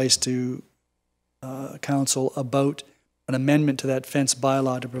providing advice to council about an amendment to that fence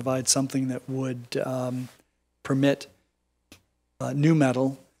bylaw to provide something that would permit new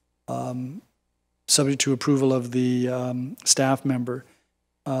metal, subject to approval of the staff member.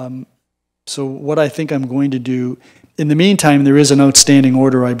 So what I think I'm going to do, in the meantime, there is an outstanding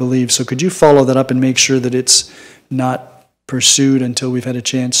order, I believe, so could you follow that up and make sure that it's not pursued until we've had a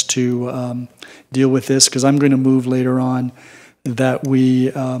chance to deal with this? Because I'm going to move later on that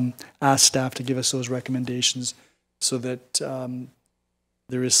we ask staff to give us those recommendations so that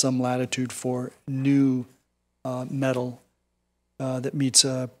there is some latitude for new metal that meets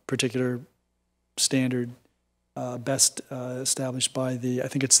a particular standard best established by I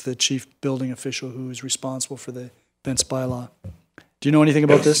think it's the chief building official who is responsible for the fence bylaw. Do you know anything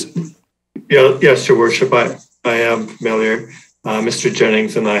about this? Yeah, yes, Your Worship, I am familiar. Mr.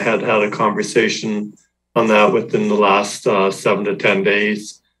 Jennings and I had a conversation on that within the last 7 to 10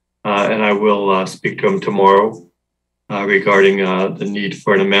 days, and I will speak to him tomorrow regarding the need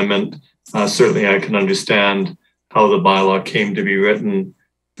for an amendment. Certainly I can understand how the bylaw came to be written,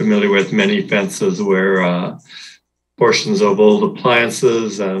 familiar with many fences where portions of old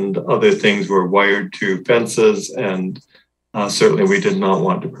appliances and other things were wired to fences, and certainly we did not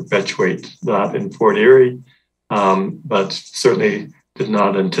want to perpetuate that in Fort Erie, but certainly did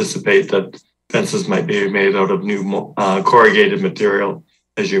not anticipate that fences might be made out of new corrugated material,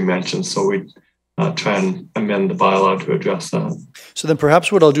 as you mentioned. So we try and amend the bylaw to address that. So then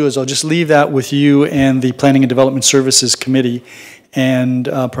perhaps what I'll do is I'll just leave that with you and the Planning and Development Services Committee, and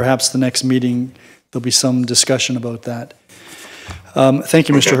perhaps the next meeting there'll be some discussion about that. Thank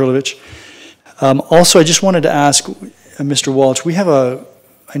you, Mr. Hurlovich. Also, I just wanted to ask Mr. Walsh, we have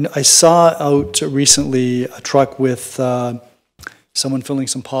I saw out recently a truck with someone filling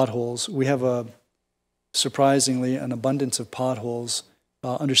some potholes. We have surprisingly an abundance of potholes.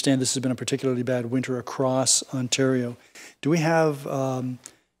 Understand this has been a particularly bad winter across Ontario. Do we have a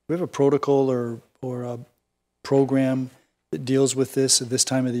protocol or a program that deals with this at this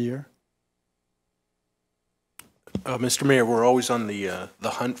time of the year? Mr. Mayor, we're always on the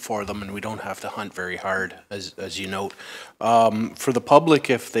hunt for them, and we don't have to hunt very hard, as you note. For the public,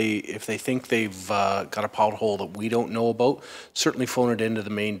 if they think they've got a pothole that we don't know about, certainly phone it into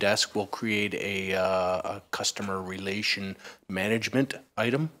the main desk. We'll create a customer relation management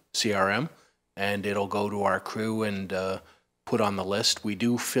item, CRM, and it'll go to our crew and put on the list. We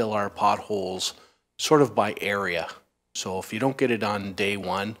do fill our potholes sort of by area. So if you don't get it on day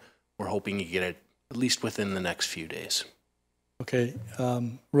one, we're hoping you get it at least within the next few days. Okay,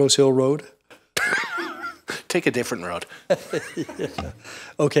 Rose Hill Road? Take a different road. Yeah.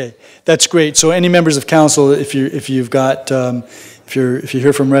 Okay, that's great. So any members of council, if you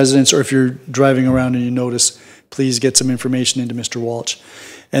hear from residents or if you're driving around and you notice, please get some information into Mr. Walsh.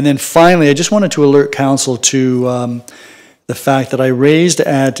 And then finally, I just wanted to alert council to the fact that I raised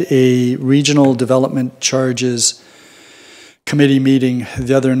at a regional development charges committee meeting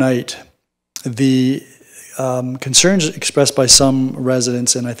the other night the concerns expressed by some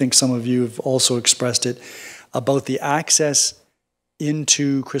residents, and I think some of you have also expressed it, about the access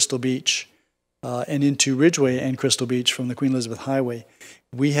into Crystal Beach and into Ridgeway and Crystal Beach from the Queen Elizabeth Highway.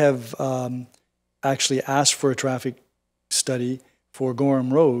 We have actually asked for a traffic study for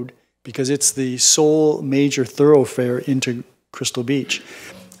Gorham Road because it's the sole major thoroughfare into Crystal Beach.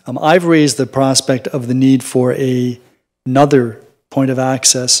 I've raised the prospect of the need for another point of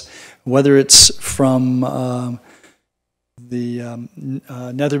access, whether it's from the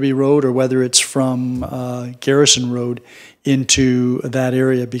Netherby Road or whether it's from Garrison Road into that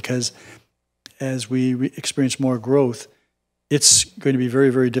area, because as we experience more growth, it's going to be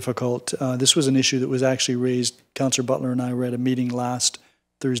very, very difficult. This was an issue that was actually raised. Councillor Butler and I were at a meeting last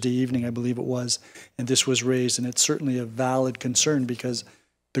Thursday evening, I believe it was, and this was raised, and it's certainly a valid concern because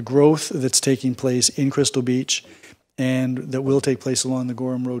the growth that's taking place in Crystal Beach and that will take place along the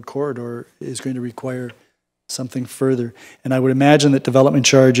Gorham Road corridor is going to require something further. And I would imagine that development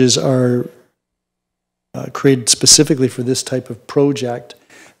charges are created specifically for this type of project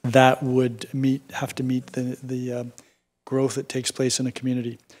that would have to meet the growth that takes place in a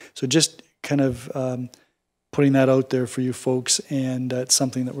community. So just kind of putting that out there for you folks, and it's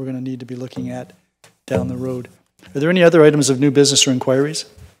something that we're going to need to be looking at down the road. Are there any other items of new business or inquiries?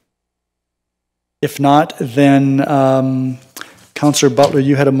 If not, then Councillor Butler,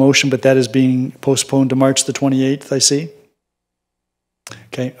 you had a motion, but that is being postponed to March the 28th, I see.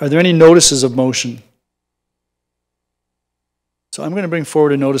 Okay, are there any notices of motion? So I'm going to bring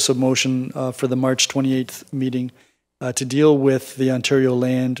forward a notice of motion for the March 28th meeting to deal with the Ontario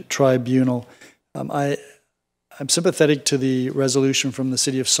Land Tribunal. I'm sympathetic to the resolution from the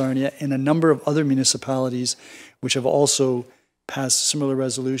City of Sarnia and a number of other municipalities which have also passed similar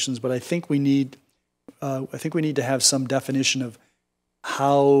resolutions, but I think we need to have some definition of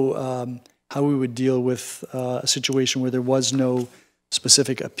how we would deal with a situation where there was no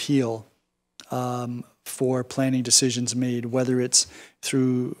specific appeal for planning decisions made, whether it's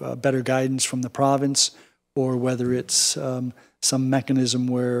through better guidance from the province or whether it's some mechanism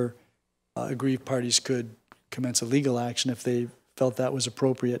where aggrieved parties could commence a legal action if they felt that was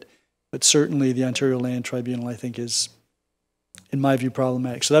appropriate. But certainly the Ontario Land Tribunal, I think, is, in my view,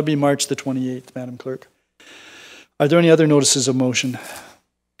 problematic. So that would be March the 28th, Madam Clerk. Are there any other notices of motion?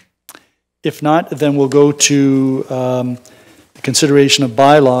 If not, then we'll go to the consideration of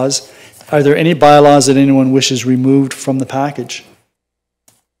bylaws. Are there any bylaws that anyone wishes removed from the package?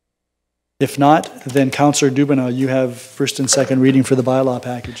 If not, then Councillor Dubanow, you have first and second reading for the bylaw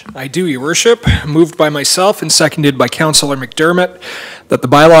package. I do, Your Worship. Moved by myself and seconded by Councillor McDermott that the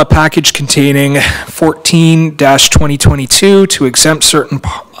bylaw package containing 14-2022 to exempt certain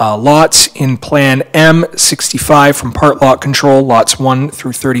lots in Plan M65 from part lot control, lots 1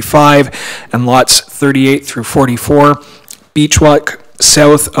 through 35, and lots 38 through 44, beachwalk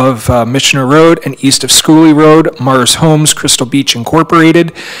south of Michener Road and east of Schooley Road, Mars Homes, Crystal Beach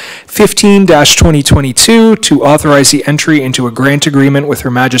Incorporated. 15-2022 to authorize the entry into a grant agreement with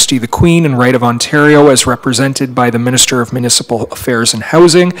Her Majesty the Queen and Right of Ontario as represented by the Minister of Municipal Affairs and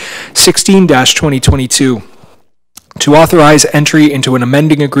Housing. 16-2022 to authorize entry into an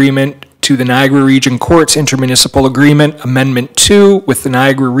amending agreement to the Niagara Region Courts Intermunicipal Agreement Amendment 2 with the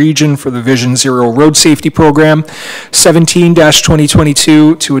Niagara Region for the Vision Zero Road Safety Program.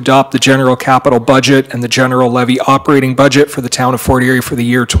 17-2022 to adopt the General Capital Budget and the General Levy Operating Budget for the Town of Fort Erie for the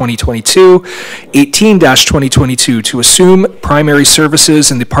year 2022. 18-2022 to assume primary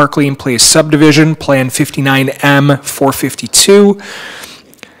services in the Park Lane Place Subdivision, Plan 59M 452.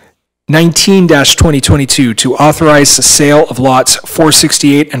 19-2022 to authorize the sale of lots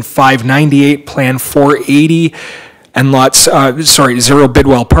 468 and 598, Plan 480, and lots, Zero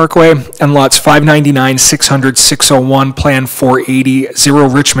Bidwell Parkway, and lots 599, 600, 601, Plan 480, 0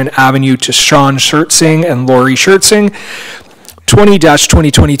 Richmond Avenue to Sean Schertzing and Lori Schertzing.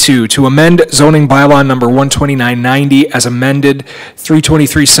 20-2022 to amend zoning bylaw number 12990 as amended,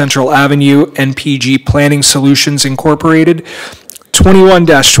 323 Central Avenue, NPG Planning Solutions Incorporated.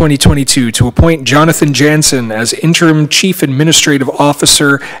 21-2022 to appoint Jonathan Jansen as interim chief administrative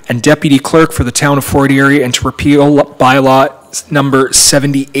officer and deputy clerk for the town of Fort Erie and to repeal bylaw number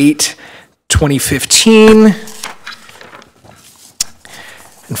 78, 2015.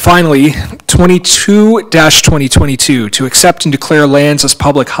 And finally, 22-2022 to accept and declare lands as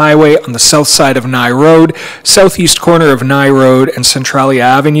public highway on the south side of Nye Road, southeast corner of Nye Road and Centralia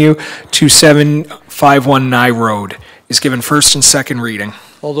Avenue, 2751 Nye Road. Is given first and second reading.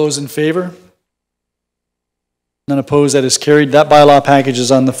 All those in favor? None opposed, that is carried. That bylaw package is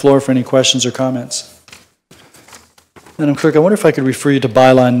on the floor for any questions or comments. Madam Clerk, I wonder if I could refer you to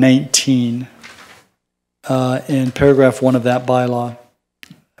bylaw 19 in paragraph 1 of that bylaw.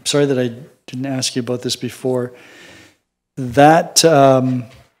 I'm sorry that I didn't ask you about this before. That, the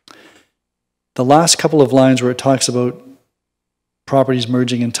last couple of lines where it talks about properties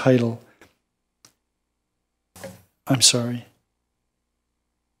merging in title, I'm sorry.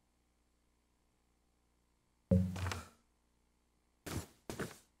 I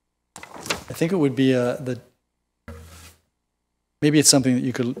think it would be maybe it's something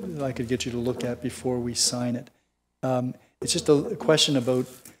that I could get you to look at before we sign it. It's just a question about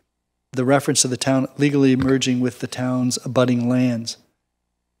the reference to the town legally merging with the town's abutting lands.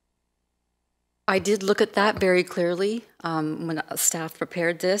 I did look at that very clearly when staff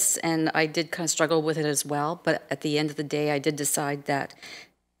prepared this, and I did kind of struggle with it as well. But at the end of the day, I did decide that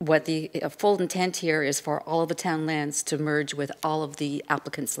what the full intent here is for all of the town lands to merge with all of the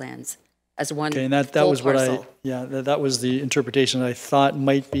applicants' lands as one. Okay, and that was parcel. That was the interpretation that I thought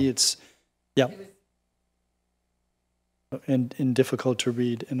might be. It's and difficult to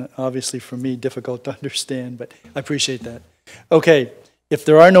read, and obviously for me difficult to understand. But I appreciate that. Okay. If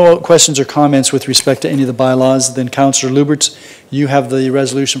there are no questions or comments with respect to any of the bylaws, then Councillor Lubberts, you have the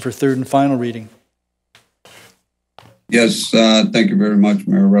resolution for third and final reading. Yes, thank you very much,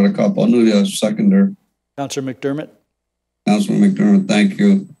 Mayor Redekop. I'll do the seconder. Councillor McDermott. Councillor McDermott, thank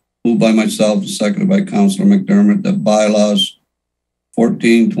you. Moved by myself, seconded by Councillor McDermott, that bylaws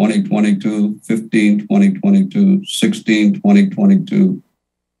 14-2022, 15-2022, 16-2022,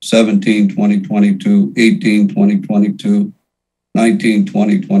 17-2022, 18-2022,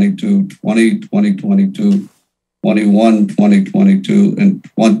 19-2022, 20-2022, 21-2022, and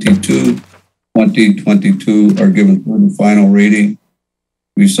 22-2022 are given third and final reading.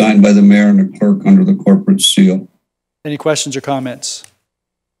 Be signed by the mayor and the clerk under the corporate seal. Any questions or comments?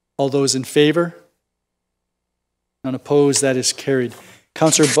 All those in favor? None opposed, that is carried.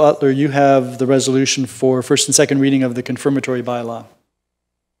 Councillor Butler, you have the resolution for first and second reading of the confirmatory bylaw.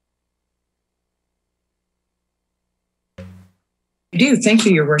 I do. Thank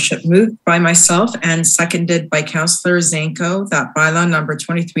you, Your Worship. Moved by myself and seconded by Councillor Zanko, that bylaw number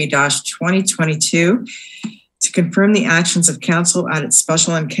 23-2022 to confirm the actions of council at its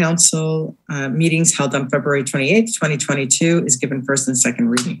special and council meetings held on February 28th, 2022 is given first and second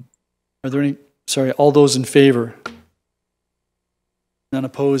reading. Are there any, all those in favor? None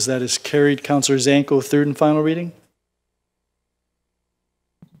opposed, that is carried. Councillor Zanko, third and final reading?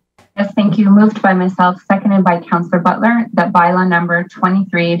 Yes, thank you. Moved by myself, seconded by Councillor Butler, that bylaw number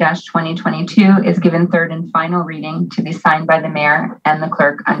 23-2022 is given third and final reading to be signed by the mayor and the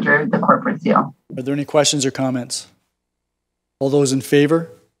clerk under the corporate seal. Are there any questions or comments? All those in favor?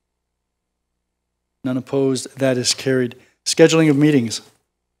 None opposed, that is carried. Scheduling of meetings.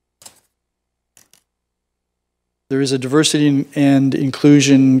 There is a Diversity and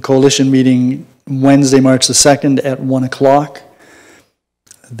Inclusion Coalition meeting Wednesday, March the 2nd at 1 o'clock.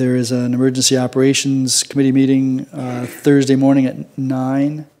 There is an emergency operations committee meeting Thursday morning at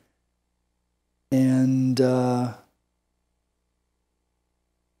 9. And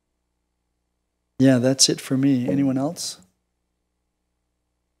yeah, that's it for me. Anyone else?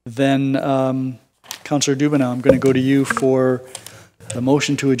 Then, Councillor Dubanow, I'm going to go to you for a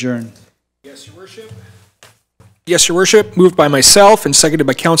motion to adjourn. Yes, Your Worship. Yes, Your Worship. Moved by myself and seconded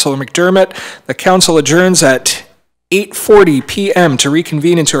by Councillor McDermott. The council adjourns at 8:40 p.m. to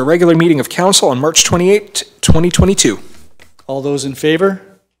reconvene into a regular meeting of council on March 28, 2022. All those in favor?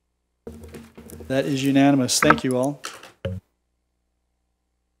 That is unanimous. Thank you all.